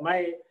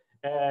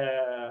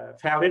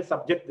favorite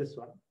subject. This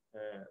one,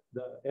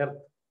 the Earth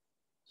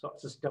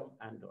system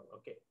and all.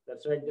 Okay,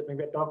 that's why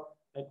maybe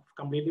I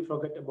completely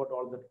forget about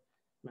all the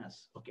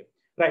mass. Okay,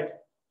 right.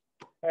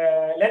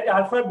 Let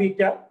alpha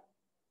beta.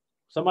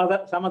 Some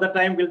other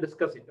time we'll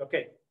discuss it.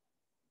 Okay.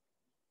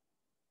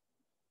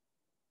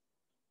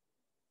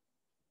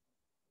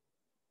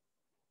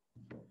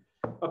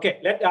 Okay,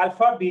 let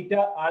alpha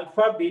beta are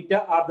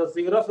the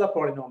zeros of the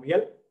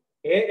polynomial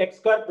ax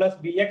square plus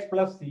bx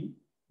plus c.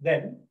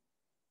 Then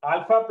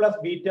alpha plus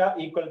beta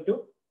equal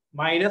to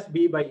minus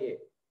b by a.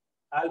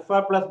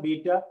 Alpha plus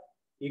beta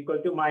equal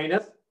to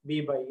minus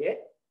b by a,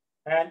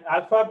 and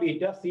alpha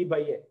beta c by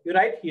a. You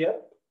write here.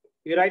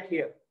 You write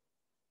here.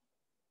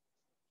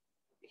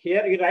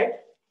 Here you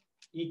write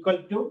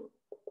equal to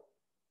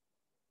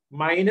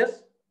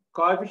minus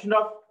coefficient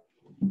of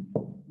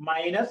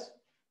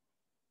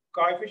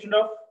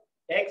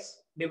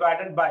x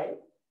divided by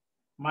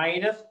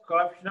minus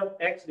coefficient of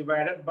x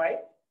divided by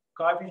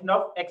coefficient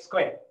of x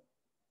square.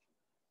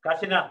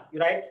 Kashina, you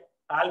write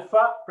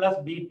alpha plus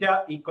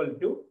beta equal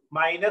to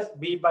minus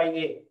b by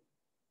a.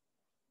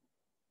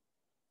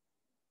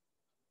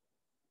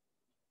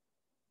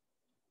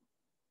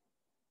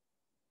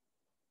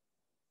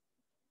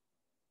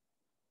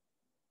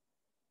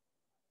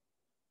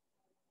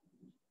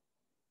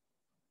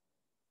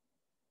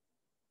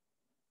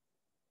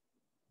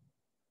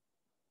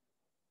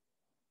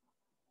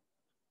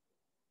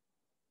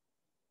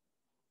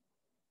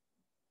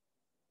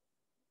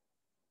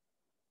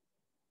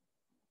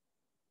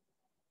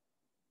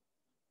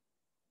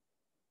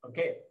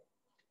 Okay,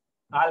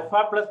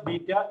 alpha plus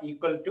beta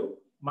equal to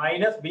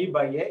minus b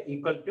by a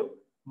equal to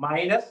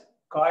minus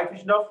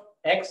coefficient of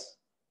x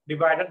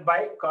divided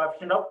by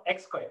coefficient of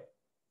x square.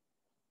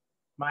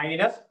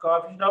 Minus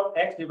coefficient of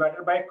x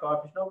divided by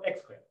coefficient of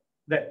x square.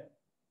 Then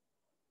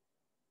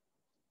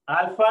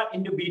alpha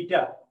into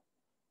beta.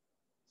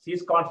 C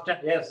is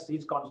constant. Yes, C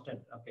is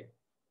constant. Okay.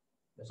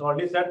 That's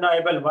already said now,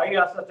 Abel. Why you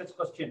ask such a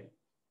question?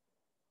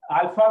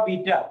 Alpha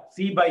beta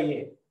C by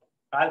a.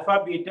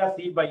 Alpha beta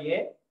C by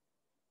a.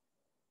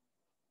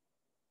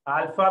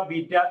 Alpha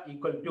beta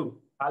equal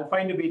to alpha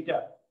into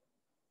beta.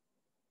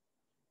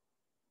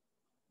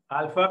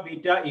 Alpha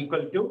beta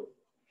equal to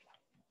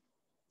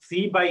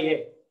C by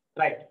a.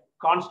 Right.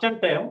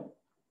 Constant term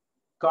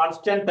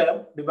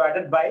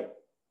divided by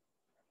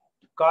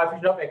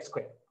coefficient of x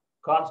square.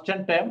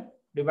 Constant term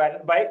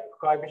divided by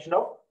coefficient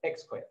of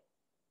x square.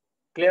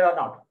 Clear or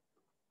not?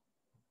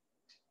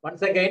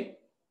 Once again,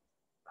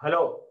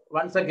 hello.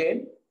 Once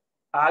again,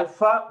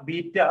 alpha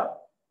beta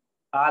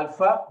are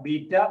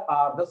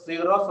the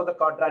zeros of the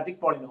quadratic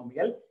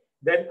polynomial.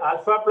 Then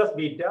alpha plus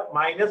beta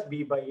minus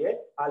b by a,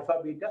 alpha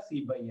beta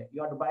c by a.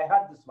 You have to by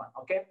heart this one.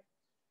 Okay.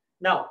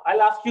 Now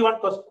I'll ask you one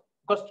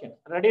question.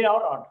 Ready or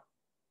not?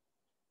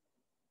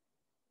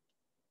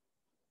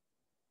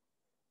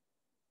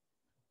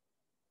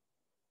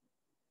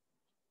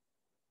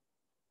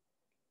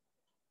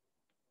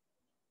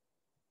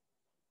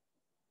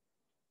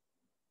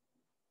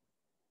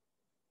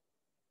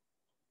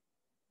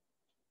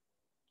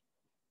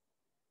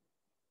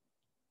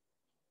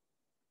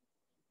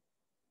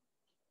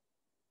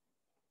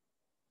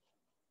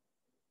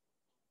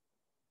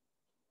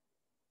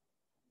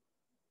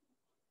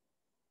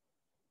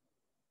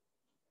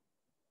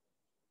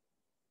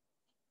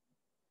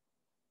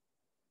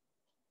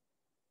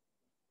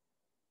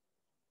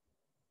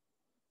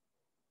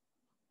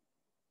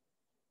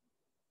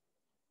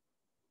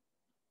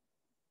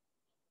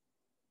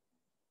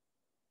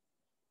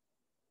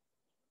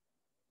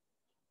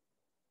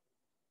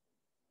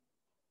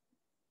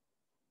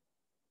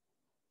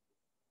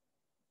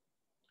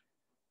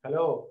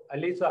 Hello,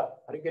 Alisa,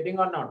 are you getting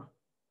or not?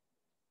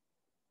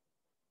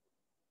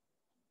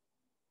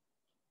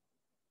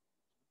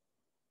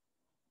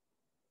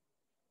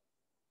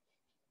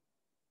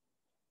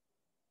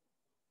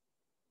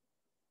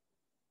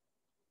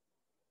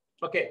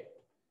 Okay,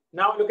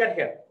 now look at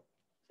here.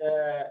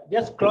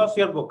 Just close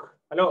your book.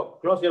 Hello,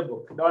 close your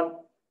book. Don't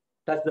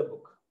touch the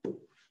book.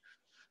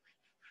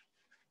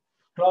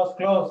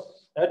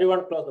 Close.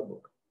 Everyone close the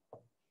book.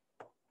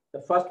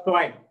 The first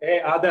point,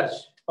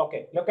 others.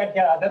 Okay, look at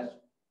here, others.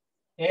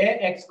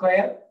 Ax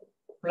square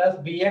plus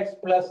bx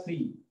plus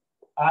c,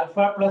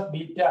 alpha plus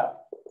beta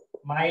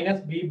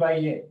minus b by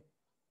a,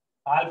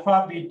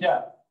 alpha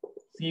beta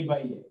c by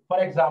a.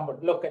 For example,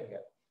 look at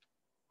here.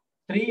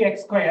 3x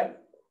square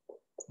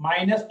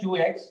minus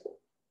 2x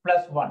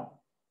plus 1.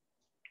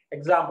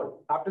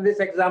 Example. After this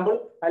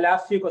example, I'll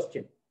ask you a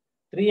question.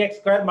 3x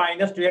square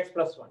minus 2x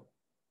plus 1.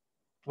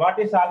 What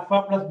is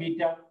alpha plus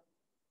beta?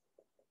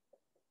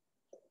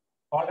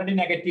 Already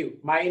negative.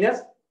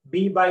 Minus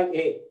b by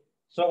a.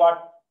 So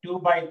what? 2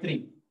 by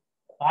 3.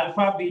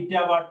 Alpha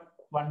beta what?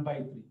 1 by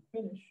 3.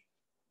 Finish.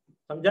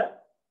 Samjha?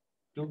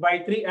 2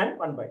 by 3 and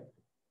 1 by 3.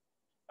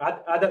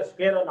 Others,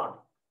 clear or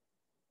not?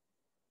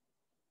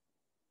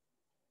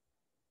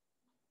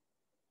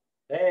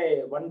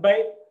 Hey, 1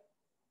 by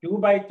 2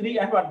 by 3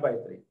 and 1 by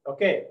 3.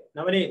 Okay.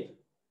 Navneet,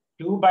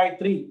 2 by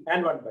 3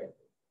 and 1 by 3.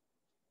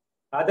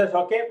 Others,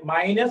 okay.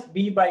 Minus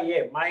b by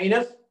a.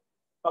 Minus.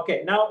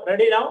 Okay. Now,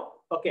 ready now?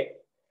 Okay.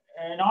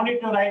 No need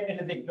to write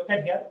anything. Look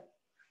at here.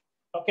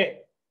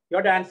 Okay. You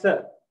have to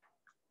answer.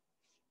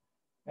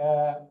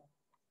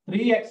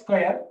 3x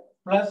square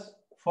plus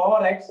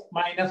 4x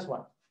minus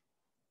 1.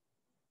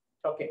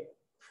 Okay.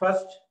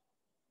 First,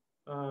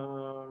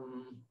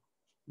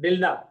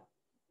 Dilna.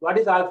 What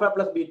is alpha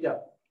plus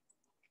beta?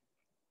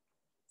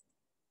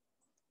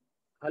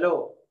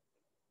 Hello.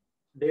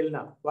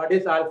 Dilna. What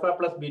is alpha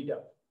plus beta?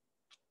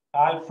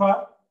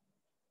 Alpha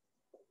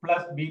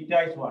plus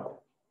beta is what?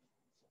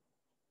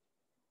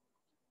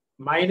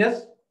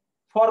 Minus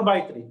 4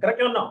 by 3.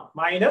 Correct or no?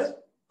 Minus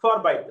 4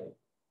 by 3.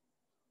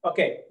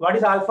 Okay. What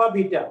is alpha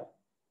beta?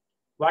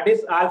 What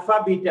is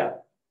alpha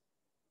beta?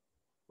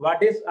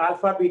 What is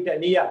alpha beta?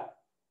 Nia.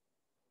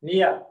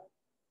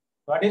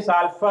 What is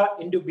alpha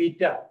into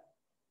beta?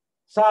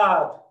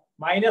 Saad.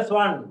 Minus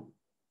 1.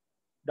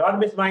 Don't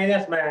miss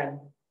minus, man.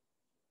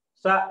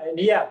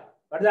 Nia.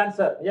 What is the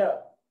answer?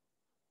 Yeah.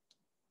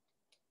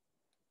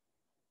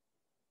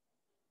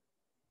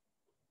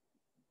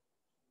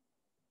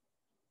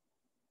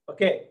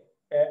 Okay.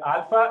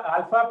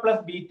 Alpha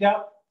plus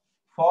beta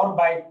 4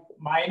 by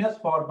minus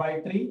 4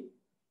 by 3.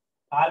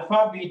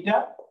 Alpha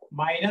beta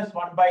minus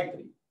 1 by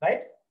 3.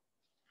 Right?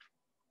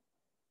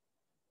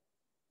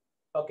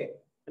 Okay.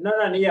 No,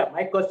 Nia.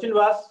 My question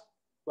was,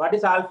 what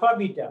is alpha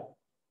beta?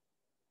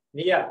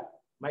 Nia,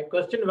 my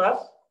question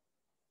was,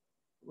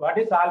 what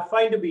is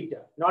alpha into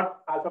beta?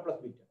 Not alpha plus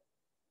beta.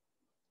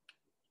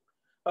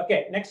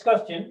 Okay. Next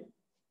question.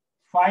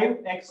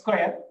 5x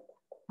square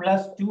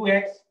plus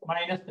 2x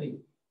minus 3.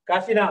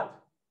 Kashinath.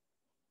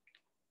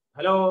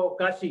 Hello,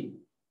 Kashi.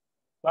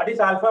 What is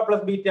alpha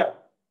plus beta?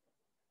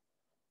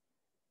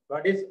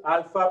 What is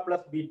alpha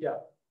plus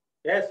beta?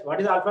 Yes, what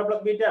is alpha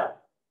plus beta?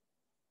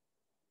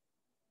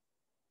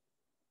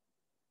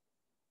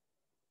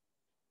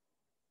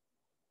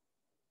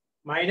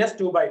 Minus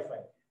 2 by 5.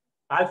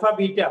 Alpha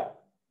beta.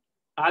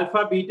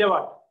 Alpha beta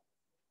what?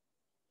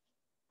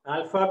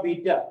 Alpha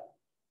beta.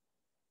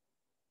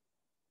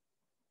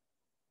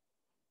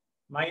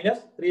 Minus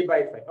 3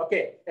 by 5.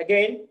 Okay,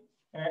 again,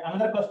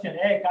 another question.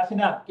 Hey,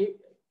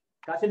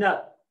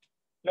 Kasinath,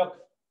 look.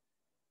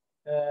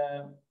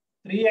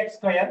 3x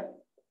square.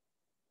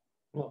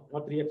 No,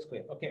 not 3x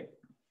square. Okay.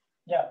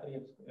 Yeah,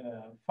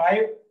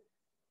 3x.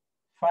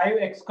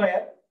 5x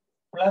square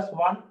plus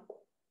 1,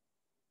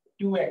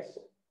 2x.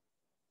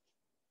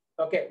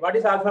 Okay, what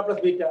is alpha plus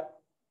beta?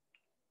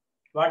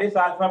 What is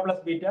alpha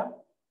plus beta?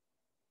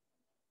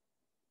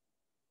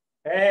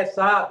 Hey,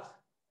 Sat,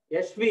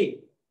 Yashvi.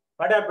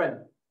 What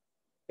happened?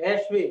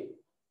 Yashvi.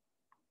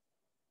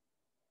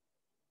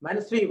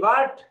 Mansvi,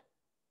 what?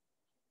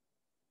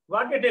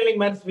 What are you telling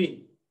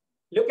Mansvi?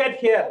 Look at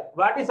here.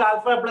 What is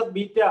alpha plus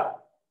beta?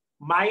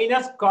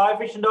 Minus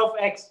coefficient of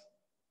x.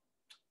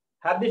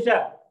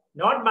 Hardisha,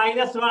 not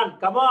minus 1.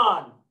 Come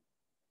on.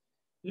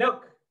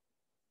 Look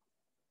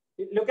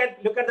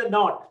at the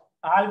note.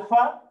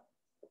 Alpha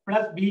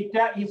plus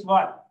beta is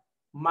what?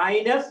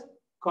 Minus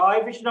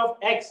coefficient of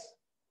x.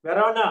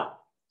 Verona.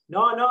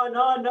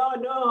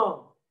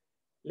 No.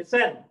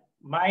 Listen.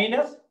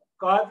 Minus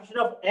coefficient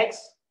of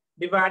x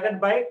divided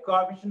by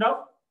coefficient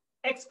of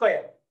x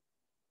square.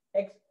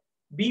 X.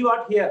 B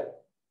what here?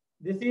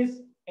 This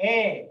is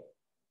A.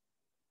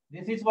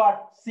 This is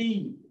what?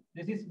 C.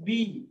 This is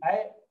B.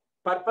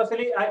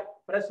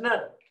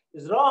 Prashner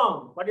is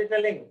wrong. What are you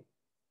telling?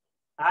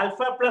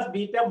 Alpha plus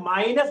beta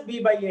minus B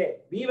by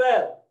A. B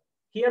where?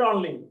 Here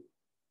only.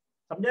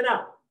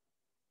 Samjhana?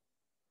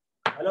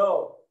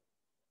 Hello.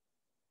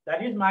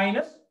 That is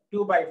minus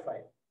 2 by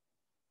 5.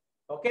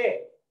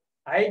 Okay.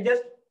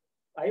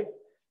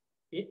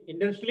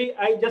 Intentionally,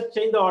 I just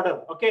change the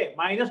order. Okay,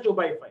 minus 2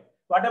 by 5.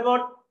 What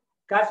about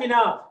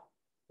Kashinath?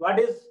 What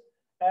is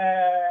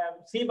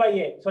C by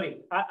A?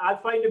 Sorry,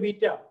 alpha into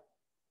beta.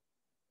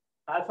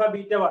 Alpha,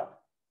 beta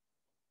what?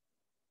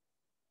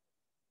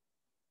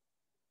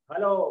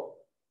 Hello.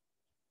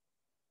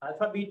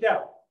 Alpha,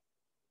 beta.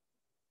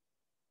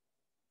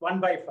 1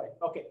 by 5.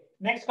 Okay.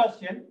 Next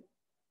question.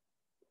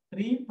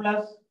 3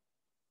 plus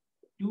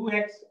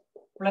 2x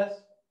plus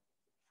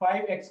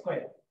 5x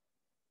square.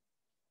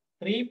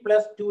 3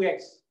 plus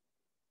 2x.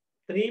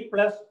 3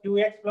 plus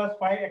 2x plus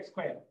 5x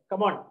square.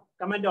 Come on.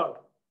 Comment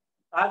out.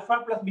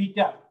 Alpha plus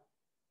beta.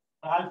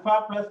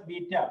 Alpha plus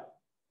beta.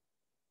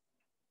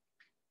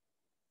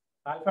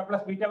 Alpha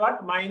plus beta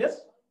what?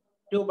 Minus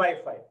 2 by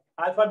 5.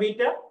 Alpha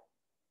beta.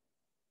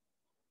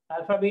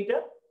 Alpha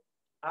beta.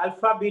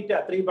 Alpha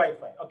beta 3 by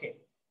 5. Okay.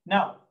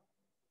 Now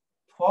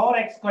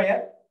 4x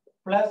square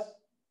plus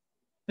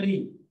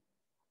 3.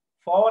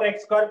 4x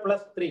square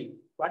plus 3.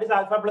 What is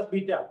alpha plus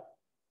beta?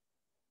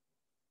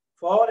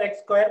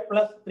 4x square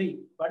plus 3.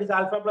 What is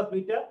alpha plus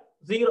beta?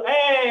 0.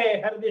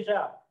 Hey,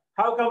 Hardisha.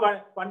 How come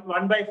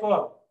 1 by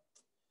 4?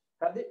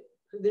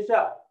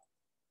 Hardisha.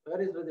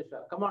 Where is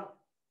Hardisha? Come on.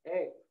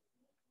 Hey.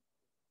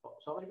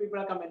 So many people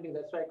are commenting.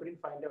 That's why I couldn't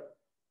find out.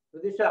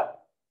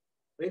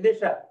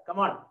 Hridisha. Come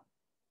on.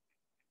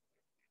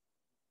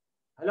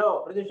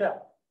 Hello, Hridisha.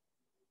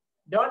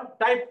 Don't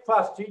type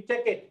fast. You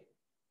check it.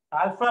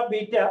 Alpha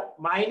beta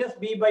minus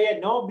b by a.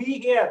 No b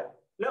here.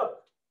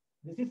 Look.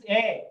 This is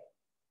A.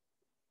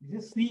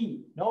 This is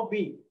C. No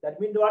B. That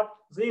means what?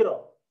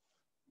 0.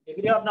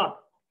 Agree or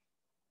not?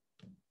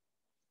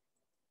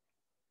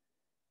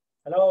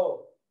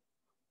 Hello.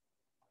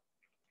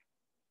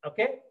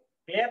 Okay.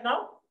 Clear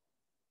now?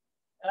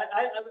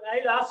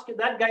 I'll ask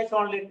that guys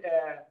only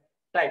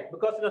type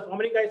because there are so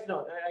many guys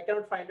now. I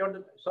cannot find out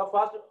so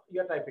fast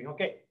you're typing.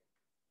 Okay.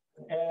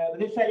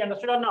 Vidisha, you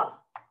understood or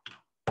not?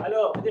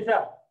 Hello,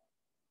 Vidisha.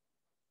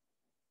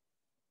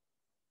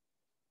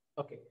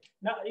 Okay.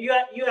 Now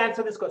you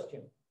answer this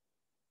question.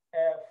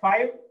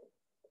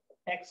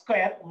 5x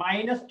square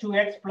minus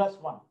 2x plus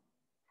 1.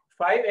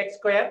 5x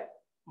square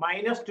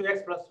minus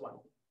 2x plus 1.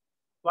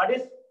 What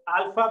is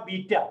alpha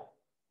beta?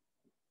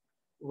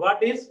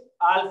 What is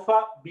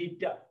alpha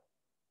beta?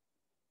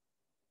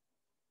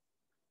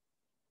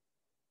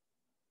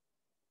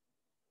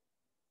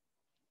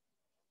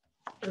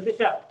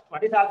 Ritisha,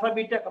 what is alpha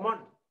beta? Come on.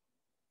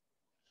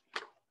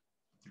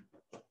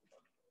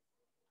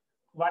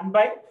 1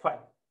 by 5.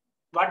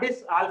 What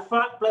is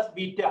alpha plus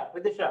beta?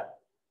 Ritisha,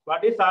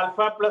 what is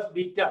alpha plus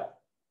beta?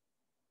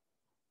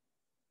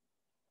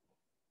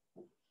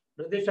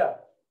 Ritisha.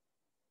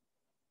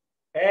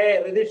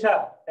 Hey,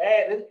 Ritisha.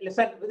 Hey,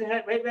 listen,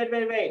 Ritisha,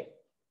 wait.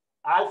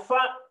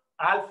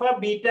 Alpha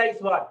beta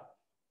is what?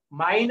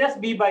 Minus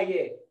b by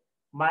a.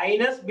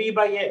 Minus b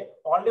by a.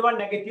 Only one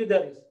negative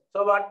there is.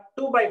 So what?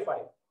 2 by 5.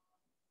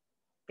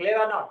 Clear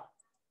or not?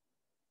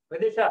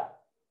 Vidisha.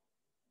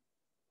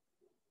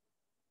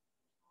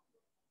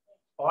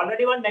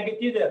 Already one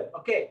negative there.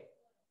 Okay.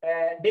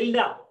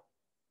 Dilna.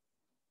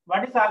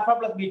 What is alpha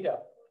plus beta?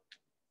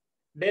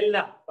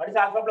 Dilna. What is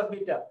alpha plus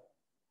beta?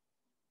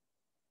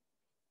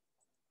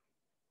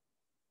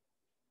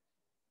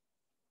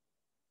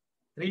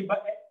 Three by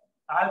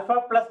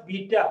alpha plus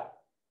beta.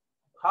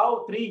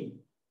 How 3?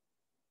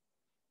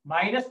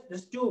 Minus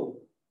this 2.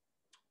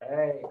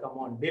 Hey, come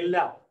on.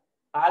 Dilna.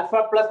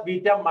 Alpha plus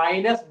beta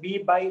minus b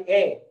by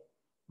a.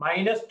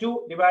 Minus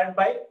 2 divided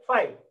by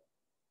 5.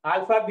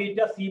 Alpha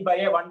beta c by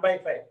a 1 by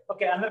 5.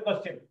 Okay, another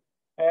question.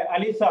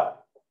 Alisa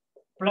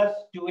plus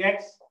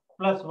 2x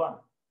plus 1.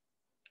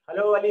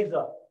 Hello,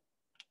 Alisa.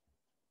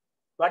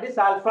 What is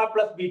alpha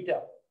plus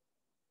beta?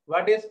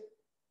 What is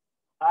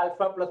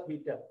alpha plus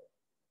beta?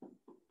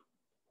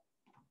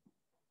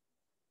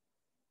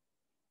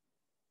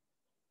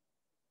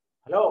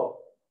 Hello.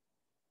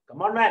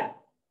 Come on, man.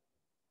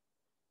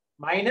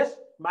 Minus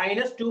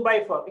 2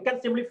 by 4. We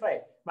can simplify.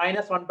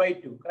 Minus 1 by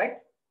 2,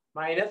 correct?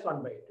 Minus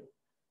 1 by 2.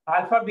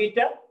 Alpha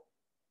beta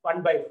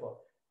 1 by 4.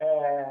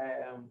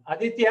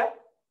 Aditya.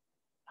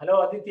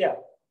 Hello, Aditya.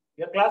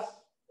 Your class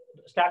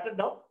started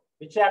now?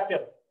 Which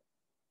chapter?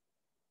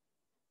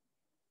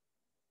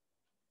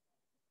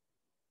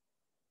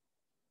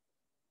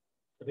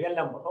 Real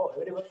number. Oh,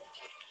 very good.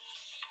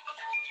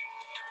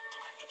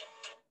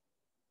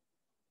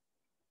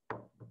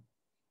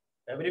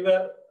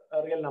 Everywhere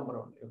a real number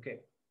only. Okay.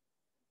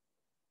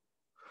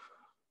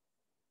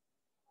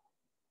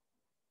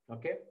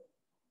 Okay.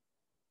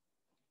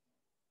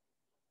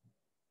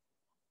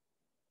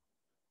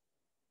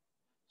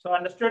 So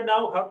understood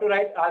now how to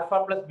write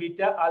alpha plus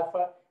beta,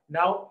 alpha.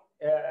 Now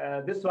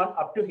this one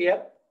up to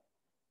here.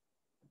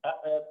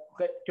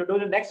 To do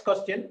the next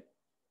question,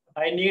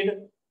 I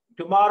need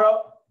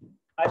tomorrow.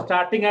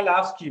 I'll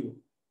ask you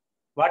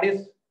what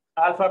is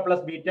alpha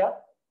plus beta,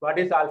 what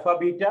is alpha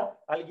beta.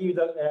 I'll give you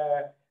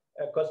the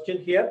question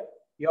here.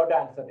 You have to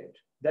answer it.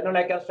 Then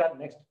only I can start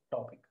next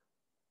topic.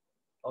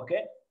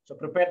 Okay. So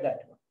prepare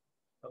that one.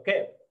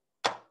 Okay.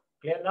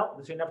 Clear now?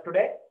 This is enough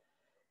today.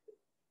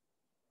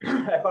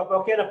 I hope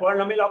okay. The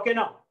polynomial okay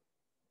now.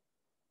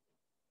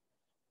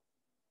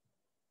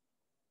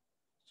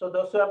 So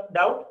those who have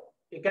doubt,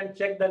 you can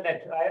check the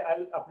net.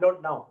 I'll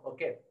upload now.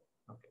 Okay.